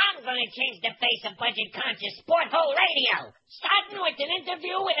 Now I'm going to change the face of budget-conscious Sport Hole Radio, starting with an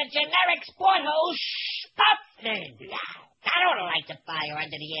interview with a generic Sport Hole Sputman. I don't like the fire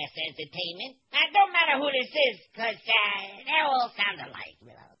under the ass entertainment. Now, it don't matter who this is, because they all sound alike.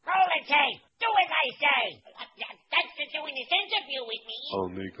 Roll the tape. Do as I say. Thanks for doing this interview with me.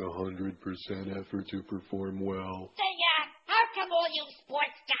 I'll make 100% effort to perform well. Say, how come all you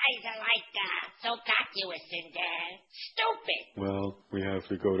sports guys are like so vacuous and stupid? Well, we have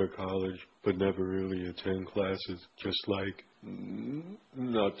to go to college, but never really attend classes. Just like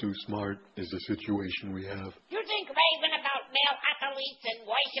not too smart is the situation we have. You think raving about male athletes and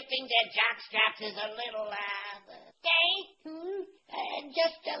worshipping their jockstraps is a little, gay?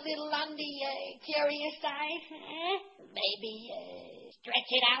 Just a little on the curious side? Maybe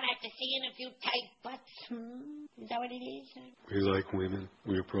stretch it out after seeing a few tight butts? Is that what it is? We like women.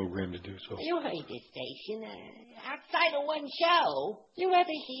 We are programmed to do so. You heard this station. Outside of one show, you ever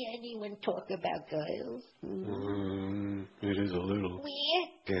hear anyone talk about girls? It is a little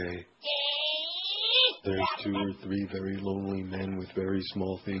gay. There's 2 or 3 very lonely men with very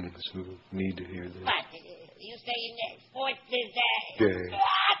small things who need to hear this. But you saying that sports is Gay.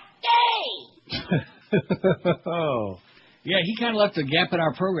 Oh. Yeah, he kind of left a gap in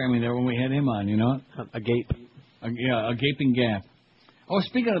our programming there when we had him on, you know? A gape. A gaping gap. Oh,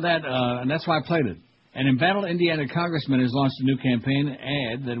 speaking of that, and that's why I played it. An embattled Indiana congressman has launched a new campaign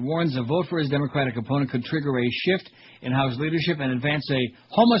ad that warns a vote for his Democratic opponent could trigger a shift in House leadership and advance a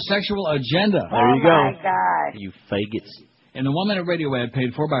homosexual agenda. There you go. Oh, my God. You faggots. In the 1-minute radio ad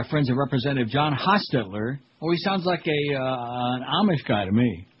paid for by friends of Representative John Hostetler, he sounds like an Amish guy to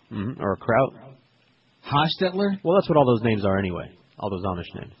me. Mm-hmm. Or a Kraut. Hostetler? Well, that's what all those names are anyway. All those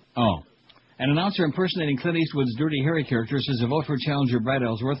Amish names. Oh. An announcer impersonating Clint Eastwood's Dirty Harry character says a vote for challenger Brad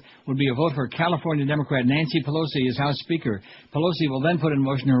Ellsworth would be a vote for California Democrat Nancy Pelosi as House Speaker. Pelosi will then put in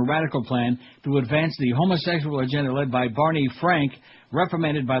motion her radical plan to advance the homosexual agenda led by Barney Frank,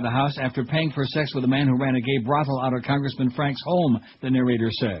 reprimanded by the House after paying for sex with a man who ran a gay brothel out of Congressman Frank's home, the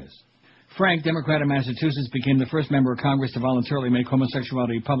narrator says. Frank, Democrat of Massachusetts, became the first member of Congress to voluntarily make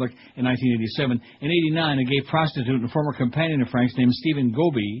homosexuality public in 1987. In 1989, a gay prostitute and former companion of Frank's named Stephen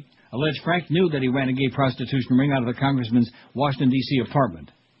Goby alleged Frank knew that he ran a gay prostitution ring out of the congressman's Washington, D.C.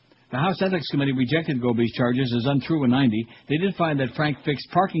 apartment. The House Ethics Committee rejected Goby's charges as untrue in 1990. They did find that Frank fixed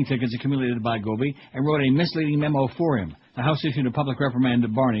parking tickets accumulated by Goby and wrote a misleading memo for him. The House issued a public reprimand to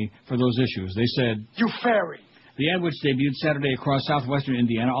Barney for those issues. They said, "You fairy!" The ad, which debuted Saturday across southwestern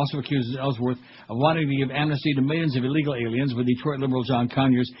Indiana, also accuses Ellsworth of wanting to give amnesty to millions of illegal aliens with Detroit liberal John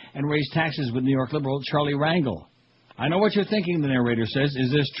Conyers and raise taxes with New York liberal Charlie Rangel. I know what you're thinking, the narrator says. Is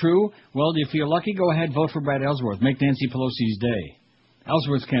this true? Well, do you feel lucky? Go ahead, vote for Brad Ellsworth. Make Nancy Pelosi's day.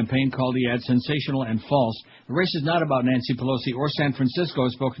 Ellsworth's campaign called the ad sensational and false. The race is not about Nancy Pelosi or San Francisco,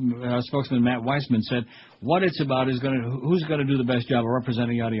 spokesman Matt Weissman said. What it's about is who's going to do the best job of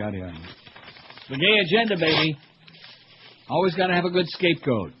representing yada, yada, yada. The gay agenda, baby. Always got to have a good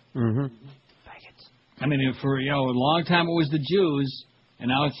scapegoat. Mm-hmm. I mean, for a long time it was the Jews, and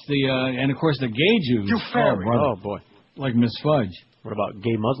now it's and of course the gay Jews. You fairy. Oh, boy. Like Miss Fudge. What about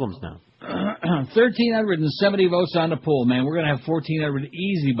gay Muslims now? 1,370 votes on the poll, man. We're going to have 1,400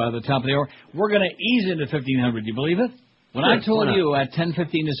 easy by the top of the hour. We're going to ease into 1,500. You believe it? When I told you at 10:15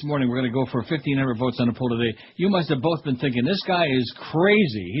 this morning we're going to go for 1,500 votes on the poll today, you must have both been thinking, this guy is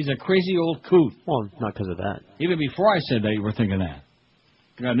crazy. He's a crazy old coot. Well, not because of that. Even before I said that, you were thinking that.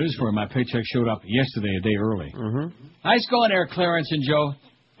 I got news for you. My paycheck showed up yesterday, a day early. Mm-hmm. Nice going there, Clarence and Joe.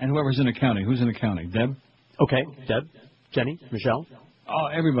 And whoever's in accounting. Who's in accounting? Deb? Okay. Deb, Jenny, Michelle. Oh,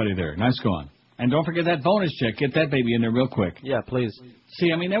 everybody there. Nice going. And don't forget that bonus check. Get that baby in there real quick. Yeah, please.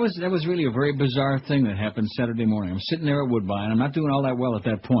 See, I mean, that was really a very bizarre thing that happened Saturday morning. I'm sitting there at Woodbine. I'm not doing all that well at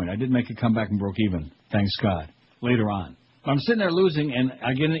that point. I did make a comeback and broke even. Thanks God. Later on. But I'm sitting there losing, and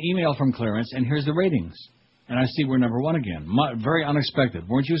I get an email from Clarence, and here's the ratings. And I see we're number one again. Very unexpected.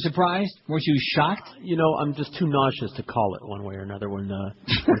 Weren't you surprised? Weren't you shocked? You know, I'm just too nauseous to call it one way or another when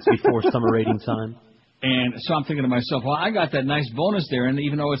it's before summer rating time. And so I'm thinking to myself, well, I got that nice bonus there, and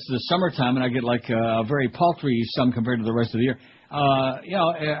even though it's the summertime and I get like a very paltry sum compared to the rest of the year,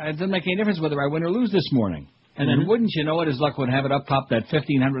 it doesn't make any difference whether I win or lose this morning. And then wouldn't you know it, as luck would have it, up popped that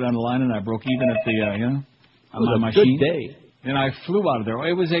 1,500 on the line, and I broke even at the, on my machine. Good day. And I flew out of there.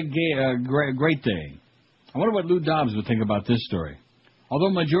 It was a great day. I wonder what Lou Dobbs would think about this story. Although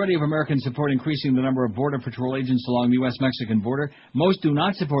a majority of Americans support increasing the number of Border Patrol agents along the U.S.-Mexican border, most do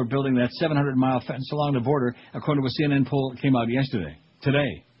not support building that 700-mile fence along the border, according to a CNN poll that came out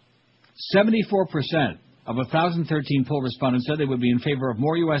today. 74% of 1,013 poll respondents said they would be in favor of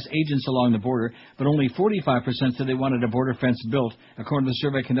more U.S. agents along the border, but only 45% said they wanted a border fence built, according to the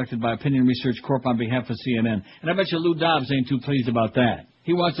survey conducted by Opinion Research Corp on behalf of CNN. And I bet you Lou Dobbs ain't too pleased about that.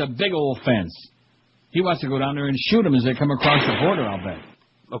 He wants a big old fence. He wants to go down there and shoot them as they come across the border, I'll bet.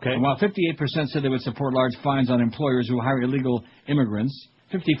 Okay. And while 58% said they would support large fines on employers who hire illegal immigrants,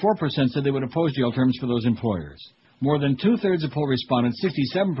 54% said they would oppose jail terms for those employers. More than two-thirds of poll respondents,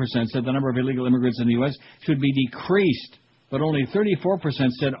 67%, said the number of illegal immigrants in the U.S. should be decreased, but only 34%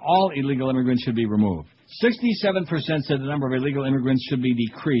 said all illegal immigrants should be removed. 67% said the number of illegal immigrants should be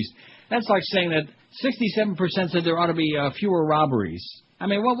decreased. That's like saying that 67% said there ought to be fewer robberies. I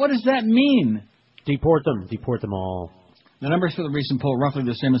mean, what does that mean? Deport them all. The numbers for the recent poll roughly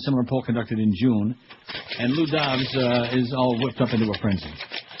the same as similar poll conducted in June, and Lou Dobbs is all whipped up into a frenzy.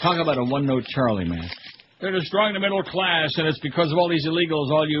 Talk about a one-note Charlie, man. They're destroying the middle class, and it's because of all these illegals,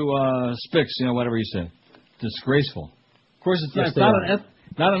 all you spics, whatever he said. disgraceful. Of course, it's, Yes, it's they not are.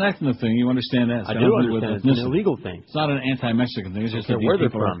 not an ethnic thing. You understand that? It's I got do nothing to do with understand. It's an ethnicity. illegal thing. It's not an anti-Mexican thing. It's just They're that where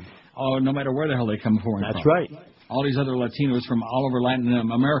these they're people from. Oh, no matter where the hell they come from. That's right. All these other Latinos from all over Latin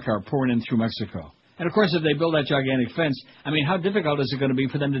America are pouring in through Mexico. And, of course, if they build that gigantic fence, I mean, how difficult is it going to be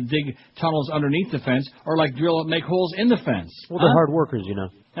for them to dig tunnels underneath the fence or, like, make holes in the fence? Well, they're hard workers, you know.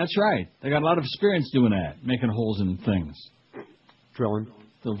 That's right. They got a lot of experience doing that, making holes in things. Drilling.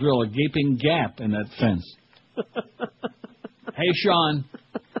 They'll drill a gaping gap in that fence. Hey, Sean,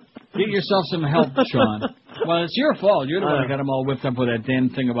 get yourself some help, Sean. Well, it's your fault. You're the one that got them all whipped up with that damn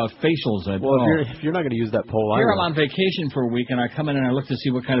thing about facials. Well, if you're not going to use that poll Here either. I'm on vacation for a week, and I come in and I look to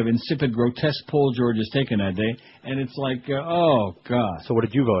see what kind of insipid, grotesque poll George has taken that day, and it's like, oh, God. So what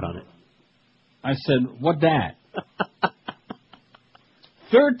did you vote on it? I said, what that?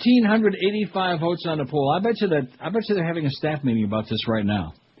 1,385 votes on the poll. I bet you they're having a staff meeting about this right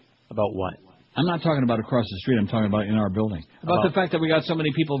now. About what? I'm not talking about across the street. I'm talking about in our building. About the fact that we got so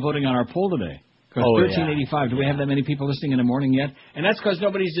many people voting on our poll today. Because 1,385, do we have that many people listening in the morning yet? And that's because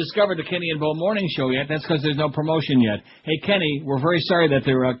nobody's discovered the Kenny and Bo morning show yet. That's because there's no promotion yet. Hey, Kenny, we're very sorry that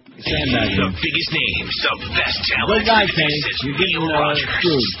they're sandbagging. The biggest names, the best talent. Good guy, Kenny. This is You're getting Neil Rogers,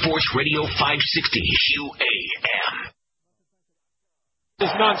 screwed. Sports Radio 560 QAM.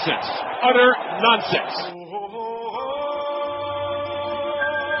 This nonsense. Utter nonsense.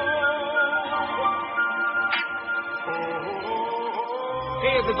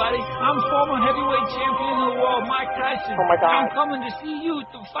 Hey everybody, I'm former heavyweight champion of the world, Mike Tyson. Oh my God. I'm coming to see you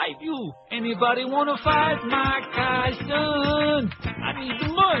to fight you. Anybody wanna fight Mike Tyson? I need the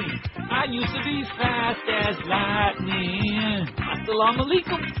money. I used to be fast as lightning. Assalamu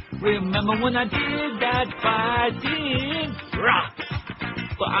alaikum. Remember when I did that fighting? Rock.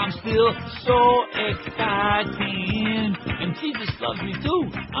 But I'm still so exciting. And Jesus loves me too.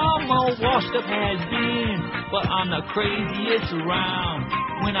 I'm all washed up has been. But I'm the craziest around.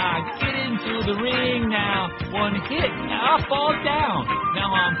 When I get into the ring now, one hit, I fall down. Now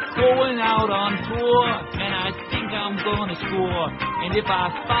I'm going out on tour, and I think I'm gonna score. And if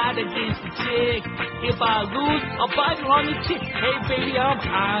I fight against the chick, if I lose, I'll bite her on the chick. Hey baby, I'm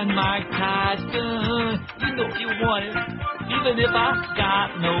Iron Mike Tyson. You know you want it, even if I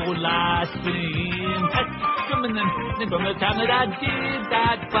got no license. From the time that I did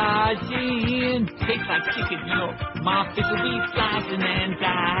that fighting, tastes like chicken, you know. My fish will be slicing and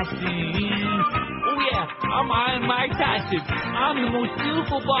dicing. Oh yeah, I'm Iron Mike Tyson. I'm the most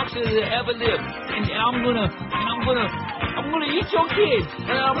beautiful boxer that ever lived, and I'm gonna eat your kids,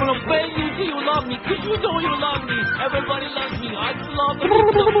 and I'm gonna beg you till you love me, 'cause you know you love me. Everybody loves me. I love them.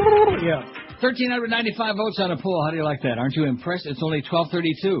 Yeah. 1,395 votes on a poll. How do you like that? Aren't you impressed? It's only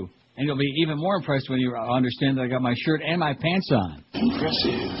 12:32. And you'll be even more impressed when you understand that I got my shirt and my pants on.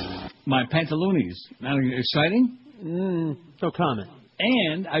 Impressive. My pantaloonies. Not exciting? No comment.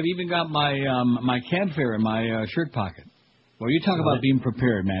 And I've even got my my cab fare in my shirt pocket. Well, you talk about being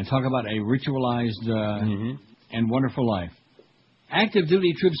prepared, man. Talk about a ritualized and wonderful life. Active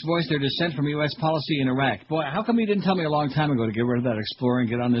duty troops voice their dissent from U.S. policy in Iraq. Boy, how come you didn't tell me a long time ago to get rid of that Explorer and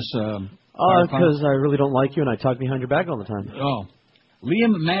get on this? Because I really don't like you and I talk behind your back all the time. Oh.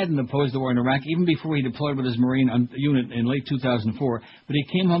 Liam Madden opposed the war in Iraq even before he deployed with his Marine unit in late 2004, but he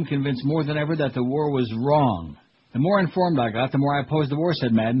came home convinced more than ever that the war was wrong. The more informed I got, the more I opposed the war,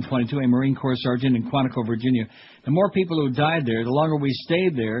 said Madden, 22, a Marine Corps sergeant in Quantico, Virginia. The more people who died there, the longer we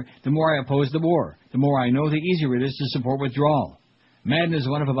stayed there, the more I opposed the war. The more I know, the easier it is to support withdrawal. Madden is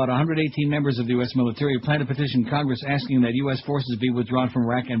one of about 118 members of the U.S. military who plan to petition Congress asking that U.S. forces be withdrawn from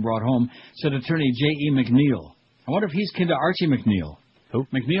Iraq and brought home, said Attorney J.E. McNeil. I wonder if he's kin to Archie McNeil. Who?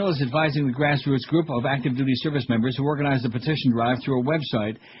 McNeil is advising the grassroots group of active duty service members who organized the petition drive through a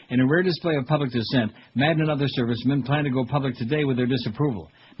website. In a rare display of public dissent, Madden and other servicemen plan to go public today with their disapproval.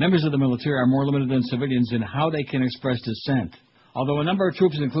 Members of the military are more limited than civilians in how they can express dissent. Although a number of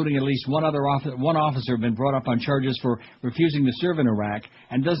troops, including at least one officer, have been brought up on charges for refusing to serve in Iraq,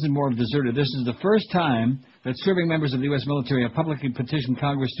 and dozens more have deserted, this is the first time that serving members of the U.S. military have publicly petitioned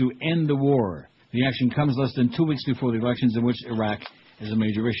Congress to end the war. The action comes less than 2 weeks before the elections in which Iraq is a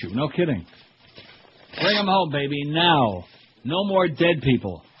major issue. No kidding. Bring them home, baby, now. No more dead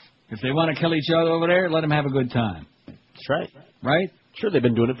people. If they want to kill each other over there, let them have a good time. That's right. Right? Sure, they've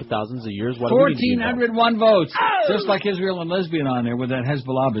been doing it for thousands of years. Why do we need to be involved? 1,401 votes. Just like Israel and Lesbian on there with that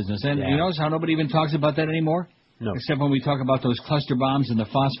Hezbollah business. And you notice how nobody even talks about that anymore? No. Except when we talk about those cluster bombs and the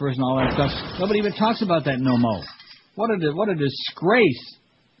phosphorus and all that stuff. Nobody even talks about that no more. What a disgrace.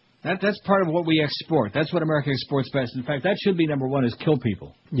 That's part of what we export. That's what America exports best. In fact, that should be number one, is kill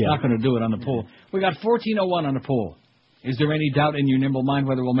people. Yeah. Not going to do it on the poll. We got 1,401 on the poll. Is there any doubt in your nimble mind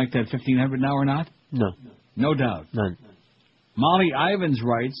whether we'll make that 1,500 now or not? No. No doubt. None. Molly Ivins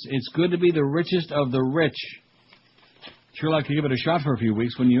writes, it's good to be the richest of the rich. Sure like to give it a shot for a few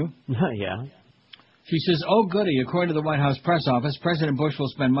weeks, wouldn't you? Yeah. She says, oh, goody. According to the White House press office, President Bush will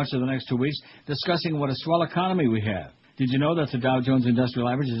spend much of the next 2 weeks discussing what a swell economy we have. Did you know that the Dow Jones Industrial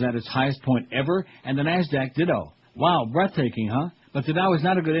Average is at its highest point ever, and the NASDAQ ditto? Wow, breathtaking, huh? But the Dow is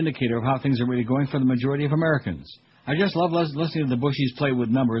not a good indicator of how things are really going for the majority of Americans. I just love listening to the Bushies play with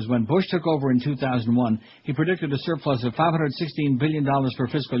numbers. When Bush took over in 2001, he predicted a surplus of $516 billion for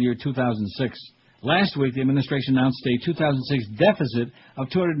fiscal year 2006. Last week, the administration announced a 2006 deficit of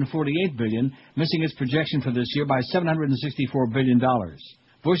 $248 billion, missing its projection for this year by $764 billion.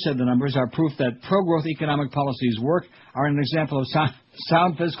 Bush said the numbers are proof that pro-growth economic policies work, are an example of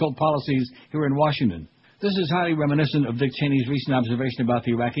sound fiscal policies here in Washington. This is highly reminiscent of Dick Cheney's recent observation about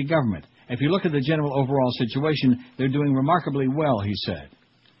the Iraqi government. If you look at the general overall situation, they're doing remarkably well, he said.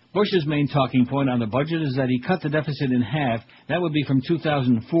 Bush's main talking point on the budget is that he cut the deficit in half. That would be from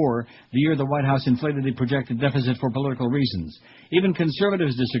 2004, the year the White House inflated the projected deficit for political reasons. Even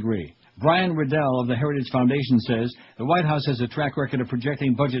conservatives disagree. Brian Riddell of the Heritage Foundation says the White House has a track record of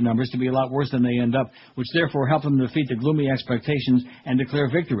projecting budget numbers to be a lot worse than they end up, which therefore help them defeat the gloomy expectations and declare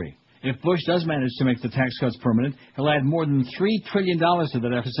victory. If Bush does manage to make the tax cuts permanent, he'll add more than $3 trillion to the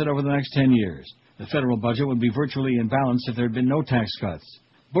deficit over the next 10 years. The federal budget would be virtually in balance if there had been no tax cuts.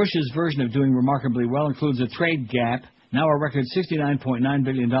 Bush's version of doing remarkably well includes a trade gap, now a record $69.9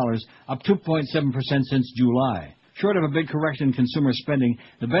 billion, up 2.7% since July. Short of a big correction in consumer spending,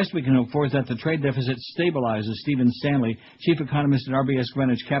 the best we can hope for is that the trade deficit stabilizes, Stephen Stanley, chief economist at RBS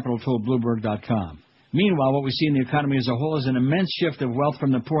Greenwich Capital, told Bloomberg.com. Meanwhile, what we see in the economy as a whole is an immense shift of wealth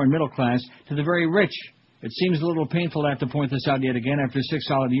from the poor and middle class to the very rich. It seems a little painful to have to point this out yet again after 6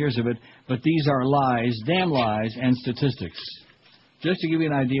 solid years of it, but these are lies, damn lies, and statistics. Just to give you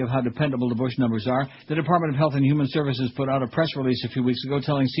an idea of how dependable the Bush numbers are, the Department of Health and Human Services put out a press release a few weeks ago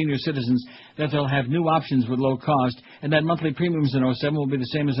telling senior citizens that they'll have new options with low cost and that monthly premiums in 07 will be the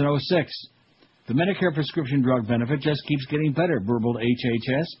same as in 06. The Medicare prescription drug benefit just keeps getting better, burbled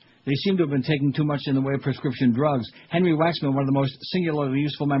HHS. They seem to have been taking too much in the way of prescription drugs. Henry Waxman, one of the most singularly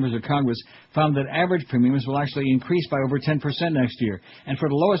useful members of Congress, found that average premiums will actually increase by over 10% next year. And for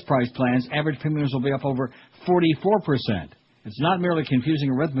the lowest price plans, average premiums will be up over 44%. It's not merely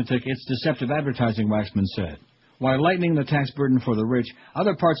confusing arithmetic, it's deceptive advertising, Waxman said. While lightening the tax burden for the rich,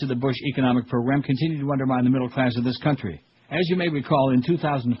 other parts of the Bush economic program continue to undermine the middle class of this country. As you may recall, in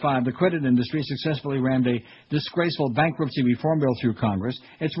 2005, the credit industry successfully rammed a disgraceful bankruptcy reform bill through Congress.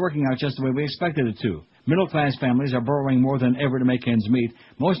 It's working out just the way we expected it to. Middle-class families are borrowing more than ever to make ends meet.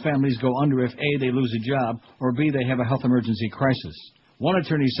 Most families go under if A, they lose a job, or B, they have a health emergency crisis. One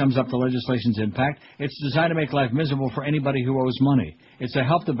attorney sums up the legislation's impact. It's designed to make life miserable for anybody who owes money. It's a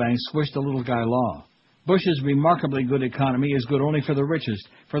help the banks, squish the little guy law. Bush's remarkably good economy is good only for the richest.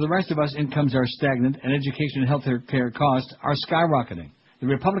 For the rest of us, incomes are stagnant, and education and health care costs are skyrocketing. The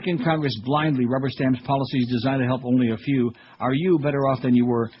Republican Congress blindly rubber stamps policies designed to help only a few. Are you better off than you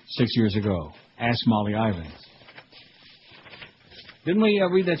were 6 years ago? Ask Molly Ivins. Didn't we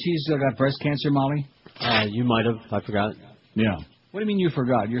read that she's got breast cancer, Molly? You might have. I forgot. Yeah. What do you mean you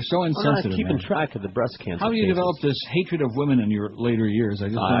forgot? You're so insensitive. I'm not keeping track of the breast cancer. How do you develop this hatred of women in your later years? I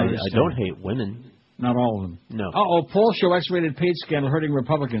don't hate women. Not all of them. No. Uh-oh, poll show X-rated page scandal hurting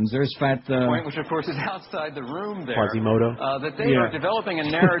Republicans. There's fat... point, which of course is outside the room there. Quasimodo. That they are developing a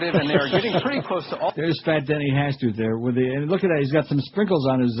narrative and they are getting pretty close to all... There's fat Denny Hastert there. And look at that, he's got some sprinkles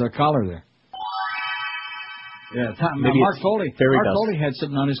on his collar there. Yeah, Mark Foley. Mark Foley had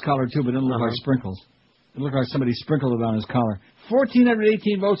something on his collar too, but it didn't look like sprinkles. It looked like somebody sprinkled it on his collar.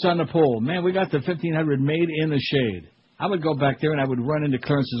 1,418 votes on the poll. Man, we got the 1,500 made in the shade. I would go back there and I would run into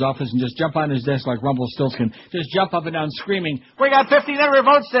Clarence's office and just jump on his desk like Rumpelstiltskin. Just jump up and down screaming, "We got 1,500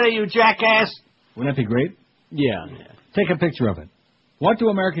 votes today, you jackass!" Wouldn't that be great? Yeah. Take a picture of it. What do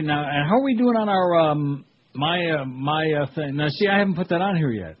American now? And how are we doing on our my thing? Now, see, I haven't put that on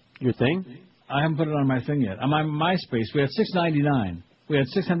here yet. Your thing? I haven't put it on my thing yet. On my MySpace, we had 699. We had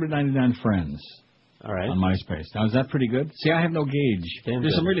 699 friends. All right. On MySpace. Now, is that pretty good? See, I have no gauge. Damn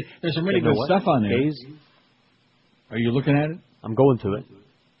there's good. some really good stuff on there. Gaze? Are you looking at it? I'm going to it.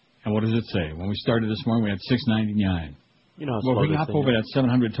 And what does it say? When we started this morning, we had 699. You know, well, we can hop over that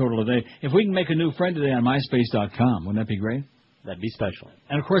 700 total a day. If we can make a new friend today on MySpace.com, wouldn't that be great? That'd be special.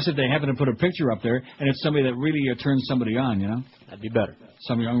 And, of course, if they happen to put a picture up there, and it's somebody that really turns somebody on, you know? That'd be better.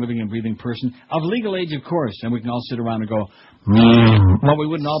 Some young, living, and breathing person. Of legal age, of course. And we can all sit around and go, well, we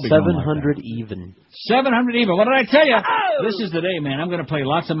wouldn't all be 700 even. 700 even. What did I tell you? Oh! This is the day, man. I'm going to play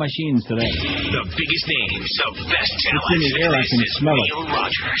lots of machines today. The biggest names, the best talent. It's in the air. I can smell it. Neil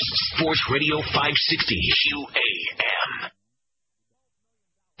Rogers, Sports Radio 560 QAM.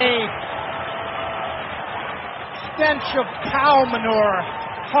 Stench of cow manure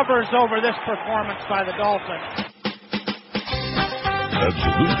hovers over this performance by the Dolphins.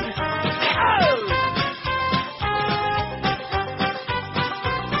 Absolutely.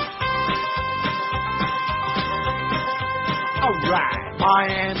 All right.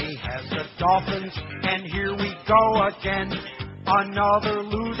 Miami has the Dolphins, and here we go again. Another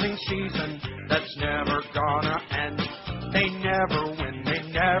losing season that's never gonna end. They never win, they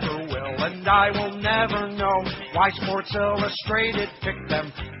never will, and I will never know why Sports Illustrated picked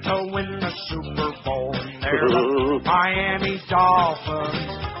them to win the Super Bowl. And they're the Miami Dolphins,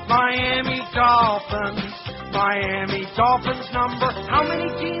 Miami Dolphins, Miami Dolphins number. How many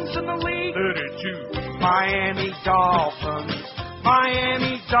teams in the league? 32. Miami Dolphins,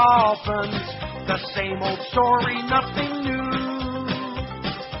 Miami Dolphins. The same old story, nothing new.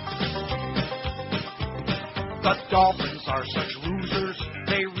 The Dolphins are such losers,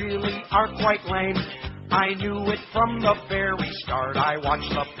 they really are quite lame. I knew it from the very start, I watched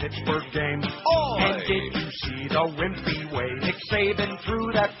the Pittsburgh game. Oh, and did you see the wimpy way Nick Saban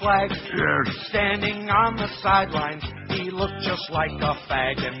threw that flag? Yes. Standing on the sidelines, he looked just like a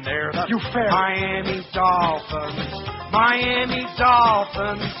fag. And they're the Miami Dolphins, Miami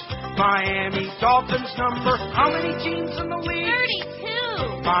Dolphins, Miami Dolphins number. How many teams in the league?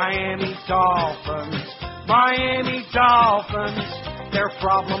 32. Miami Dolphins, Miami Dolphins, their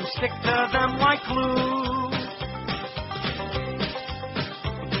problems stick to them like glue.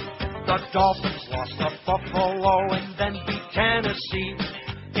 The Dolphins lost to Buffalo and then beat Tennessee.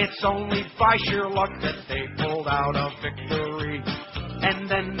 It's only by sheer luck that they pulled out a victory. And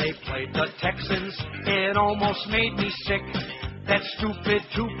then they played the Texans. It almost made me sick. That stupid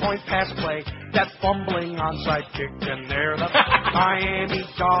two-point pass play, that fumbling onside kick, and they're the Miami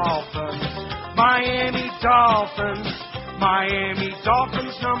Dolphins, Miami Dolphins, Miami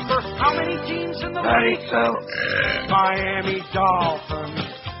Dolphins number. How many teams in the league? Miami Dolphins,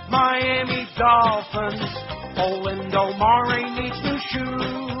 Miami Dolphins. Poland Omari needs new shoes.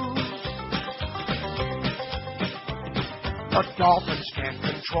 The Dolphins can't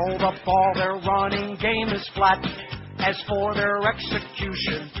control the ball. Their running game is flat. As for their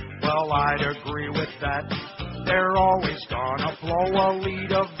execution, well, I'd agree with that. They're always gonna blow a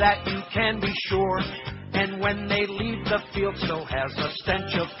lead, of that you can be sure. And when they leave the field, still has a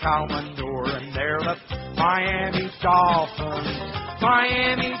stench of cow manure. And they're the Miami Dolphins,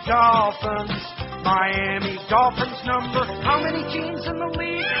 Miami Dolphins, Miami Dolphins number. How many teams in the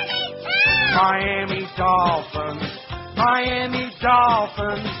league? Miami Dolphins, Miami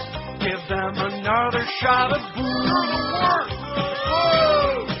Dolphins. Give them another shot of booze.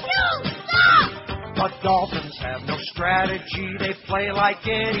 The Dolphins have no strategy. They play like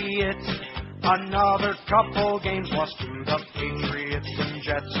idiots. Another couple games lost to the Patriots and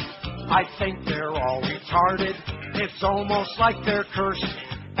Jets. I think they're all retarded. It's almost like they're cursed.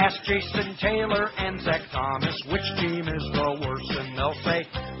 Ask Jason Taylor and Zach Thomas which team is the worst, and they'll say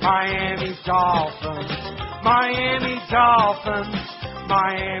Miami Dolphins, Miami Dolphins,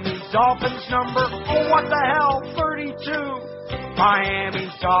 Miami Dolphins number. Oh, what the hell? 32.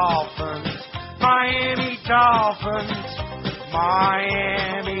 Miami Dolphins, Miami Dolphins,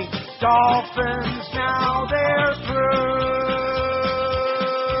 Miami Dolphins. Now they're through.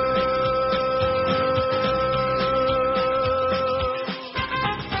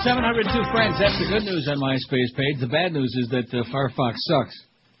 702 friends. That's the good news on MySpace page. The bad news is that Firefox sucks.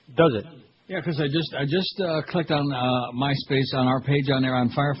 Does it? Yeah, because I just clicked on MySpace on our page on there on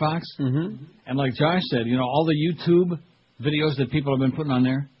Firefox, and like Josh said, you know, all the YouTube videos that people have been putting on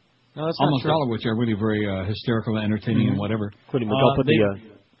there, almost all of which are really very hysterical and entertaining and whatever. Including, I'll put the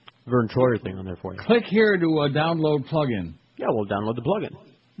Vern Troyer thing on there for you. Click here to download plugin. Yeah, we'll download the plugin.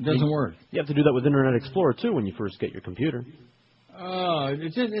 It doesn't work. You have to do that with Internet Explorer too when you first get your computer.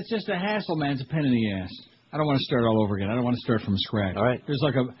 It's just a hassle, man. It's a pain in the ass. I don't want to start all over again. I don't want to start from scratch. All right. There's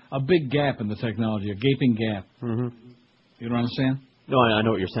like a big gap in the technology, a gaping gap. You know what I'm saying? No, I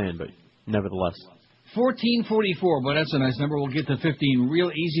know what you're saying, but nevertheless. 1444, boy, that's a nice number. We'll get to 15 real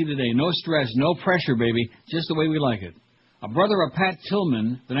easy today. No stress, no pressure, baby. Just the way we like it. A brother of Pat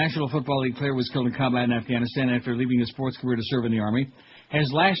Tillman, the National Football League player, was killed in combat in Afghanistan after leaving his sports career to serve in the Army, has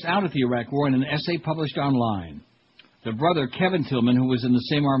lashed out at the Iraq War in an essay published online. The brother, Kevin Tillman, who was in the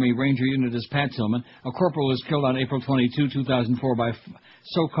same Army Ranger unit as Pat Tillman, a corporal, was killed on April 22, 2004 by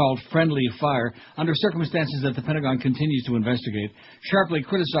so-called friendly fire under circumstances that the Pentagon continues to investigate, sharply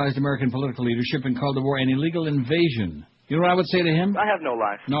criticized American political leadership and called the war an illegal invasion. You know what I would say to him? I have no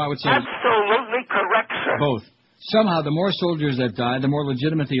life. No, I would say... Absolutely correct, sir. Both. Somehow, the more soldiers that die, the more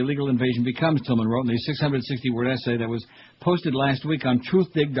legitimate the illegal invasion becomes, Tillman wrote in the 660-word essay that was posted last week on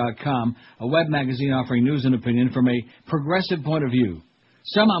TruthDig.com, a web magazine offering news and opinion from a progressive point of view.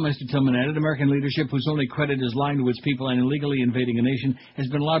 Somehow, Mr. Tillman added, American leadership, whose only credit is lying to its people and illegally invading a nation, has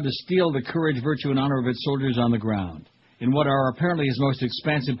been allowed to steal the courage, virtue, and honor of its soldiers on the ground. In what are apparently his most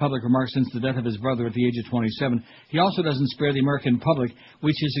expansive public remarks since the death of his brother at the age of 27, he also doesn't spare the American public,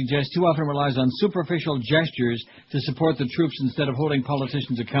 which he suggests too often relies on superficial gestures to support the troops instead of holding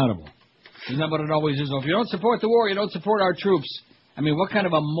politicians accountable. Isn't that what it always is? If you don't support the war, you don't support our troops. I mean, what kind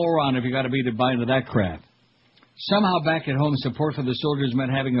of a moron have you got to be to buy into that crap? Somehow back at home, support for the soldiers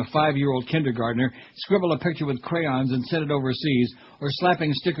meant having a 5-year-old kindergartner scribble a picture with crayons and send it overseas, or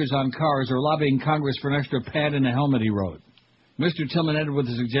slapping stickers on cars, or lobbying Congress for an extra pad in a helmet, he wrote. Mr. Tillman ended with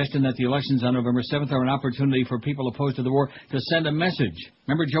the suggestion that the elections on November 7th are an opportunity for people opposed to the war to send a message.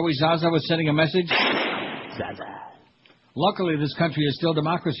 Remember Joey Zaza was sending a message? Zaza. Luckily, this country is still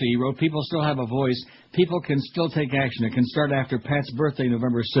democracy, he wrote. People still have a voice. People can still take action. It can start after Pat's birthday,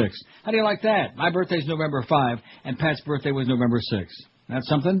 November 6th. How do you like that? My birthday's November 5, and Pat's birthday was November 6th. That's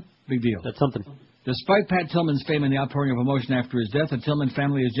something? Big deal. That's something. Despite Pat Tillman's fame and the outpouring of emotion after his death, the Tillman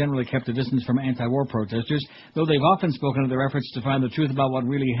family has generally kept a distance from anti-war protesters, though they've often spoken of their efforts to find the truth about what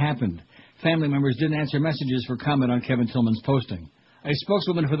really happened. Family members didn't answer messages for comment on Kevin Tillman's posting. A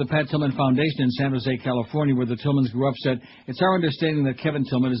spokeswoman for the Pat Tillman Foundation in San Jose, California, where the Tillmans grew up, said, "It's our understanding that Kevin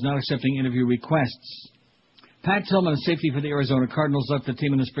Tillman is not accepting interview requests." Pat Tillman, a safety for the Arizona Cardinals, left the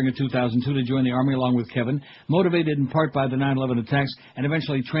team in the spring of 2002 to join the Army along with Kevin, motivated in part by the 9/11 attacks and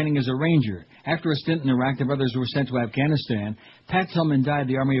eventually training as a Ranger. After a stint in Iraq, the brothers were sent to Afghanistan. Pat Tillman died,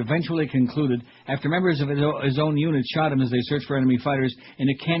 the Army eventually concluded, after members of his own unit shot him as they searched for enemy fighters in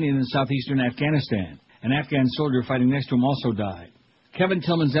a canyon in southeastern Afghanistan. An Afghan soldier fighting next to him also died. Kevin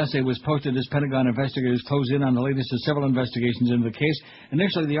Tillman's essay was posted as Pentagon investigators close in on the latest of several investigations into the case.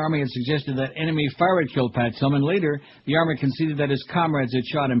 Initially, the Army had suggested that enemy fire had killed Pat Tillman. Later, the Army conceded that his comrades had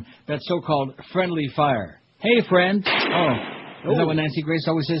shot him. That so-called friendly fire. Hey, friend. Oh, is that what Nancy Grace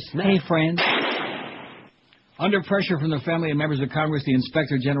always says? Hey, friend. Under pressure from the family and members of Congress, the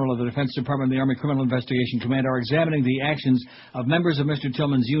Inspector General of the Defense Department and the Army Criminal Investigation Command are examining the actions of members of Mr.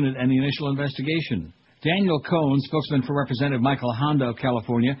 Tillman's unit and the initial investigation. Daniel Cohn, spokesman for Representative Michael Honda of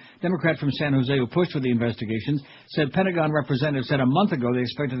California, Democrat from San Jose who pushed for the investigations, said Pentagon representatives said a month ago they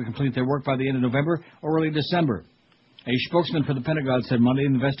expected to complete their work by the end of November or early December. A spokesman for the Pentagon said Monday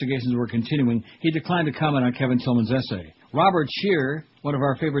the investigations were continuing. He declined to comment on Kevin Tillman's essay. Robert Scheer, one of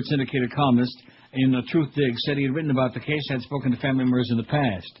our favorite syndicated columnists in the Truth Dig, said he had written about the case, had spoken to family members in the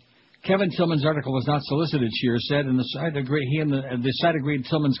past. Kevin Tillman's article was not solicited, Scheer said, and the site agreed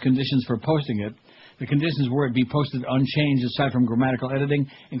Tillman's conditions for posting it. The conditions were it be posted unchanged aside from grammatical editing,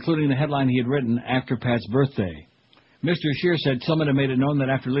 including the headline he had written after Pat's birthday. Mr. Scheer said Tillman had made it known that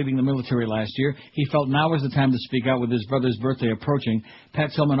after leaving the military last year, he felt now was the time to speak out with his brother's birthday approaching.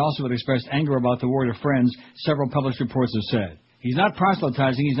 Pat Tillman also had expressed anger about the war to friends, several published reports have said. He's not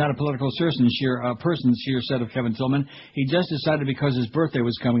proselytizing, he's not a political person, Scheer said of Kevin Tillman. He just decided because his birthday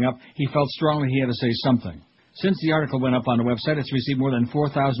was coming up, he felt strongly he had to say something. Since the article went up on the website, it's received more than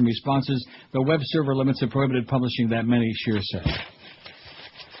 4,000 responses. The web server limits have prohibited publishing that many, Scheer said.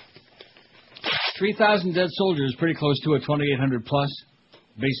 3,000 dead soldiers, pretty close to a 2,800 plus,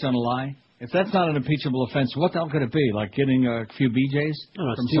 based on a lie. If that's not an impeachable offense, what the hell could it be? Like getting a few BJs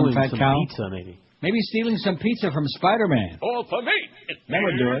from some fat cow? Pizza, maybe. Maybe stealing some pizza from Spider-Man. All for me. That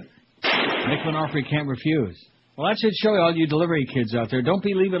would do it. Make an offer you can't refuse. Well, that should show you, all you delivery kids out there. Don't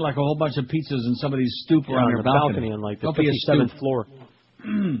be leaving like a whole bunch of pizzas in somebody's stoop or on their balcony on like the Don't be a 57th floor.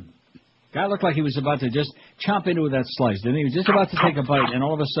 Guy looked like he was about to just chomp into that slice, didn't he? He was just about to take a bite, and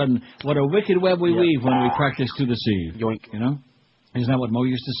all of a sudden, what a wicked web we weave when we practice to deceive. Yoink. You know? Isn't that what Mo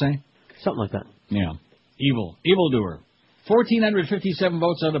used to say? Something like that. Yeah. Evildoer. 1,457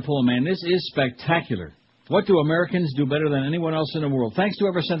 votes on the poll, man. This is spectacular. What do Americans do better than anyone else in the world? Thanks to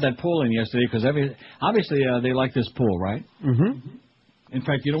whoever sent that poll in yesterday, because obviously they like this poll, right? Mm-hmm. In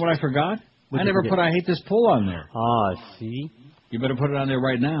fact, you know what I forgot? I never put I hate this poll on there. Ah, see? You better put it on there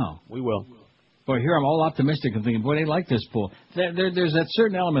right now. We will. Boy, here I'm all optimistic and thinking, boy, they like this poll. There's that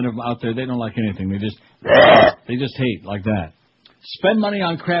certain element of out there, they don't like anything. They just hate like that. Spend money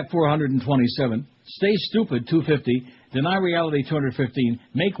on crap, 427. Stay stupid, 250. Deny reality, 215.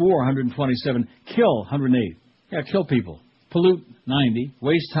 Make war, 127. Kill, 108. Yeah, kill people. Pollute, 90.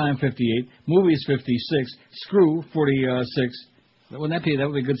 Waste time, 58. Movies, 56. Screw, 46. That would be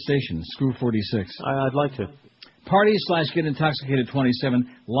a good station. Screw, 46. I'd like to. Party/get intoxicated, 27.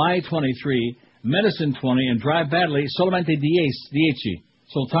 Lie, 23. Medicine, 20. And drive badly, solamente 10.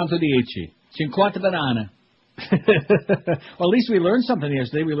 Soltanto 10. 50 banana. Well, at least we learned something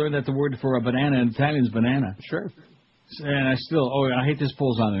yesterday. We learned that the word for a banana in Italian is banana. Sure. And I hate this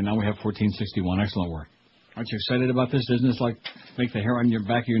poll's on there. Now we have 1461. Excellent work. Aren't you excited about this? Doesn't this make the hair on your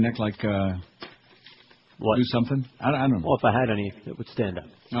back of your neck what? Do something? I don't know. Well, if I had any, it would stand up.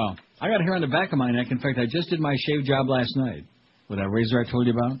 Oh, I got hair on the back of my neck. In fact, I just did my shave job last night with that razor I told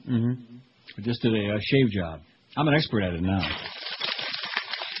you about. Mm-hmm. I just did a shave job. I'm an expert at it now.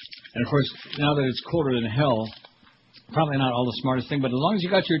 And, of course, now that it's colder than hell, probably not all the smartest thing, but as long as you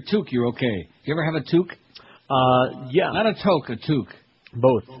got your toque, you're okay. You ever have a toque? Yeah. Not a toque, a toque.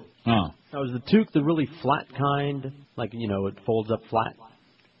 Both. Oh. Now, is the toque the really flat kind? Like, it folds up flat?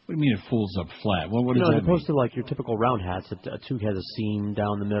 What do you mean it folds up flat? What does that mean? As opposed to, like, your typical round hats, a toque has a seam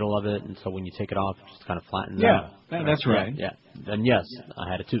down the middle of it, and so when you take it off, it just kind of flattens out. Yeah, that's right. Yeah. Then, yes,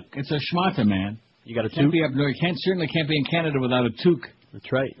 I had a toque. It's a schmata, man. You got a toque? You certainly can't be in Canada without a toque. That's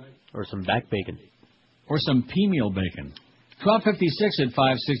right. Or some back bacon. Or some pea-meal bacon. 1256 at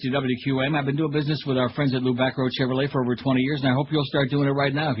 560 WQAM. I've been doing business with our friends at Lou Backroad Chevrolet for over 20 years, and I hope you'll start doing it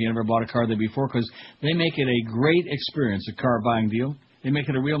right now if you never bought a car there before, because they make it a great experience, a car buying deal. They make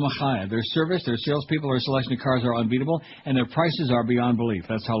it a real machaya. Their service, their salespeople, their selection of cars are unbeatable, and their prices are beyond belief.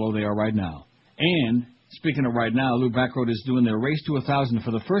 That's how low they are right now. And speaking of right now, Lou Backroad is doing their Race to 1,000.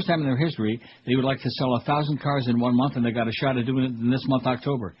 For the first time in their history, they would like to sell 1,000 cars in 1 month, and they got a shot at doing it in this month,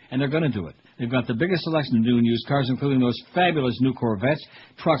 October. And they're going to do it. They've got the biggest selection of new and used cars, including those fabulous new Corvettes,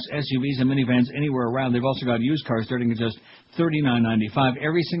 trucks, SUVs, and minivans anywhere around. They've also got used cars starting at just $39.95.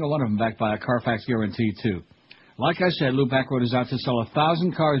 Every single one of them backed by a Carfax guarantee, too. Like I said, Lou Backroad is out to sell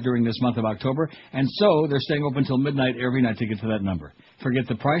 1,000 cars during this month of October, and so they're staying open until midnight every night to get to that number. Forget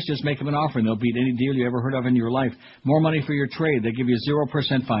the price, just make them an offer, and they'll beat any deal you ever heard of in your life. More money for your trade. They give you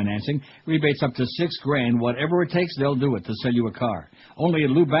 0% financing, rebates up to $6,000. Whatever it takes, they'll do it to sell you a car. Only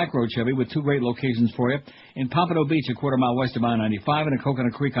at Lou Backroad Chevy with 2 great locations for you. In Pompano Beach, a quarter mile west of I-95, and in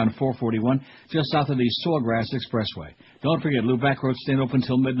Coconut Creek on 441, just south of the Sawgrass Expressway. Don't forget, Lou Backroad's staying open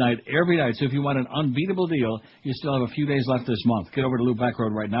until midnight every night, so if you want an unbeatable deal, you still have a few days left this month. Get over to Lou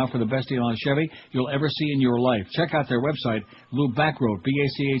Backroad right now for the best deal on Chevy you'll ever see in your life. Check out their website, Lou Backroad,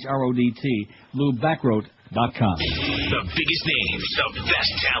 B-A-C-H-R-O-D-T, LouBackroad.com. The biggest names, the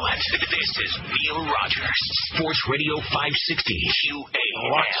best talent. This is Neil Rogers, Sports Radio 560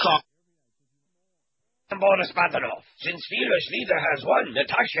 QAM. What's up? Boris Badanov. Since Fearless Leader has won,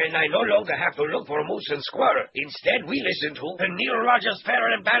 Natasha and I no longer have to look for moose and squirrel. Instead, we listen to the Neil Rogers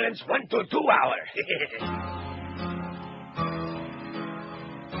Fair and Balanced 1 to 2 hour.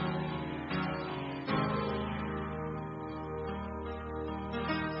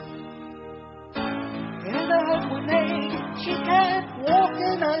 In the head with me, she can't walk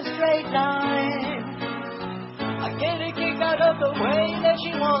in a straight line. I get a kick out of the way that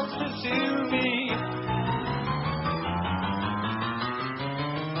she wants to sue me.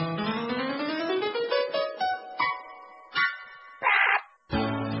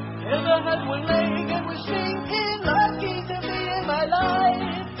 In the head with leg and was thinking lucky to be in my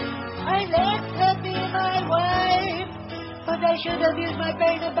life. I let her be my wife, but I should have used my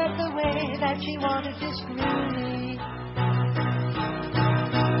brain about the way that she wanted to screw me.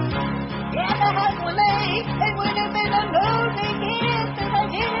 Yeah, the head with leg, it would have been a lonely kiss that I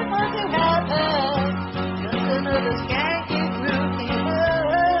didn't want to happen. Just another skanky groupie.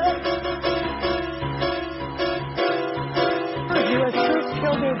 U.S. troops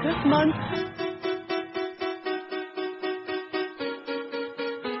killed here this month.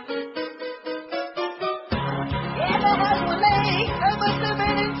 Yeah, the head with leg, I must have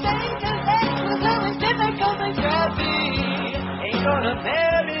been insane, 'cause that was always difficult and crappy. Ain't gonna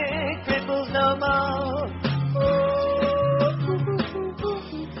marry cripples no more.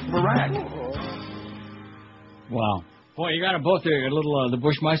 Barack. Wow. Boy, you got them both there. A little the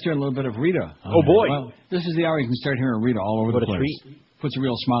Bushmeister and a little bit of Rita. Oh, boy. Well, this is the hour you can start hearing Rita all over What the a place. treat. Puts a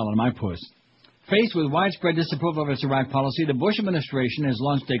real smile on my puss. Faced with widespread disapproval of its Iraq policy, the Bush administration has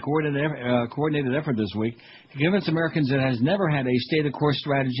launched a coordinated effort this week to convince Americans it has never had a stay-the-course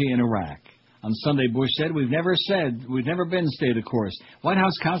strategy in Iraq. On Sunday, Bush said, we've never been stay-the-course. White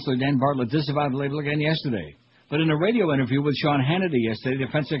House counselor Dan Bartlett disavowed the label again yesterday. But in a radio interview with Sean Hannity yesterday,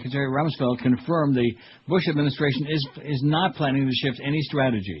 Defense Secretary Rumsfeld confirmed the Bush administration is not planning to shift any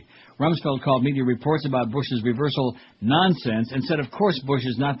strategy. Rumsfeld called media reports about Bush's reversal nonsense and said, of course, Bush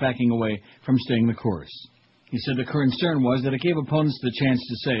is not backing away from staying the course. He said the concern was that it gave opponents the chance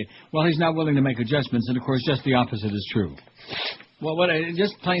to say, well, he's not willing to make adjustments, and, of course, just the opposite is true. Well,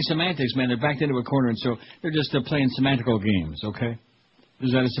 just playing semantics, man. They're backed into a corner, and so they're just playing semantical games, okay?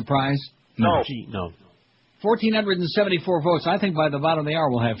 Is that a surprise? No. 1,474 votes. I think by the bottom of the hour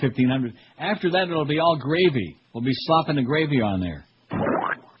we'll have 1,500. After that, it'll be all gravy. We'll be slopping the gravy on there.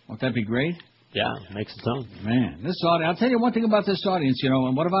 Won't that be great? Yeah, it makes its own. Man, this audience, I'll tell you one thing about this audience,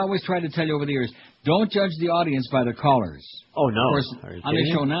 and what have I always tried to tell you over the years? Don't judge the audience by the callers. Oh, no. Of course, on this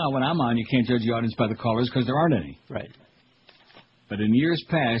show now, when I'm on, you can't judge the audience by the callers because there aren't any. Right. But in years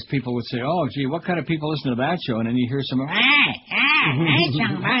past, people would say, oh, gee, what kind of people listen to that show? And then you hear some,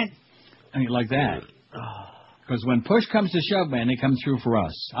 like that. Because when push comes to shove, man, they come through for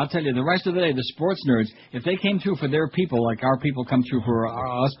us. I'll tell you, the rest of the day, the sports nerds, if they came through for their people, like our people come through for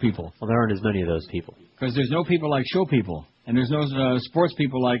us people. Well, there aren't as many of those people. Because there's no people like show people. And there's no sports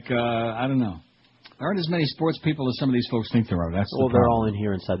people like, I don't know. There aren't as many sports people as some of these folks think there are. That's they're all in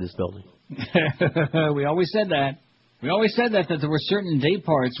here inside this building. We always said that. We always said that there were certain day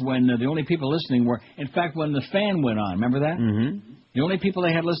parts when the only people listening were, in fact, when the fan went on. Remember that? Mm-hmm. The only people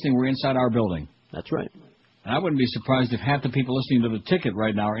they had listening were inside our building. That's right. And I wouldn't be surprised if half the people listening to the ticket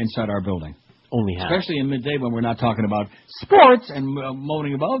right now are inside our building. Only half. Especially in midday when we're not talking about sports and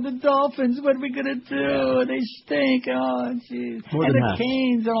moaning about, oh, the Dolphins, what are we going to do? They stink. Oh, jeez. And the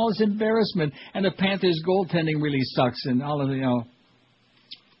Canes and all this embarrassment. And the Panthers' goaltending really sucks. And all of the,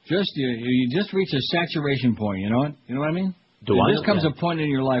 you just reach a saturation point, you know what? You know what I mean? There comes a point in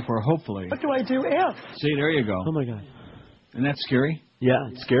your life where hopefully... What do I do if? See, there you go. Oh, my God. Isn't that scary? Yeah,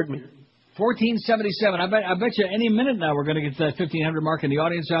 it scared me. 1477. I bet you any minute now we're going to get to that 1,500 mark, and the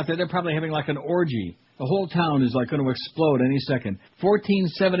audience out there, they're probably having like an orgy. The whole town is like going to explode any second.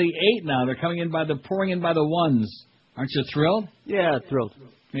 1478 now. They're pouring in by the ones. Aren't you thrilled? Yeah, thrilled.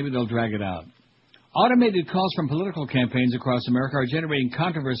 Maybe they'll drag it out. Automated calls from political campaigns across America are generating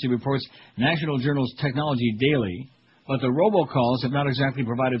controversy, reports National Journal's Technology Daily. But the robocalls have not exactly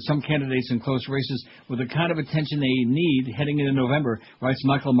provided some candidates in close races with the kind of attention they need heading into November, writes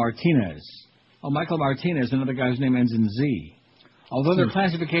Michael Martinez. Oh, Michael Martinez, another guy whose name ends in Z. Although their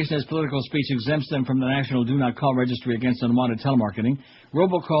classification as political speech exempts them from the National Do Not Call Registry against unwanted telemarketing,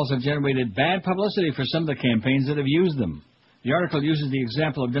 robocalls have generated bad publicity for some of the campaigns that have used them. The article uses the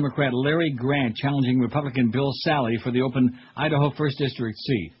example of Democrat Larry Grant challenging Republican Bill Sally for the open Idaho 1st District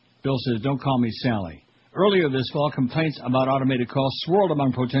seat. Bill says, don't call me Sally. Earlier this fall, complaints about automated calls swirled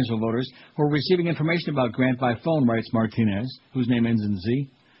among potential voters who were receiving information about Grant by phone, writes Martinez, whose name ends in Z.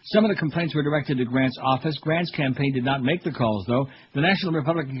 Some of the complaints were directed to Grant's office. Grant's campaign did not make the calls, though. The National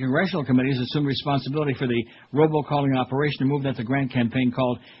Republican Congressional Committee has assumed responsibility for the robocalling operation, a move that the Grant campaign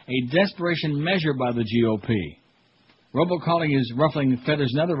called a desperation measure by the GOP. Robocalling is ruffling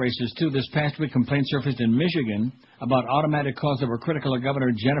feathers in other races, too. This past week, complaints surfaced in Michigan about automatic calls that were critical of Governor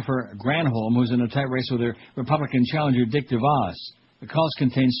Jennifer Granholm, who's in a tight race with her Republican challenger, Dick DeVos. The calls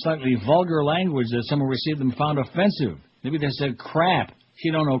contained slightly vulgar language that some who received them found offensive. Maybe they said crap.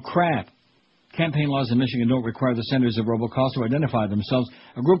 She don't know crap. Campaign laws in Michigan don't require the senders of robocalls to identify themselves.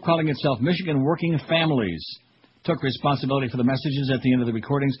 A group calling itself Michigan Working Families took responsibility for the messages at the end of the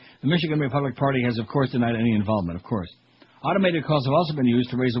recordings. The Michigan Republican Party has, of course, denied any involvement, of course. Automated calls have also been used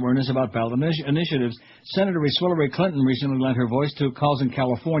to raise awareness about ballot initiatives. Senator Hillary Clinton recently lent her voice to calls in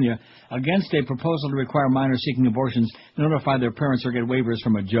California against a proposal to require minors seeking abortions to notify their parents or get waivers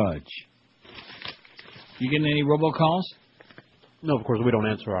from a judge. You getting any robocalls? No, of course, we don't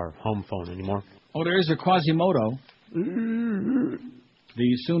answer our home phone anymore. Oh, there is a Quasimodo,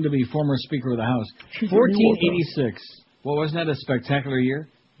 the soon-to-be former Speaker of the House. 1486. Well, wasn't that a spectacular year?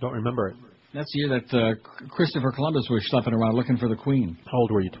 Don't remember it. That's the year that Christopher Columbus was schlepping around looking for the Queen. How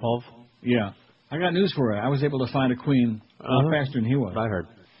old were you, 12? Yeah. I got news for you. I was able to find a Queen a lot faster than he was. I heard.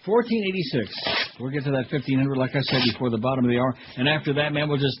 1486. We'll get to that 1500, like I said, before the bottom of the hour. And after that, man,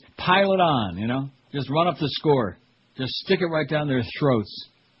 we'll just pile it on, you know? Just run up the score. Just stick it right down their throats.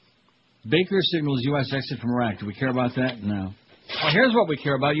 Baker signals U.S. exit from Iraq. Do we care about that? No. Well, here's what we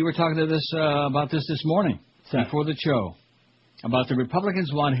care about. You were talking to about this morning before the show. About the Republicans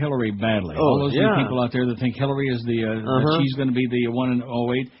want Hillary badly. All those new people out there that think Hillary is that she's going to be the one in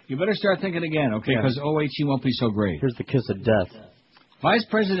 08. You better start thinking again, okay? Because 08 she won't be so great. Here's the kiss of death. Vice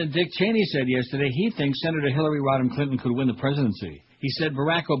President Dick Cheney said yesterday he thinks Senator Hillary Rodham Clinton could win the presidency. He said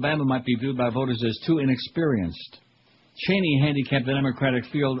Barack Obama might be viewed by voters as too inexperienced. Cheney handicapped the Democratic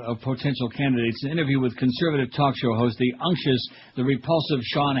field of potential candidates in an interview with conservative talk show host the unctuous, the repulsive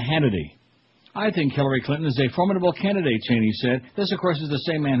Sean Hannity. I think Hillary Clinton is a formidable candidate, Cheney said. This, of course, is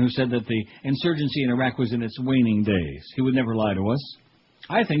the same man who said that the insurgency in Iraq was in its waning days. He would never lie to us.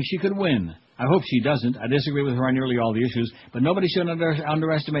 I think she could win. I hope she doesn't. I disagree with her on nearly all the issues, but nobody should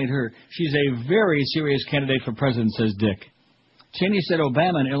underestimate her. She's a very serious candidate for president, says Dick. Cheney said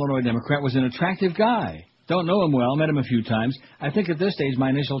Obama, an Illinois Democrat, was an attractive guy. Don't know him well, met him a few times. I think at this stage my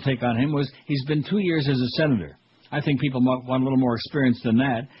initial take on him was he's been 2 years as a senator. I think people want a little more experience than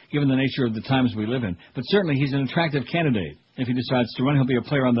that, given the nature of the times we live in. But certainly he's an attractive candidate. If he decides to run, he'll be a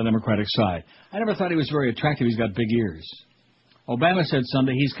player on the Democratic side. I never thought he was very attractive. He's got big ears. Obama said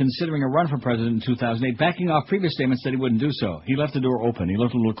Sunday he's considering a run for president in 2008, backing off previous statements that he wouldn't do so. He left the door open. He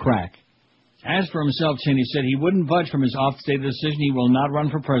left a little crack. As for himself, Cheney said he wouldn't budge from his oft-stated decision. He will not run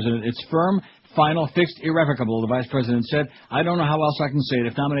for president. It's firm, final, fixed, irrevocable, the vice president said. I don't know how else I can say it.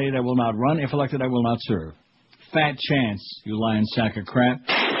 If nominated, I will not run. If elected, I will not serve. Fat chance, you lying sack of crap.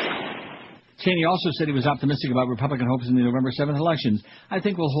 Cheney also said he was optimistic about Republican hopes in the November 7th elections. I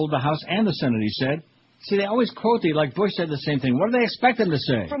think we'll hold the House and the Senate, he said. See, they always quote thee like Bush said the same thing. What do they expect him to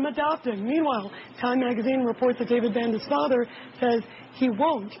say? From adopting. Meanwhile, Time magazine reports that David Banda's father says he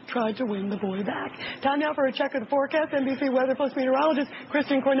won't try to win the boy back. Time now for a check of the forecast. NBC Weather Plus meteorologist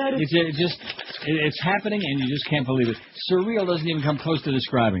Kristen Cornett. It's happening, and you just can't believe it. Surreal doesn't even come close to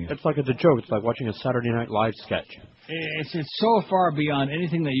describing it. It's like a joke. It's like watching a Saturday Night Live sketch. It's so far beyond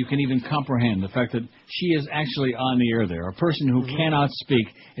anything that you can even comprehend, the fact that she is actually on the air there. A person who cannot speak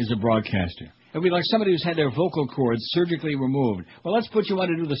is a broadcaster. It would be like somebody who's had their vocal cords surgically removed. Well, let's put you on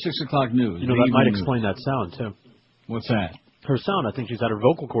to do the 6 o'clock news. You know, that might explain that sound, too. What's that? Her sound. I think she's had her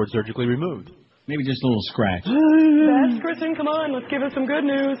vocal cord surgically removed. Maybe just a little scratch. That's Kristen. Come on, let's give us some good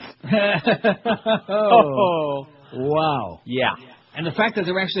news. Oh, wow. Yeah. And the fact that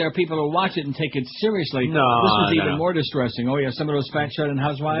there actually are people who watch it and take it seriously, this is even more distressing. Oh, yeah, some of those fat shut-in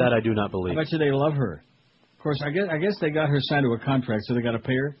housewives? That I do not believe. I bet you they love her. Of course, I guess they got her signed to a contract, so they got to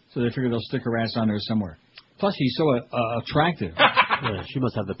pay her, so they figure they'll stick her ass on there somewhere. Plus, she's so attractive. Yeah, she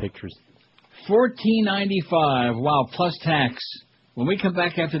must have the pictures. $14.95, wow, plus tax. When we come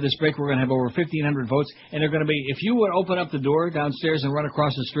back after this break, we're going to have over 1,500 votes, and they're going to be, if you would open up the door downstairs and run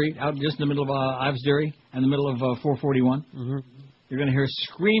across the street, out just in the middle of Ives Dairy, in the middle of 441, you're going to hear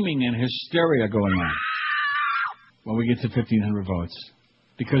screaming and hysteria going on when we get to 1,500 votes.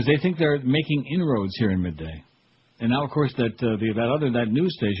 Because they think they're making inroads here in midday. And now, of course, that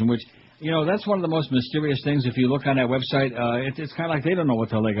news station, which, you know, that's one of the most mysterious things. If you look on that website, it's kind of like they don't know what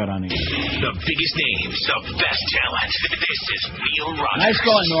the hell they got on here. The biggest names, the best talent. This is Neil Rogers. Nice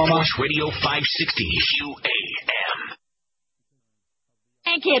going, Norma. Sports Radio 560 QAM.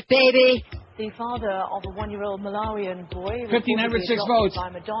 Thank you, baby. The father of a 1-year-old Malawian boy, 1,506 votes, by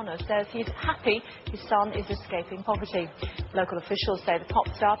Madonna, says he's happy his son is escaping poverty. Local officials say the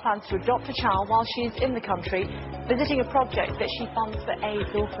pop star plans to adopt a child while she's in the country, visiting a project that she funds for AIDS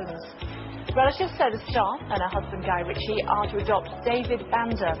orphans. Relatives say the star and her husband Guy Ritchie are to adopt David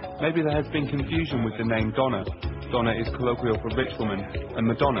Banda. Maybe there has been confusion with the name Donna. Donna is colloquial for rich woman, and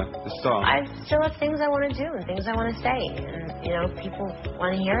Madonna, the star. I still have things I want to do and things I want to say, and, you know, people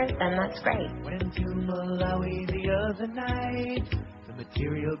want to hear it, then that's great. Went to Malawi the other night. The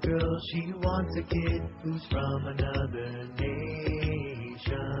material girl, she wants a kid who's from another nation.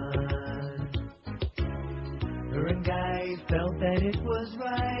 Her and Guy felt that it was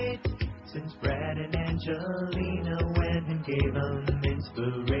right, since Brad and Angelina went and gave them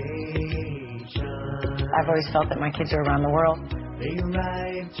inspiration. I've always felt that my kids are around the world. They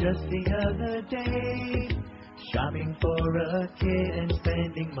arrived just the other day, shopping for a kid and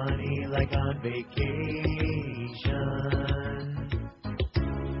spending money like on vacation.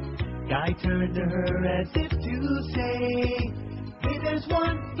 Guy turned to her as if to say, hey, there's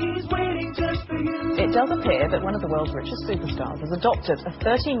one, he's waiting just for you. It does appear that one of the world's richest superstars has adopted a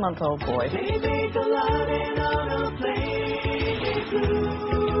 13-month-old boy. They make a lot and on a plane blue.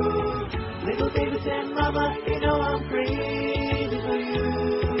 Little David said, Mama, you know I'm crazy for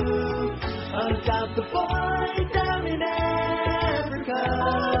you. Adopt the boy down in Africa.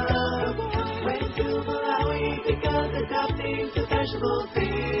 Went to Malawi because adopting's a special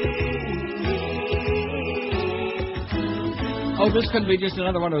thing. Oh, this couldn't be just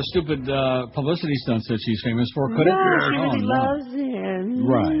another one of those stupid publicity stunts that she's famous for, could it? No, she really loves him.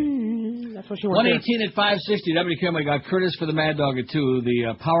 Right. That's what she wants. 118 at 560. WQAM, we got Curtis for the Mad Dog at 2.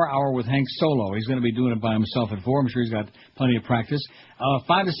 The Power Hour with Hank Solo. He's going to be doing it by himself at 4. I'm sure he's got plenty of practice.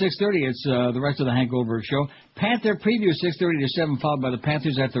 5 to 6:30, it's the rest of the Hank Goldberg Show. Panther Preview, 6:30 to 7, followed by the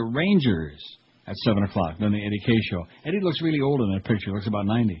Panthers at the Rangers at 7 o'clock. Then the Eddie K Show. Eddie looks really old in that picture. He looks about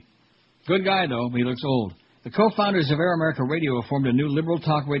 90. Good guy, though, but he looks old. The co-founders of Air America Radio have formed a new liberal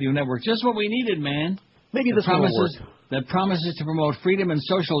talk radio network. Just what we needed, man. Maybe this will work. That promises to promote freedom and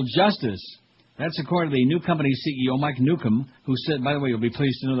social justice. That's according to the new company CEO, Mike Newcomb, who said, by the way, you'll be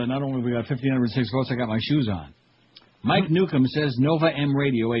pleased to know that not only have we got 1,506 votes, I got my shoes on. Mike Newcomb says Nova M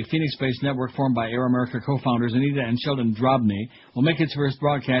Radio, a Phoenix-based network formed by Air America co-founders Anita and Sheldon Drobny, will make its first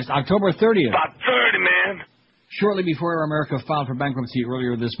broadcast October 30th. About 30, man. Shortly before Air America filed for bankruptcy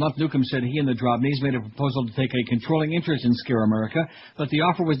earlier this month, Newcomb said he and the Drobnys made a proposal to take a controlling interest in Scare America, but the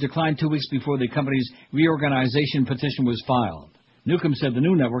offer was declined 2 weeks before the company's reorganization petition was filed. Newcomb said the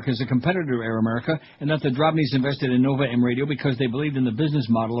new network is a competitor to Air America and that the Drobnys invested in Nova M Radio because they believed in the business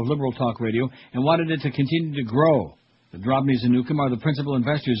model of liberal talk radio and wanted it to continue to grow. The Drobnys and Newcomb are the principal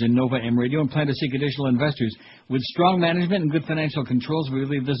investors in Nova M Radio and plan to seek additional investors. With strong management and good financial controls, we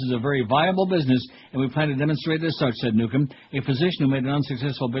believe this is a very viable business, and we plan to demonstrate it as such, said Newcomb, a physician who made an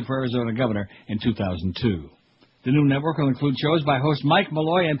unsuccessful bid for Arizona governor in 2002. The new network will include shows by host Mike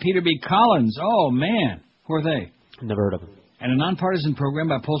Malloy and Peter B. Collins. Oh, man. Who are they? Never heard of them. And a nonpartisan program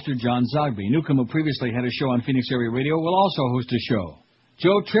by pollster John Zogby. Newcomb, who previously had a show on Phoenix Area Radio, will also host a show.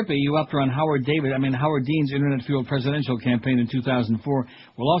 Joe Trippi, who helped run Howard Dean's internet-fueled presidential campaign in 2004,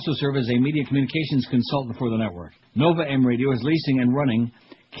 will also serve as a media communications consultant for the network. Nova M Radio is leasing and running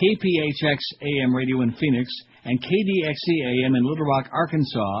KPHX AM Radio in Phoenix and KDXC AM in Little Rock,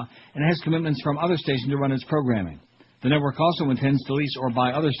 Arkansas, and has commitments from other stations to run its programming. The network also intends to lease or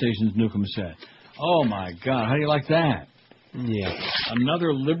buy other stations, Newcomb said. Oh, my God. How do you like that? Yeah.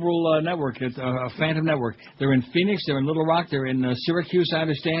 Another liberal network, a phantom network. They're in Phoenix, they're in Little Rock, they're in Syracuse, I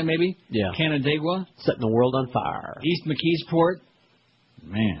understand, maybe? Yeah. Canandaigua. Setting the world on fire. East McKeesport.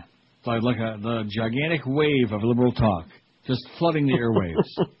 Man, it's like the gigantic wave of liberal talk, just flooding the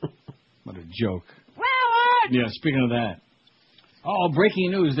airwaves. What a joke. Yeah, speaking of that. Oh,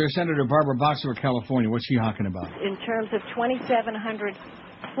 breaking news. There's Senator Barbara Boxer of California. What's she hawking about? In terms of 2,700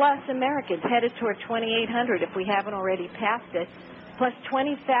 plus Americans headed toward 2,800 if we haven't already passed it, plus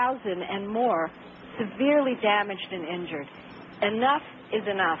 20,000 and more severely damaged and injured. Enough is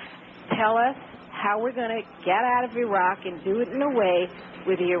enough. Tell us how we're going to get out of Iraq and do it in a way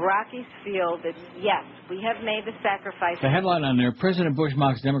where the Iraqis feel that, yes, we have made the sacrifice. The headline on there, President Bush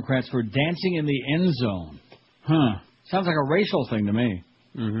mocks Democrats for dancing in the end zone. Sounds like a racial thing to me.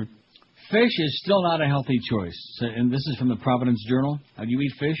 Mm-hmm. Fish is still not a healthy choice. And this is from the Providence Journal. Do you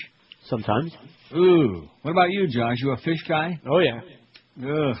eat fish? Sometimes. Ooh. What about you, Josh? You a fish guy? Oh, yeah.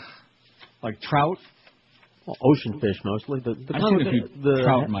 Ugh. Like trout? Well, ocean fish, mostly. I've seen a few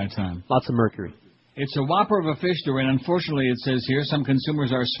trout in my time. Lots of mercury. It's a whopper of a fish story, and unfortunately, it says here, some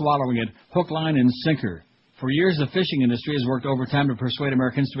consumers are swallowing it hook, line, and sinker. For years, the fishing industry has worked overtime to persuade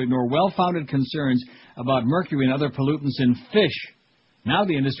Americans to ignore well-founded concerns about mercury and other pollutants in fish. Now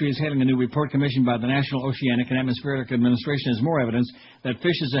the industry is hailing a new report commissioned by the National Oceanic and Atmospheric Administration as more evidence that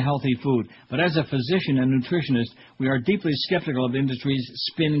fish is a healthy food. But as a physician and nutritionist, we are deeply skeptical of the industry's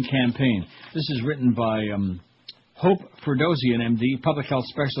spin campaign. This is written by Hope Ferdosian, MD, public health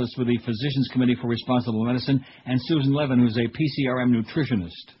specialist with the Physicians Committee for Responsible Medicine, and Susan Levin, who is a PCRM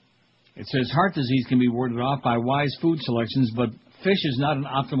nutritionist. It says heart disease can be warded off by wise food selections, but fish is not an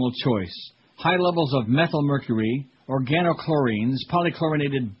optimal choice. High levels of methylmercury, organochlorines,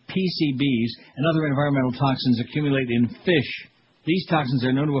 polychlorinated PCBs, and other environmental toxins accumulate in fish. These toxins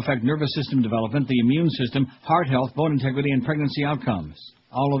are known to affect nervous system development, the immune system, heart health, bone integrity, and pregnancy outcomes.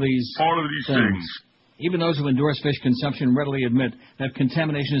 All of these things. Even those who endorse fish consumption readily admit that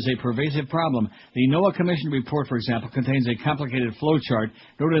contamination is a pervasive problem. The NOAA Commission report, for example, contains a complicated flowchart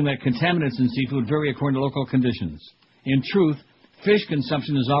noting that contaminants in seafood vary according to local conditions. In truth, fish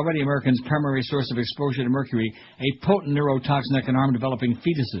consumption is already Americans' primary source of exposure to mercury, a potent neurotoxin that can harm developing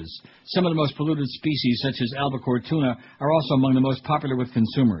fetuses. Some of the most polluted species, such as albacore tuna, are also among the most popular with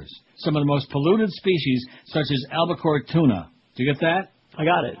consumers. Some of the most polluted species, such as albacore tuna. Did you get that? I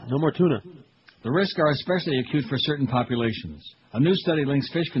got it. No more tuna. The risks are especially acute for certain populations. A new study links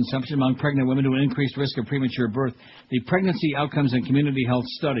fish consumption among pregnant women to an increased risk of premature birth. The Pregnancy Outcomes and Community Health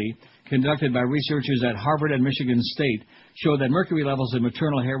Study, conducted by researchers at Harvard and Michigan State, showed that mercury levels in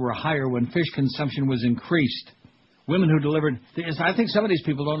maternal hair were higher when fish consumption was increased. Women who delivered... I think some of these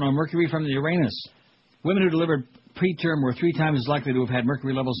people don't know mercury from the Uranus. Women who delivered preterm were 3 times as likely to have had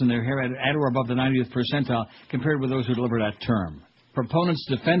mercury levels in their hair at or above the 90th percentile compared with those who delivered at term. Proponents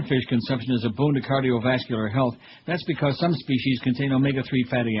defend fish consumption as a boon to cardiovascular health. That's because some species contain omega-3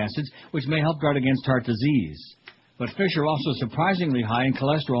 fatty acids, which may help guard against heart disease. But fish are also surprisingly high in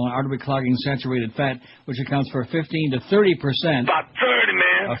cholesterol and artery-clogging saturated fat, which accounts for 15 to 30%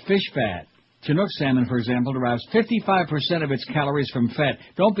 of fish fat. Chinook salmon, for example, derives 55% of its calories from fat.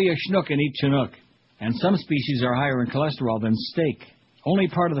 Don't be a schnook and eat Chinook. And some species are higher in cholesterol than steak. Only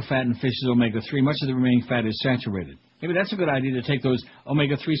part of the fat in fish is omega-3. Much of the remaining fat is saturated. Maybe that's a good idea to take those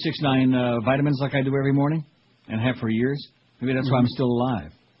omega-369 vitamins like I do every morning and have for years. Maybe that's why I'm still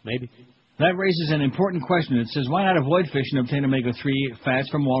alive. Maybe. That raises an important question. It says, why not avoid fish and obtain omega-3 fats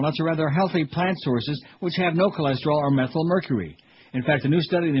from walnuts or rather healthy plant sources which have no cholesterol or methyl mercury? In fact, a new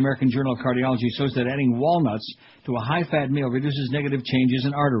study in the American Journal of Cardiology shows that adding walnuts to a high-fat meal reduces negative changes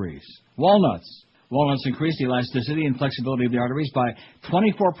in arteries. Walnuts. Walnuts increase the elasticity and flexibility of the arteries by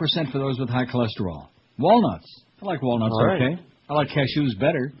 24% for those with high cholesterol. Walnuts. I like walnuts, okay? I like cashews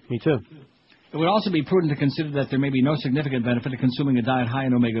better. Me too. It would also be prudent to consider that there may be no significant benefit to consuming a diet high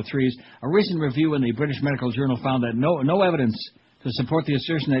in omega-3s. A recent review in the British Medical Journal found that no evidence to support the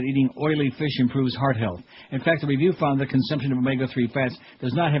assertion that eating oily fish improves heart health. In fact, the review found that consumption of omega-3 fats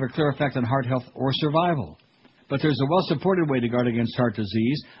does not have a clear effect on heart health or survival. But there's a well-supported way to guard against heart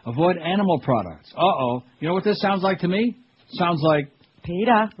disease. Avoid animal products. Uh-oh. You know what this sounds like to me? Sounds like...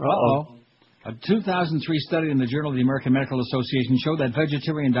 PETA. Uh-oh. A 2003 study in the Journal of the American Medical Association showed that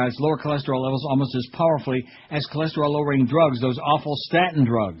vegetarian diets lower cholesterol levels almost as powerfully as cholesterol-lowering drugs, those awful statin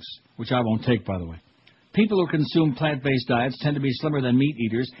drugs, which I won't take, by the way. People who consume plant-based diets tend to be slimmer than meat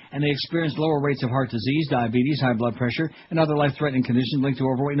eaters, and they experience lower rates of heart disease, diabetes, high blood pressure, and other life-threatening conditions linked to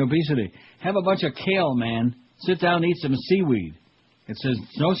overweight and obesity. Have a bunch of kale, man. Sit down and eat some seaweed. It says,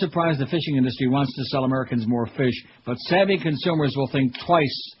 it's no surprise the fishing industry wants to sell Americans more fish, but savvy consumers will think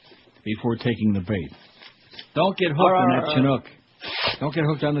twice before taking the bait. Don't get hooked on that Chinook. Don't get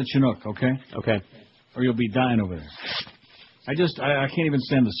hooked on the Chinook, okay? Okay. Or you'll be dying over there. I can't even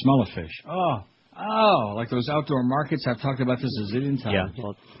stand the smell of fish. Oh, like those outdoor markets. I've talked about this a zillion times. Yeah,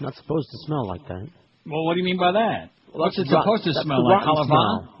 well, it's not supposed to smell like that. Well, what do you mean by that? Well, what's it supposed to smell like?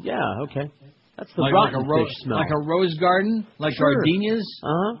 Cauliflower? Yeah, okay. That's the like rotten a fish smell. Like a rose garden? Like Sure. gardenias?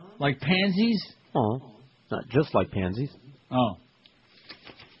 Uh-huh. Like pansies? Oh, not just like pansies. Oh.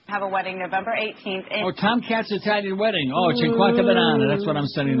 Have a wedding November 18th. Oh, Tomcat's Italian wedding. Oh, 50 banana. That's what I'm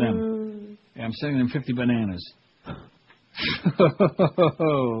sending them. Yeah, I'm sending them 50 bananas.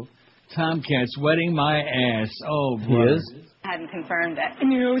 Tomcat's wedding my ass. Oh, boy. He is? Hadn't confirmed it.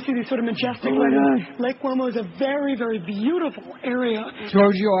 And you always see these sort of majestic weddings. Lake Como is a very, very beautiful area.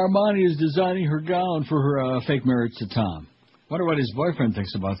 Giorgio Armani is designing her gown for her fake marriage to Tom. Wonder what his boyfriend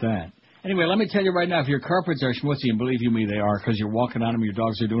thinks about that. Anyway, let me tell you right now, if your carpets are schmutzy, and believe you me, they are, because you're walking on them, your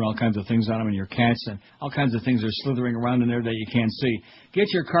dogs are doing all kinds of things on them, and your cats, and all kinds of things are slithering around in there that you can't see.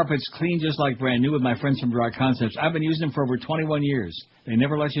 Get your carpets clean just like brand new with my friends from Dry Concepts. I've been using them for over 21 years. They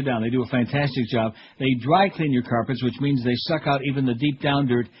never let you down. They do a fantastic job. They dry clean your carpets, which means they suck out even the deep down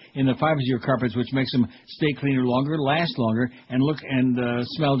dirt in the fibers of your carpets, which makes them stay cleaner longer, last longer, and look and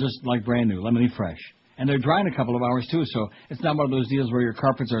smell just like brand new, lemony fresh. And they're dry in a couple of hours, too, so it's not one of those deals where your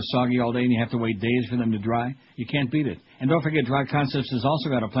carpets are soggy all day and you have to wait days for them to dry. You can't beat it. And don't forget, Dry Concepts has also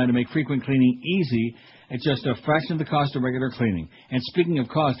got a plan to make frequent cleaning easy at just a fraction of the cost of regular cleaning. And speaking of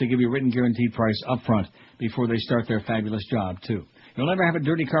cost, they give you a written guaranteed price up front before they start their fabulous job, too. You'll never have a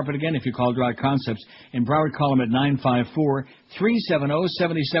dirty carpet again if you call Dry Concepts. In Broward, call them at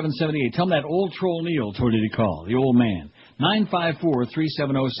 954-370-7778. Tell them that old troll Neil told you to call, the old man.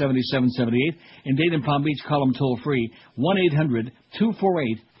 954-370-7778. In Dayton, Palm Beach, call them toll-free,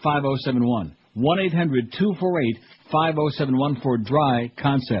 1-800-248-5071. 1-800-248-5071 for Dry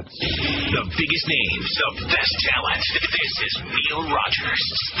Concepts. The biggest names, the best talent. This is Neil Rogers,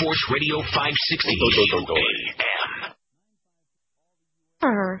 Sports Radio 560 AM.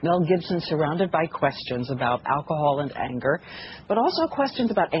 Mel Gibson surrounded by questions about alcohol and anger, but also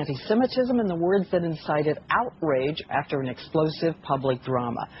questions about anti-Semitism and the words that incited outrage after an explosive public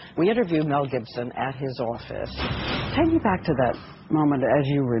drama. We interviewed Mel Gibson at his office. Take me back to that moment as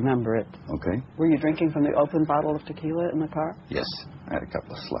you remember it. Okay. Were you drinking from the open bottle of tequila in the car? Yes, I had a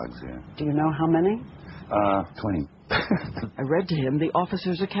couple of slugs, yeah. Do you know how many? 20. I read to him the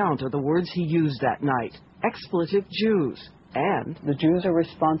officer's account of the words he used that night. Expletive Jews. And the Jews are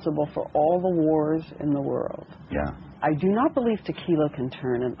responsible for all the wars in the world. Yeah. I do not believe tequila can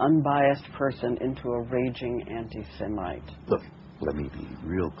turn an unbiased person into a raging anti-Semite. Look, let me be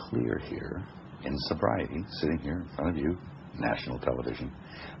real clear here. In sobriety, sitting here in front of you, national television,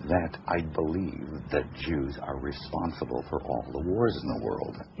 that I believe that Jews are responsible for all the wars in the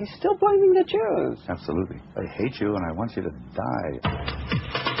world. He's still blaming the Jews. Absolutely. I hate you and I want you to die.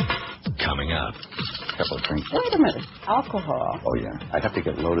 Coming up. Couple of drinks. Wait a minute. Alcohol. Oh, yeah. I'd have to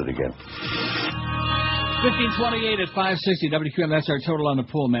get loaded again. 1528 at 560 WQM. That's our total on the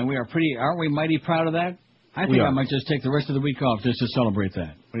pool, man. Aren't we mighty proud of that? I think I might just take the rest of the week off just to celebrate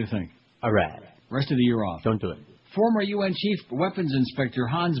that. What do you think? All right. Rest of the year off. Don't do it. Former UN Chief Weapons Inspector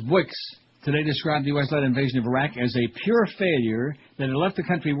Hans Buix today described the U.S.-led invasion of Iraq as a pure failure that had left the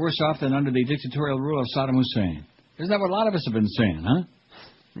country worse off than under the dictatorial rule of Saddam Hussein. Isn't that what a lot of us have been saying, huh?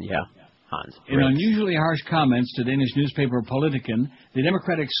 Yeah. Hans. In unusually harsh comments to Danish newspaper Politiken, the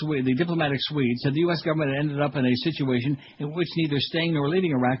diplomatic Swede said the U.S. government had ended up in a situation in which neither staying nor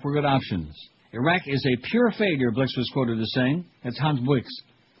leaving Iraq were good options. Iraq is a pure failure, Blix was quoted as saying. That's Hans Blix.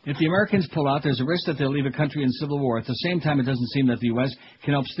 If the Americans pull out, there's a risk that they'll leave a country in civil war. At the same time, it doesn't seem that the U.S.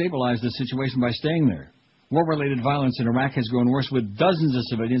 can help stabilize the situation by staying there. War-related violence in Iraq has grown worse, with dozens of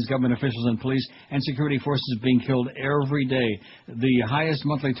civilians, government officials, and police and security forces being killed every day. The highest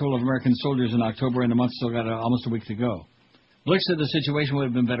monthly total of American soldiers in October, and the month still got almost a week to go. Blix said the situation would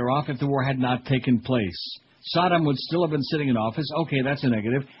have been better off if the war had not taken place. Saddam would still have been sitting in office. Okay, that's a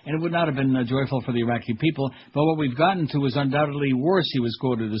negative, and it would not have been joyful for the Iraqi people. But what we've gotten to is undoubtedly worse, he was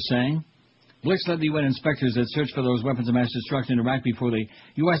quoted as saying. Blix led the UN inspectors that searched for those weapons of mass destruction in Iraq before the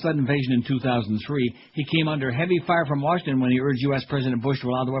U.S.-led invasion in 2003. He came under heavy fire from Washington when he urged U.S. President Bush to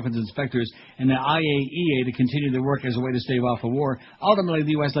allow the weapons inspectors and the IAEA to continue their work as a way to stave off a war. Ultimately,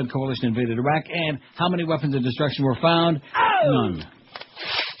 the U.S.-led coalition invaded Iraq, and how many weapons of destruction were found? None.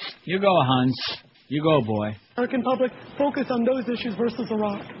 You go, Hans. You go, boy. American public focus on those issues versus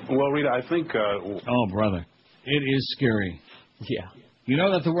Iraq. Well, Rita, I think... Oh, brother. It is scary. Yeah. You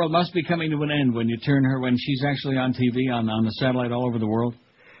know that the world must be coming to an end when you turn her, when she's actually on TV, on the satellite all over the world.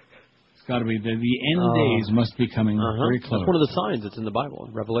 It's got to be, the end days must be coming very close. That's one of the signs. It's in the Bible,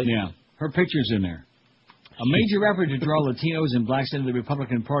 Revelation. Yeah. Her picture's in there. A major effort to draw Latinos and blacks into the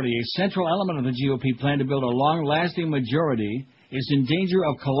Republican Party, a central element of the GOP plan to build a long-lasting majority, is in danger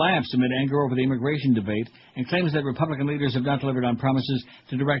of collapse amid anger over the immigration debate and claims that Republican leaders have not delivered on promises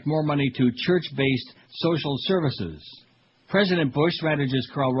to direct more money to church-based social services. President Bush,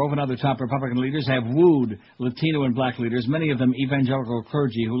 strategist Karl Rove, and other top Republican leaders have wooed Latino and black leaders, many of them evangelical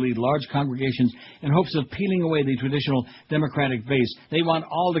clergy who lead large congregations in hopes of peeling away the traditional Democratic base. They want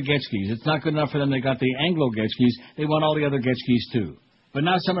all the Getchkis. It's not good enough for them they got the Anglo-Getchkis. They want all the other Getchkis, too. But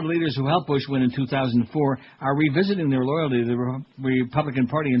now some of the leaders who helped Bush win in 2004 are revisiting their loyalty to the Republican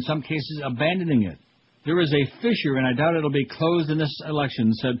Party, in some cases abandoning it. There is a fissure, and I doubt it'll be closed in this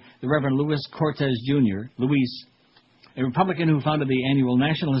election, said the Reverend Luis Cortez Jr., a Republican who founded the annual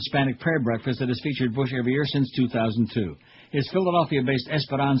National Hispanic Prayer Breakfast that has featured Bush every year since 2002. His Philadelphia-based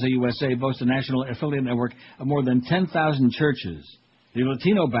Esperanza USA boasts a national affiliate network of more than 10,000 churches. The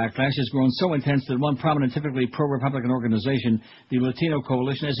Latino backlash has grown so intense that one prominent, typically pro-Republican organization, the Latino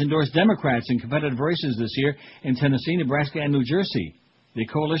Coalition, has endorsed Democrats in competitive races this year in Tennessee, Nebraska, and New Jersey. The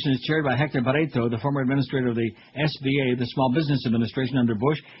coalition is chaired by Hector Barreto, the former administrator of the SBA, the Small Business Administration under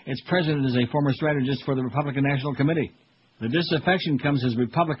Bush. Its president is a former strategist for the Republican National Committee. The disaffection comes as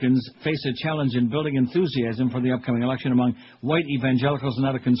Republicans face a challenge in building enthusiasm for the upcoming election among white evangelicals and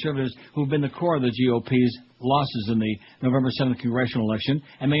other conservatives who've been the core of the GOP's losses in the November 7th congressional election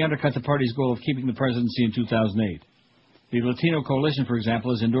and may undercut the party's goal of keeping the presidency in 2008. The Latino Coalition, for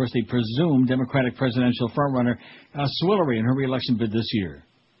example, has endorsed the presumed Democratic presidential frontrunner Swillery in her re-election bid this year.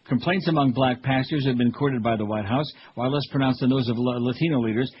 Complaints among black pastors have been courted by the White House, while less pronounced than those of Latino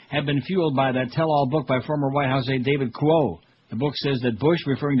leaders, have been fueled by that tell-all book by former White House aide David Kuo. The book says that Bush,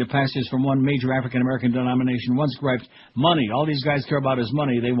 referring to pastors from one major African-American denomination, once griped, "Money. All these guys care about is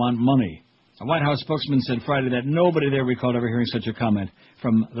money. They want money." A White House spokesman said Friday that nobody there recalled ever hearing such a comment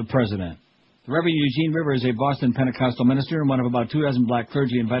from the president. The Reverend Eugene River is a Boston Pentecostal minister and one of about 24 black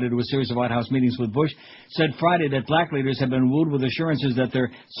clergy invited to a series of White House meetings with Bush, said Friday that black leaders have been wooed with assurances that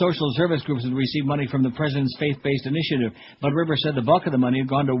their social service groups would receive money from the president's faith-based initiative. But River said the bulk of the money had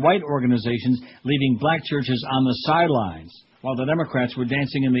gone to white organizations, leaving black churches on the sidelines, while the Democrats were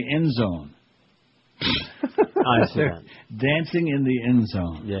dancing in the end zone. I see that. Dancing in the end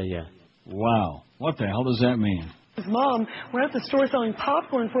zone. Yeah. Wow. What the hell does that mean? His mom were at the store selling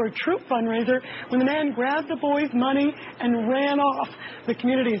popcorn for a troop fundraiser when the man grabbed the boy's money and ran off. The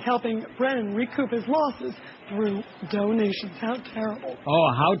community is helping Brennan recoup his losses through donations. How terrible.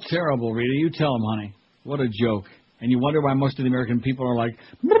 Oh, how terrible, Rita. You tell him, honey. What a joke. And you wonder why most of the American people are like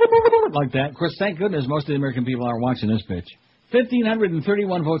that. Of course, thank goodness most of the American people aren't watching this bitch.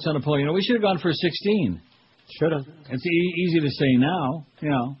 1,531 votes on the poll. You know, we should have gone for 16. Should have. It's easy to say now, you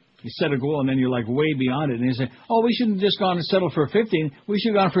know. You set a goal and then you're like way beyond it. And you say, oh, we shouldn't just gone and settled for 15. We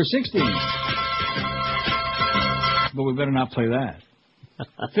should have gone for 16. But we better not play that.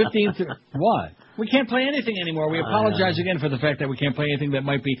 15 to what? We can't play anything anymore. We apologize again for the fact that we can't play anything that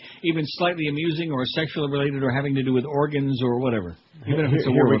might be even slightly amusing or sexually related or having to do with organs or whatever. Even if it's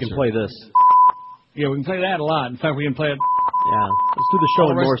a Here, word. we can play this. Yeah, we can play that a lot. In fact, we can play it. Yeah, let's do the show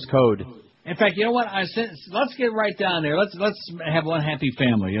in Morse code. In fact, you know what? I said, let's get right down there. Let's have one happy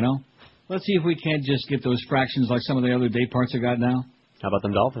family, you know? Let's see if we can't just get those fractions like some of the other day parts I got now. How about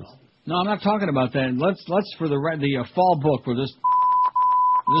them Dolphins? No, I'm not talking about that. Let's for the fall book, we'll just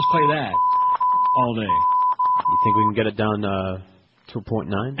play that all day. You think we can get it down to a 0.9?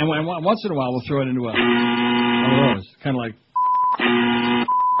 And once in a while, we'll throw it into one of those, kind of like.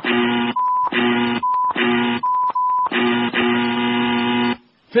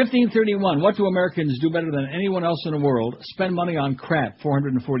 1531. What do Americans do better than anyone else in the world? Spend money on crap.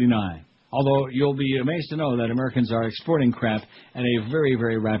 449. Although you'll be amazed to know that Americans are exporting crap at a very,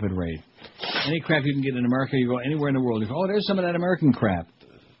 very rapid rate. Any crap you can get in America, you go anywhere in the world. You go, oh, there's some of that American crap.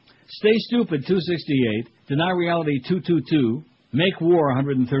 Stay stupid. 268. Deny reality. 222. Make war.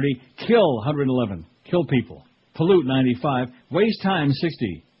 130. Kill. 111. Kill people. Pollute. 95. Waste time.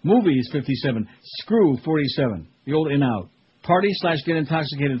 60. Movies. 57. Screw. 47. The old in-out. Party/get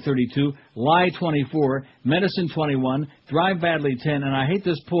intoxicated 32, lie 24, medicine 21, drive badly 10, and I hate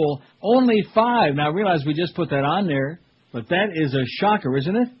this poll, only 5. Now I realize we just put that on there, but that is a shocker,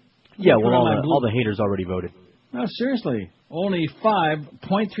 isn't it? Yeah, well, all the haters already voted. No, seriously, only 5.3%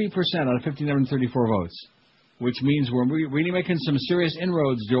 out of 1,534 votes, which means we're really making some serious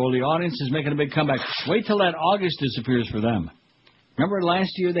inroads, Joel. The audience is making a big comeback. Wait till that August disappears for them. Remember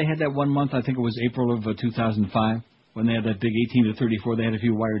last year they had that 1 month, I think it was April of 2005? When they had that big 18 to 34, they had a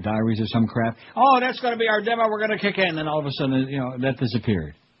few wire diaries or some crap. Oh, that's going to be our demo. We're going to kick in. And then all of a sudden, that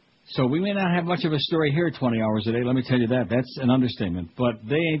disappeared. So we may not have much of a story here 20 hours a day. Let me tell you that. That's an understatement. But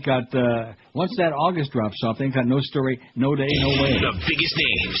they ain't got, once that August drops off, they ain't got no story, no day, no way. The biggest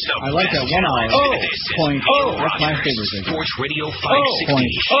names. I like that 1 hour. Point. That's my favorite thing. Sports Radio 560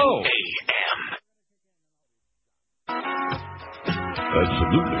 AM.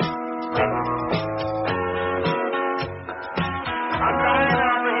 Absolutely.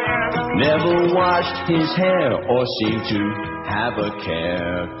 Never washed his hair or seemed to have a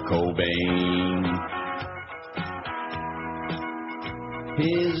care, Cobain.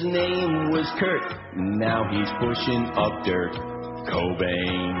 His name was Kurt, now he's pushing up dirt,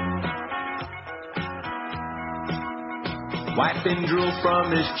 Cobain. Wiping drool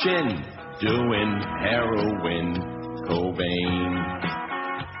from his chin, doing heroin, Cobain.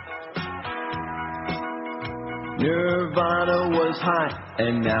 Nirvana was hot,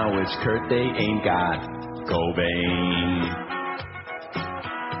 and now it's Kurt they ain't got, Cobain.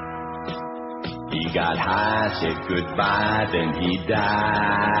 He got high, said goodbye, then he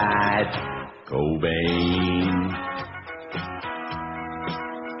died, Cobain.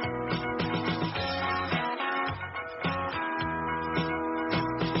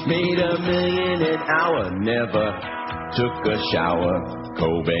 Made $1 million an hour, never took a shower,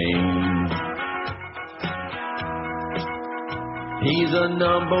 Cobain. He's a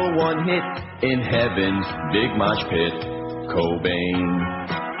 #1 hit in heaven's big mosh pit, Cobain.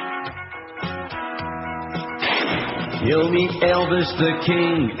 He'll meet Elvis the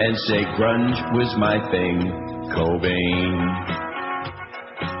King and say grunge was my thing, Cobain.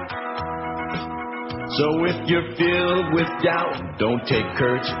 So if you're filled with doubt, don't take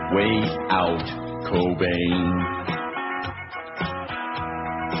Kurt's way out, Cobain.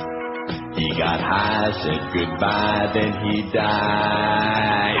 He got high, said goodbye, then he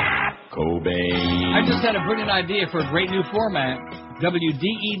died, Cobain. I just had a brilliant idea for a great new format.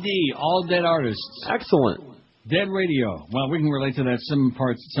 WDED, All Dead Artists. Excellent. Dead Radio. Well, we can relate to that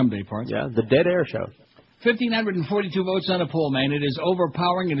someday parts. Yeah, the Dead Air Show. 1,542 votes on a poll, man. It is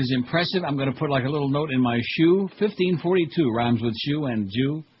overpowering. It is impressive. I'm going to put like a little note in my shoe. 1542 rhymes with shoe and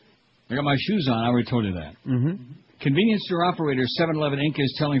Jew. I got my shoes on. I already told you that. Mm-hmm. Convenience store operator 7-Eleven Inc.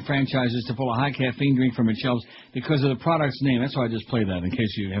 is telling franchises to pull a high-caffeine drink from its shelves because of the product's name. That's why I just played that, in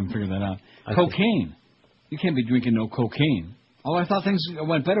case you haven't figured that out. Cocaine. You can't be drinking no cocaine. Oh, I thought things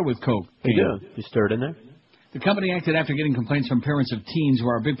went better with Coke. Yeah, you stir it in there. The company acted after getting complaints from parents of teens who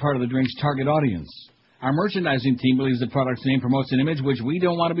are a big part of the drink's target audience. Our merchandising team believes the product's name promotes an image which we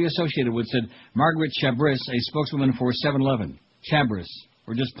don't want to be associated with, said Margaret Chabris, a spokeswoman for 7-Eleven. Chabris,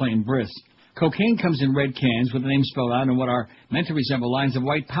 or just plain Briss. Cocaine comes in red cans with the name spelled out in what are meant to resemble lines of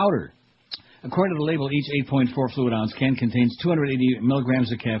white powder. According to the label, each 8.4 fluid ounce can contains 280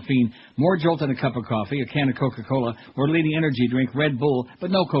 milligrams of caffeine, more jolt than a cup of coffee, a can of Coca-Cola, or leading energy drink Red Bull, but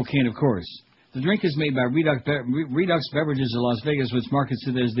no cocaine, of course. The drink is made by Redux Beverages of Las Vegas, which markets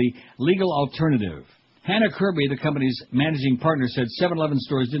it as the legal alternative. Hannah Kirby, the company's managing partner, said 7-Eleven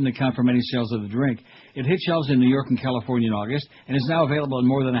stores didn't account for many sales of the drink. It hit shelves in New York and California in August and is now available in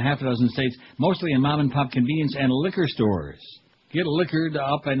more than a half a dozen states, mostly in mom-and-pop convenience and liquor stores. Get liquored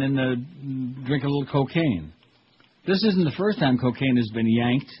up and then drink a little cocaine. This isn't the first time cocaine has been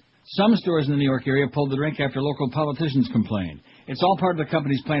yanked. Some stores in the New York area pulled the drink after local politicians complained. It's all part of the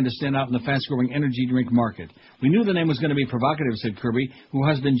company's plan to stand out in the fast-growing energy drink market. We knew the name was going to be provocative, said Kirby, whose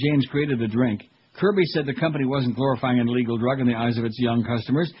husband James created the drink. Kirby said the company wasn't glorifying an illegal drug in the eyes of its young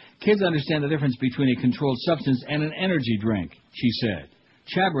customers. Kids understand the difference between a controlled substance and an energy drink, she said.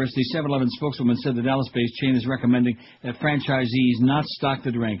 Chabris, the 7-Eleven spokeswoman, said the Dallas-based chain is recommending that franchisees not stock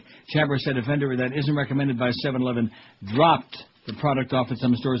the drink. Chabris said a vendor that isn't recommended by 7-Eleven dropped the product off at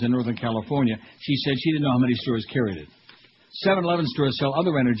some stores in Northern California. She said she didn't know how many stores carried it. 7-Eleven stores sell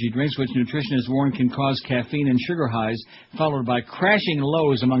other energy drinks, which nutritionists warn can cause caffeine and sugar highs, followed by crashing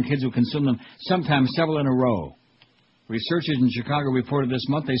lows among kids who consume them, sometimes several in a row. Researchers in Chicago reported this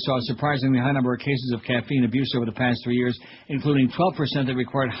month they saw a surprisingly high number of cases of caffeine abuse over the past 3 years, including 12% that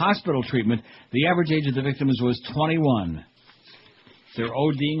required hospital treatment. The average age of the victims was 21. They're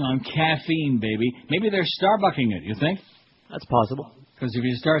ODing on caffeine, baby. Maybe they're Starbucking it, you think? That's possible. Because if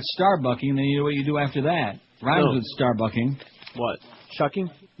you start Starbucking, then you know what you do after that. Rhymes with Starbucking. What? Shucking?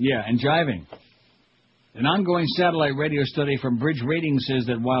 Yeah, and jiving. An ongoing satellite radio study from Bridge Ratings says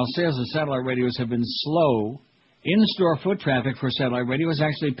that while sales of satellite radios have been slow, in-store foot traffic for satellite radio has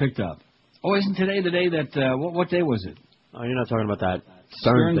actually picked up. Oh, isn't today the day that, what day was it? Oh, you're not talking about that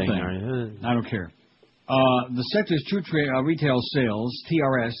Stern thing, are you? I don't care. The sector's true retail sales,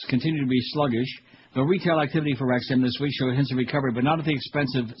 TRS, continue to be sluggish. The retail activity for XM this week showed hints of recovery, but not at the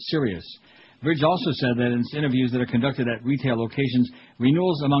expense of Sirius. Bridge also said that in interviews that are conducted at retail locations,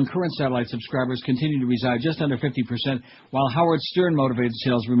 renewals among current satellite subscribers continue to reside just under 50%, while Howard Stern-motivated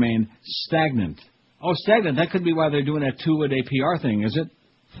sales remain stagnant. Oh, stagnant. That could be why they're doing that two-a-day PR thing, is it?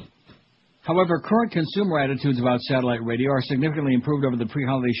 However, current consumer attitudes about satellite radio are significantly improved over the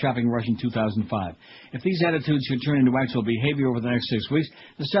pre-holiday shopping rush in 2005. If these attitudes should turn into actual behavior over the next 6 weeks,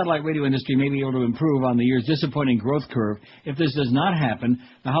 the satellite radio industry may be able to improve on the year's disappointing growth curve. If this does not happen,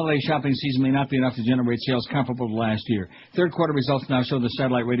 the holiday shopping season may not be enough to generate sales comparable to last year. Third quarter results now show the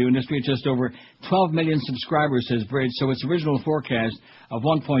satellite radio industry at just over 12 million subscribers, says Bridge, so its original forecast of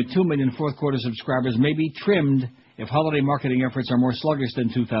 1.2 million fourth quarter subscribers may be trimmed if holiday marketing efforts are more sluggish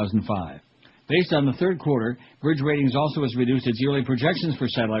than 2005. Based on the third quarter, Bridge Ratings also has reduced its yearly projections for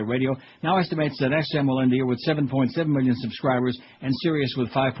satellite radio, now estimates that XM will end the year with 7.7 million subscribers and Sirius with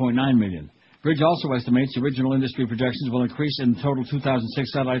 5.9 million. Bridge also estimates original industry projections will increase in total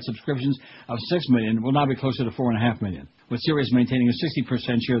 2006 satellite subscriptions of 6 million, will now be closer to 4.5 million, with Sirius maintaining a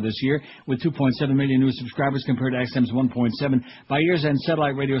 60% share this year, with 2.7 million new subscribers compared to XM's 1.7. By year's end,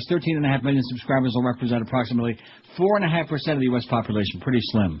 satellite radio's 13.5 million subscribers will represent approximately 4.5% of the U.S. population. Pretty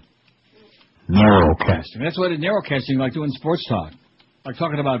slim. Narrowcasting. That's what it's narrowcasting, like doing sports talk. Like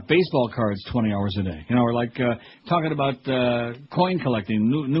talking about baseball cards 20 hours a day. You know, or like talking about coin collecting,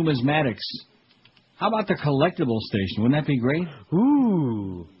 numismatics. How about the collectible station? Wouldn't that be great?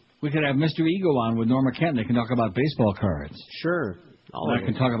 Ooh. We could have Mr. Ego on with Norma Kent. They can talk about baseball cards. Sure. I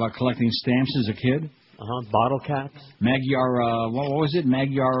can talk about collecting stamps as a kid. Bottle caps. Magyar, what was it?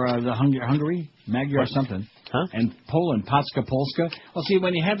 Magyar, Hungary? Magyar something. Huh? And Poland, Patska Polska. Well, see,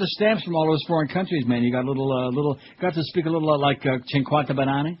 when you have the stamps from all those foreign countries, man, you got got to speak a little like Cinquanta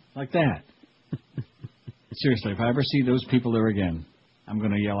Banane, like that. Seriously, if I ever see those people there again, I'm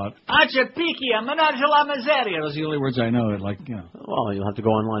going to yell out, Acha Pikia, Menage la Miseria. Those are the only words I know. That, Well, you'll have to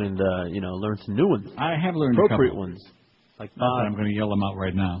go online and, learn some new ones. I have learned appropriate a couple. ones. Like I'm going to yell them out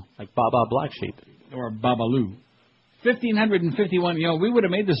right now. Like Baba Black Sheep. Or Babalu. 1,551. We would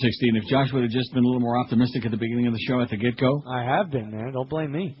have made the 16 if Josh would have just been a little more optimistic at the beginning of the show at the get-go. I have been, man. Don't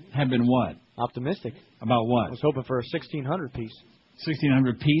blame me. Have been what? Optimistic. About what? I was hoping for a 1,600 piece.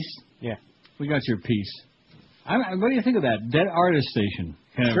 1,600 piece? Yeah. We got your piece. What do you think of that? Dead artist station.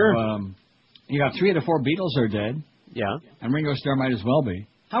 Sure. You got 3 of the 4 Beatles are dead. Yeah. And Ringo Starr might as well be.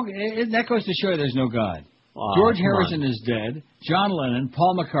 That goes to show there's no God. George Harrison is dead. John Lennon,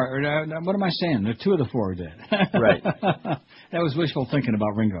 Paul McCartney. What am I saying? 2 of the 4 are dead. Right. That was wishful thinking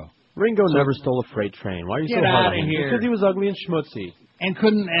about Ringo. Ringo never stole a freight train. Why are you so hard on him? Here. Because he was ugly and schmutzy. And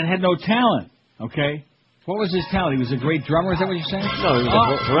had no talent. Okay? What was his talent? He was a great drummer. Is that what you're saying? No, he was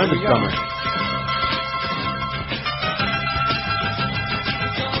a horrendous drummer.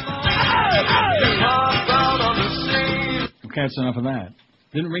 Okay, that's enough of that.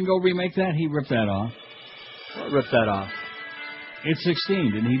 Didn't Ringo remake that? He ripped that off. What ripped that off? It's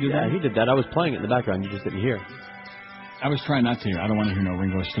 16. Didn't he do that? Yeah, he did that. I was playing it in the background. You just didn't hear. I was trying not to hear. I don't want to hear no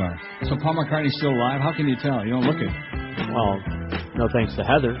Ringo Starr. So Paul McCartney's still alive? How can you tell? You don't look it. Well, no thanks to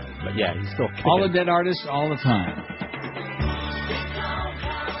Heather. But yeah, he's still kicking. All the dead artists, all the time.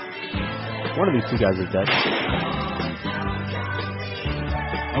 One of these 2 guys is dead.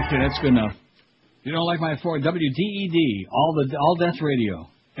 Okay, that's good enough. You don't like my WDED, all death radio.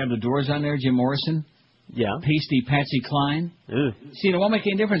 Have the Doors on there, Jim Morrison? Yeah. Pasty Patsy Cline. See, it won't make